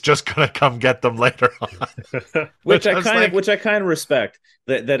 and it's just gonna come get them later on. which I kind of respect.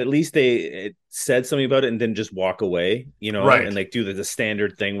 That at least it said something about it and then just walk away, right. And like do the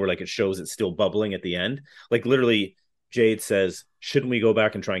standard thing where like it shows it's still bubbling at the end. Like literally, Jade says, "Shouldn't we go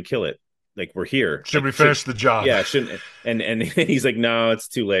back and try and kill it? Like we're here. Should we finish the job?" Yeah, shouldn't. And he's like, "No, it's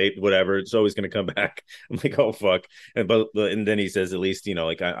too late. Whatever. It's always going to come back." I'm like, "Oh fuck!" And then he says, "At least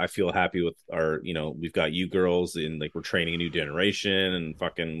I feel happy with our we've got you girls and like we're training a new generation and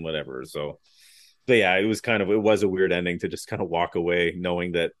fucking whatever." So. But yeah, it was a weird ending to just kind of walk away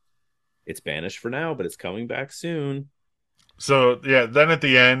knowing that it's banished for now, but it's coming back soon. So yeah, then at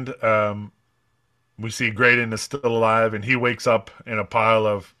the end, we see Graydon is still alive, and he wakes up in a pile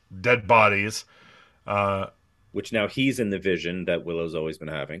of dead bodies. Which now he's in the vision that Willow's always been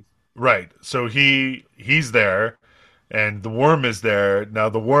having. Right. So he's there, and the worm is there. Now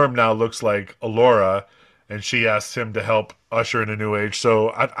the worm now looks like Elora, and she asks him to help usher in a new age.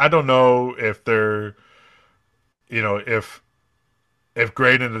 So I don't know if they're, if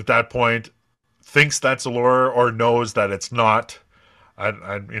Graydon at that point thinks that's Elora or knows that it's not.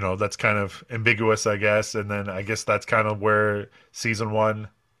 That's kind of ambiguous, I guess. And then I guess that's kind of where season 1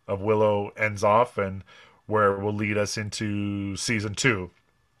 of Willow ends off, and where it will lead us into season 2.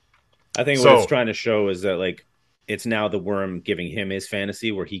 I think what it's trying to show is that like it's now the worm giving him his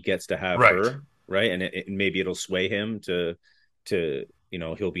fantasy where he gets to have her. Right, and maybe it'll sway him to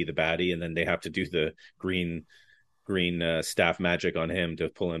he'll be the baddie, and then they have to do the green staff magic on him to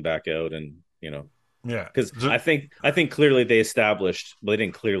pull him back out, and Yeah, because I think clearly they established, well, they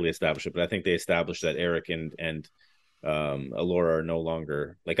didn't clearly establish it, but I think they established that Eric and Alora are no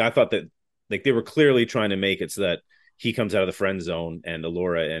longer, like, I thought that, like, they were clearly trying to make it so that he comes out of the friend zone and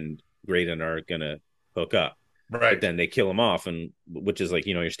Alora and Graydon are gonna hook up, right. but then they kill him off, and which is like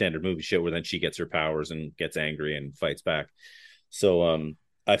your standard movie shit where then she gets her powers and gets angry and fights back. So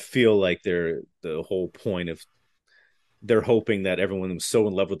I feel like the whole point of, they're hoping that everyone was so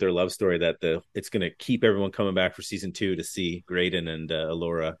in love with their love story that it's going to keep everyone coming back for season 2 to see Graydon and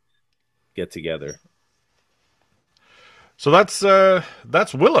Alora get together. So that's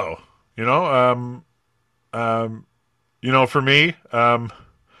Willow. For me,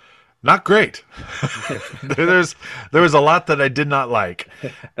 not great. there was a lot that I did not like,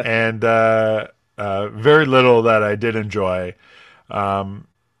 and very little that I did enjoy.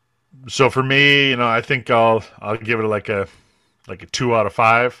 So for me, I think I'll give it like a 2 out of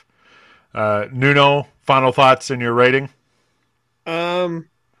 5. Nuno, final thoughts in your rating? Yeah,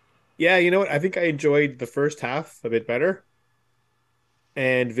 you know what? I think I enjoyed the first half a bit better,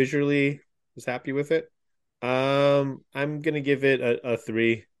 and visually was happy with it. I'm gonna give it a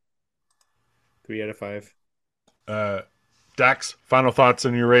 3 out of 5. Dax, final thoughts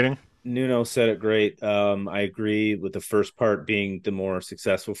in your rating? Nuno said it great. I agree with the first part being the more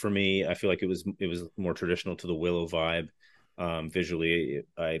successful for me. I feel like it was more traditional to the Willow vibe. Visually,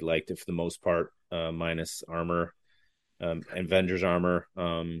 I liked it for the most part, minus armor, Avengers armor.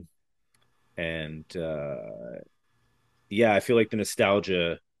 I feel like the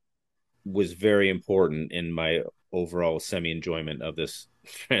nostalgia was very important in my overall semi-enjoyment of this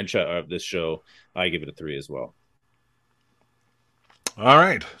franchise, of this show. I give it a 3 as well. All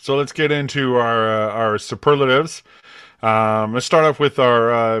right, so let's get into our superlatives. Let's start off with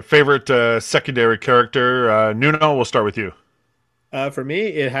our favorite secondary character. Nuno, we'll start with you. For me,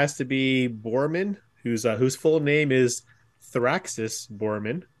 it has to be Borman, whose full name is Thraxus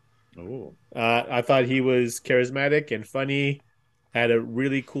Borman. Oh, I thought he was charismatic and funny, had a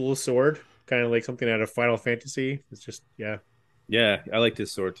really cool sword, kind of like something out of Final Fantasy. It's just, yeah. Yeah, I liked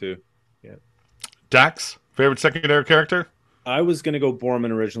his sword too. Yeah. Dax, favorite secondary character? I was going to go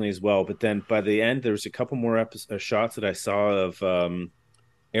Borman originally as well, but then by the end, there was a couple more shots that I saw of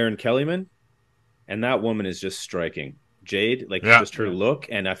Erin Kellyman, and that woman is just striking. Jade, just her look,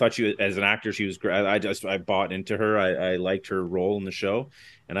 and I thought she, as an actor, she was great. I bought into her. I liked her role in the show,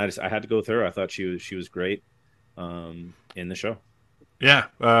 and I had to go with her. I thought she was great in the show. Yeah,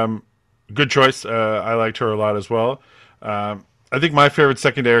 good choice. I liked her a lot as well. I think my favorite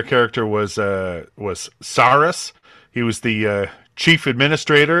secondary character was Saurus. He was the chief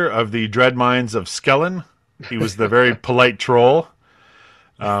administrator of the dread mines of Skellen. He was the very polite troll.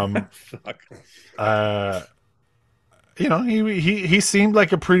 He seemed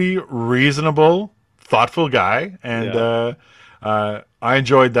like a pretty reasonable, thoughtful guy, and I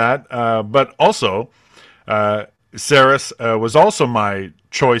enjoyed that. But also, Saurus was also my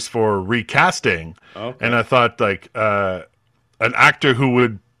choice for recasting, and I thought an actor who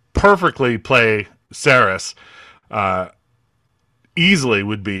would perfectly play Saurus easily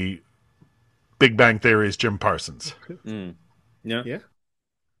would be Big Bang Theory's Jim Parsons. Yeah.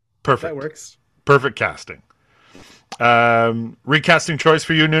 Perfect. That works. Perfect casting. Recasting choice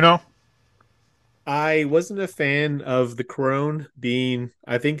for you, Nuno? I wasn't a fan of the crone being,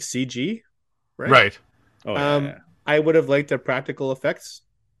 I think, CG, right? Right. Oh, yeah. I would have liked a practical effects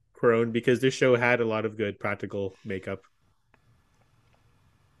crone because this show had a lot of good practical makeup.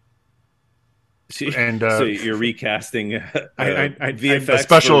 So you're recasting VFX, a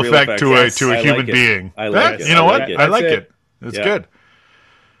special effect to a human like being. I like it. You know what? That's I like it. it. It's good.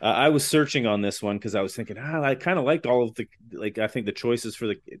 I was searching on this one because I was thinking, I kind of liked all of the, I think the choices for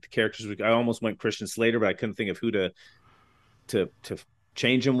the characters. I almost went Christian Slater, but I couldn't think of who to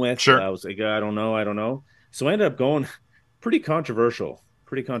change him with. Sure. I was like, I don't know. So I ended up going pretty controversial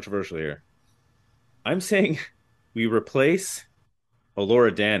here. I'm saying we replace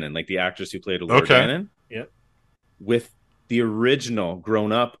Elora Danan, like the actress who played Elora Danan, with the original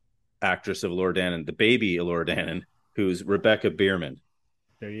grown-up actress of Elora Danan, the baby Elora Danan, who's Rebecca Bierman.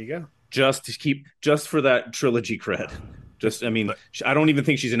 There you go. Just for that trilogy cred. I don't even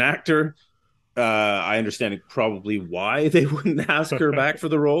think she's an actor. I understand probably why they wouldn't ask her back for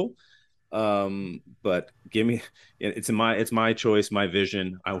the role. But it's my choice, my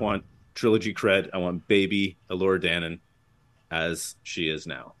vision. I want trilogy cred. I want baby Elora Danan as she is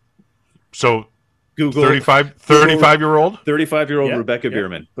now. So Google 35-year-old? 35-year-old Rebecca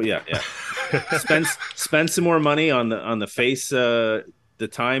Bierman. But yeah. Spend some more money on the face the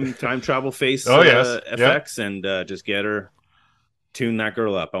time travel face Oh yes, yeah. effects, and just get her, tune that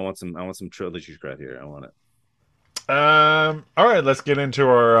girl up. I want some trilogy cred here. I want it. All right, let's get into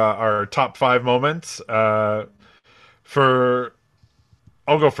our top 5 moments. For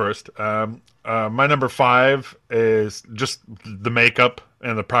I'll go first. My number 5 is just the makeup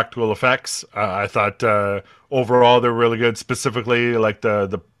and the practical effects. I thought overall they're really good. Specifically, like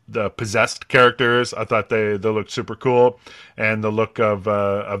the possessed characters, I thought they looked super cool, and the look of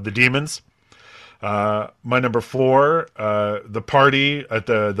the demons. My number 4, the party at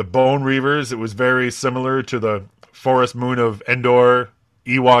the Bone Reavers. It was very similar to the Forest Moon of Endor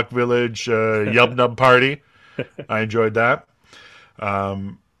Ewok Village Yub Nub party. I enjoyed that.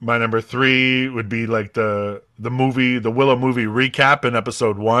 My number 3 would be like the Willow movie recap in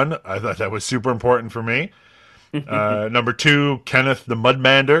episode 1. I thought that was super important for me. Number 2, Kenneth the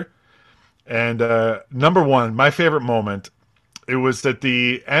Mudmander. And number 1, my favorite moment, it was at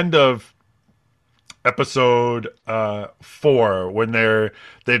the end of episode 4 when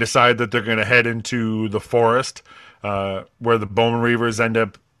they decide that they're going to head into the forest where the Bone Reavers end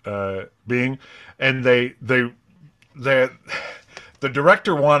up being, and the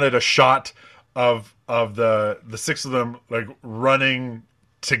director wanted a shot of the 6 of them like running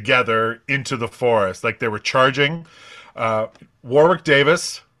together into the forest, like they were charging. Warwick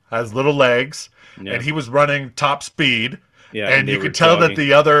Davis has little legs, and he was running top speed. Yeah, and you could tell that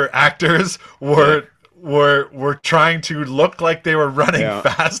the other actors were trying to look like they were running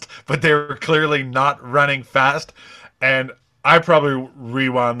fast, but they were clearly not running fast. And I probably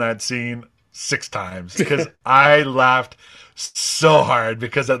rewound that scene 6 times because I laughed so hard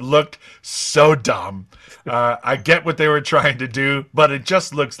because it looked so dumb. I get what they were trying to do, but it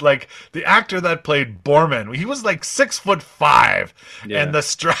just looks like the actor that played Borman. He was like 6'5", and the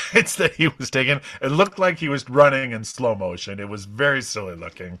strides that he was taking, it looked like he was running in slow motion. It was very silly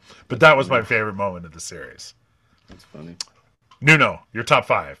looking, but that was my favorite moment of the series. That's funny. Nuno, your top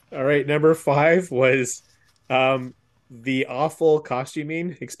 5. All right, number 5 was the awful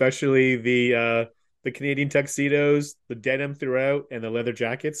costuming, especially the Canadian tuxedos, the denim throughout, and the leather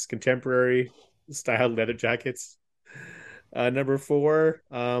jackets, contemporary styled leather jackets. Number 4,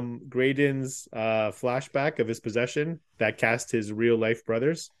 Graydon's flashback of his possession that cast his real life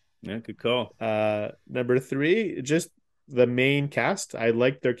brothers. Yeah, good call. Number 3, just the main cast. I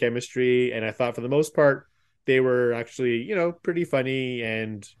liked their chemistry, and I thought for the most part they were actually, pretty funny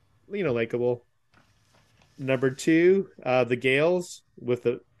and, likable. Number 2, the Gales with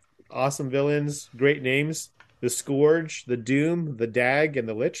the awesome villains, great names, the Scourge, the Doom, the Dag, and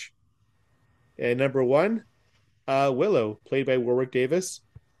the Lich. And number 1, Willow, played by Warwick Davis.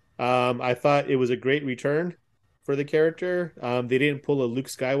 I thought it was a great return for the character. They didn't pull a Luke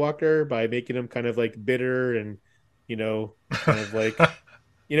Skywalker by making him kind of like bitter and, kind of like,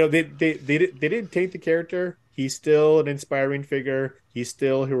 they didn't taint the character. He's still an inspiring figure. He's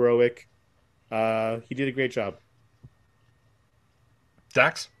still heroic. He did a great job.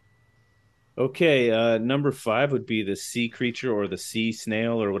 Dax? Okay, number 5 would be the sea creature or the sea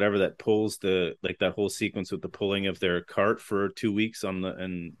snail or whatever that pulls that whole sequence with the pulling of their cart for 2 weeks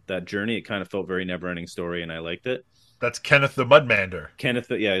and that journey. It kind of felt very never-ending story, and I liked it. That's Kenneth the Mudmander.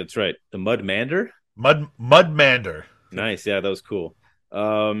 Yeah, that's right. The Mudmander? Mudmander. Nice, yeah, that was cool.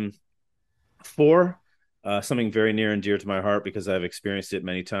 4, something very near and dear to my heart because I've experienced it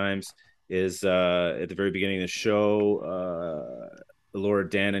many times, is at the very beginning of the show, Laura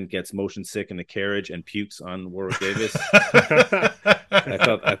Dannon gets motion sick in the carriage and pukes on Warwick Davis.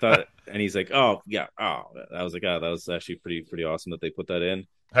 I thought, and he's like, "Oh yeah, oh." I was like, "Oh, that was actually pretty awesome that they put that in."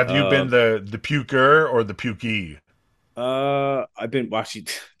 Have you been the puker or the pukee? I've been actually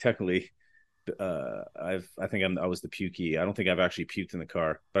technically. I was the pukey. I don't think I've actually puked in the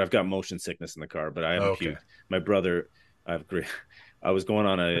car, but I've got motion sickness in the car. But I haven't puked. My brother, I was going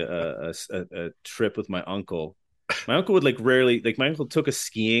on a trip with my uncle. My uncle would my uncle took us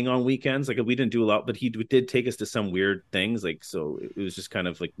skiing on weekends. Like we didn't do a lot, but he did take us to some weird things. Like, so it was just kind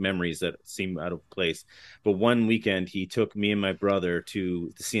of like memories that seem out of place. But one weekend he took me and my brother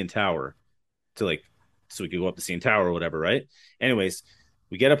to the CN Tower so we could go up the CN Tower or whatever. Right. Anyways,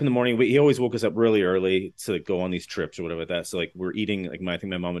 we get up in the morning. He always woke us up really early to go on these trips or whatever like that. So like we're eating, I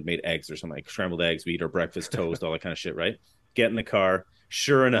think my mom had made eggs or something, like scrambled eggs. We eat our breakfast, toast, all that kind of shit. Right. Get in the car.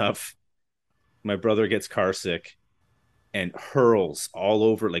 Sure enough, my brother gets car sick and hurls all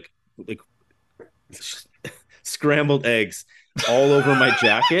over like scrambled eggs all over my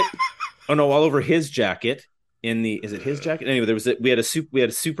jacket. Oh no, all over his jacket. Is it his jacket? Anyway, we had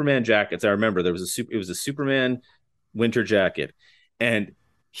a Superman jackets. I remember it was a Superman winter jacket, and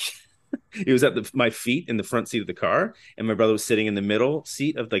He was at my feet in the front seat of the car, and my brother was sitting in the middle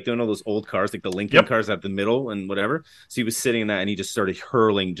seat of like, don't know those old cars, like the Lincoln Yep. cars at the middle and whatever. So he was sitting in that, and he just started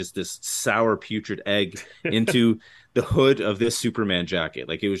hurling just this sour, putrid egg into the hood of this Superman jacket.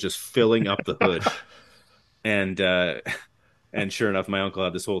 Like it was just filling up the hood. And sure enough, my uncle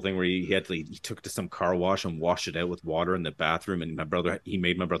had this whole thing where he took it to some car wash and washed it out with water in the bathroom. And he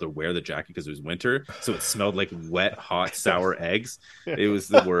made my brother wear the jacket because it was winter, so it smelled like wet, hot, sour eggs. It was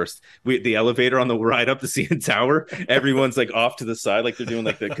the worst. The elevator on the ride up the CN Tower, everyone's like off to the side, like they're doing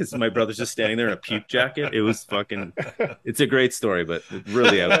like that because my brother's just standing there in a puke jacket. It was fucking. It's a great story, but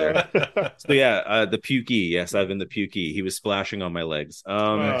really out there. So yeah, the pukey. Yes, I've been the pukey. He was splashing on my legs.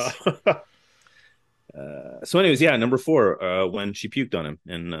 So anyways, yeah, number 4, when she puked on him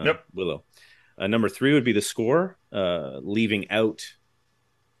in Willow. Number 3 would be the score, leaving out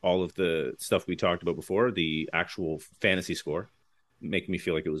all of the stuff we talked about before, the actual fantasy score, making me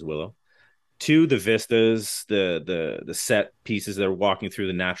feel like it was Willow. 2, the vistas, the set pieces that are walking through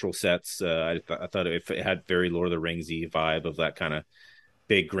the natural sets. I thought it had very Lord of the Ringsy vibe of that kind of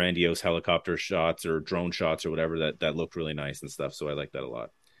big grandiose helicopter shots or drone shots or whatever that looked really nice and stuff. So I like that a lot.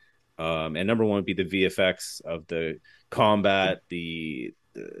 And number 1 would be the VFX of the combat, the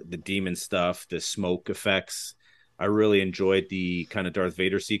demon stuff, the smoke effects. I really enjoyed the kind of Darth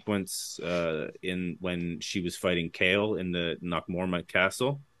Vader sequence in when she was fighting Kale in the Knockmormont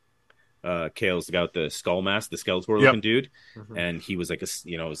Castle. Kale's got the skull mask, the Skeletor looking dude, and he was like it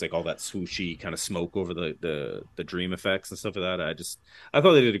was like all that swooshy kind of smoke over the dream effects and stuff like that. I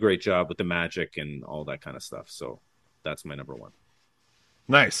thought they did a great job with the magic and all that kind of stuff. So that's my number 1.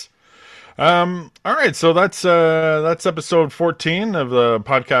 Nice. All right, so that's episode 14 of the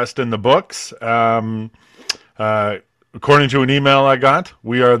podcast in the books. According to an email I got,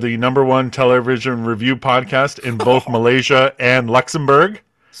 we are the number 1 television review podcast in both Malaysia and Luxembourg.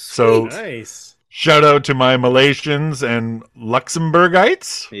 So Nice. shout out to my Malaysians and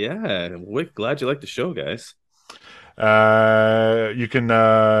Luxembourgites. Yeah, we're glad you like the show, guys. You can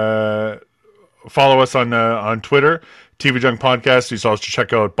follow us on Twitter, TV Junk Podcast. You can also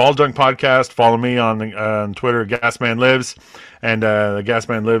check out Ball Junk Podcast. Follow me on Twitter, Gasman Lives, and the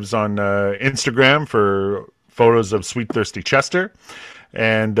Gasman Lives on Instagram for photos of Sweet Thirsty Chester.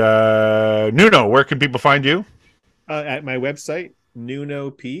 And Nuno, where can people find you? At my website,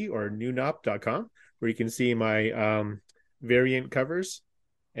 NunoP or nunop.com, where you can see my variant covers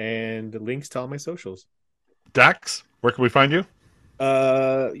and links to all my socials. Dax, where can we find you?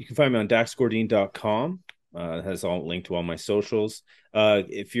 You can find me on daxgordine.com. It has all linked to all my socials.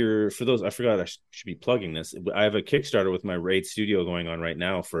 If you're for those, I forgot I should be plugging this. I have a Kickstarter with my Raid Studio going on right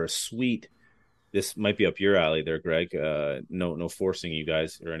now for a sweet. This might be up your alley there, Greg. No forcing you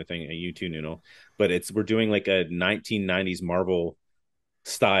guys or anything. You too, Nuno. But we're doing like a 1990s Marvel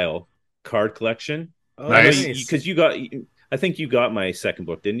style card collection. Oh, Nice. Because I think you got my second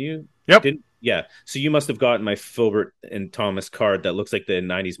book, didn't you? Yep. Yeah. So you must have gotten my Filbert and Thomas card that looks like the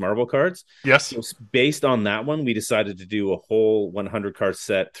 90s Marvel cards. Yes. So based on that one, we decided to do a whole 100 card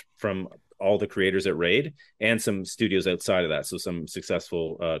set from all the creators at Raid and some studios outside of that. So some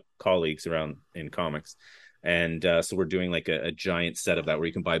successful colleagues around in comics. And so we're doing like a giant set of that where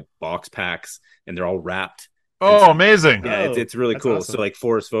you can buy box packs and they're all wrapped. Oh, amazing. Yeah, it's really cool. Awesome. So like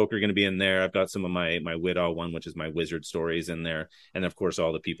Forest Folk are going to be in there. I've got some of my Widow one, which is my wizard stories in there. And of course,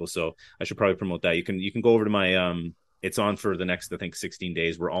 all the people. So I should probably promote that. You can go over to my, it's on for the next, I think 16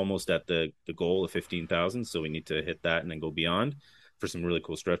 days. We're almost at the goal of 15,000. So we need to hit that and then go beyond for some really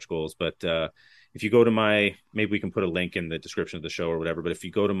cool stretch goals. But if you go to maybe we can put a link in the description of the show or whatever. But if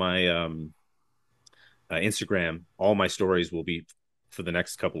you go to my Instagram, all my stories will be for the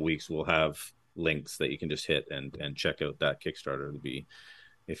next couple of weeks. We'll have links that you can just hit and check out that Kickstarter to be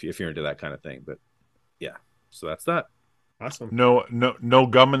if you're into that kind of thing. But yeah, so that's that. Awesome. No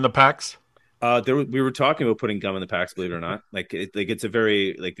gum in the packs. We were talking about putting gum in the packs, believe it or not. It's a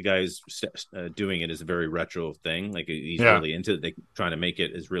very the guy who's doing it is a very retro thing. Like he's really into it, trying to make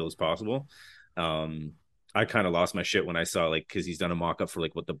it as real as possible. I kind of lost my shit when I saw because he's done a mock up for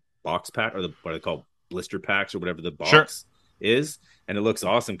what the box pack or what are they called, blister packs or whatever the box is, and it looks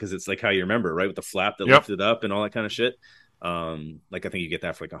awesome because it's like how you remember, right, with the flap that lifted up and all that kind of shit. I think you get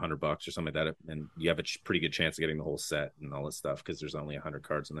that for $100 or something like that, and you have a pretty good chance of getting the whole set and all this stuff because there's only 100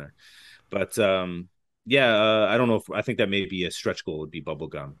 cards in there. But I don't know I think that may be a stretch goal would be bubble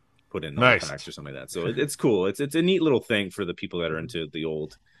gum put in the packs or something like that. So it's cool. It's a neat little thing for the people that are into the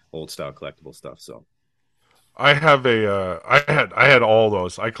old style collectible stuff. So I have I had all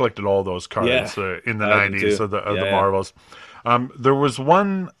those. I collected all those cards in the 90s of the Marvels. There was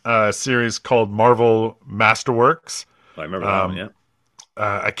one series called Marvel Masterworks. I remember that one, yeah.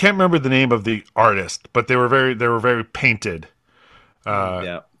 I can't remember the name of the artist, but they were very painted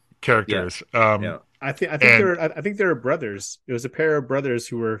characters. Yeah. I think they're brothers. It was a pair of brothers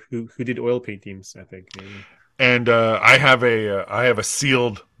who did oil paintings, I think. Maybe. And I have a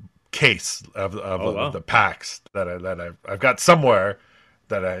sealed case of the packs that I've got somewhere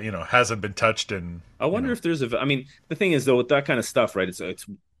that hasn't been touched in. I wonder if there's I mean, the thing is though, with that kind of stuff, right? It's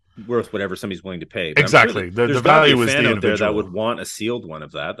worth whatever somebody's willing to pay. But exactly. I'm sure the value is the fan out there individual. that would want a sealed one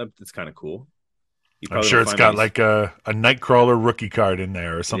of that. That's kind of cool. I'm sure it's got like a Nightcrawler rookie card in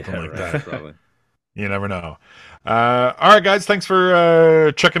there or something like that. Probably. You never know. All right, guys. Thanks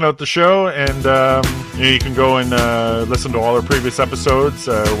for checking out the show, and you can go and listen to all our previous episodes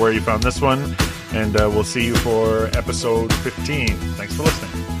where you found this one, and we'll see you for episode 15. Thanks for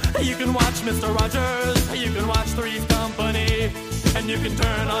listening. You can watch Mr. Rogers, you can watch Three's Company, and you can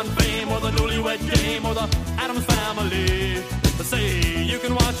turn on Fame or the Newlywed Game or the Addams Family. Say you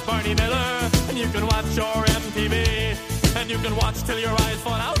can watch Barney Miller, and you can watch your MTV, and you can watch till your eyes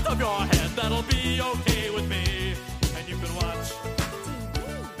fall out of your head.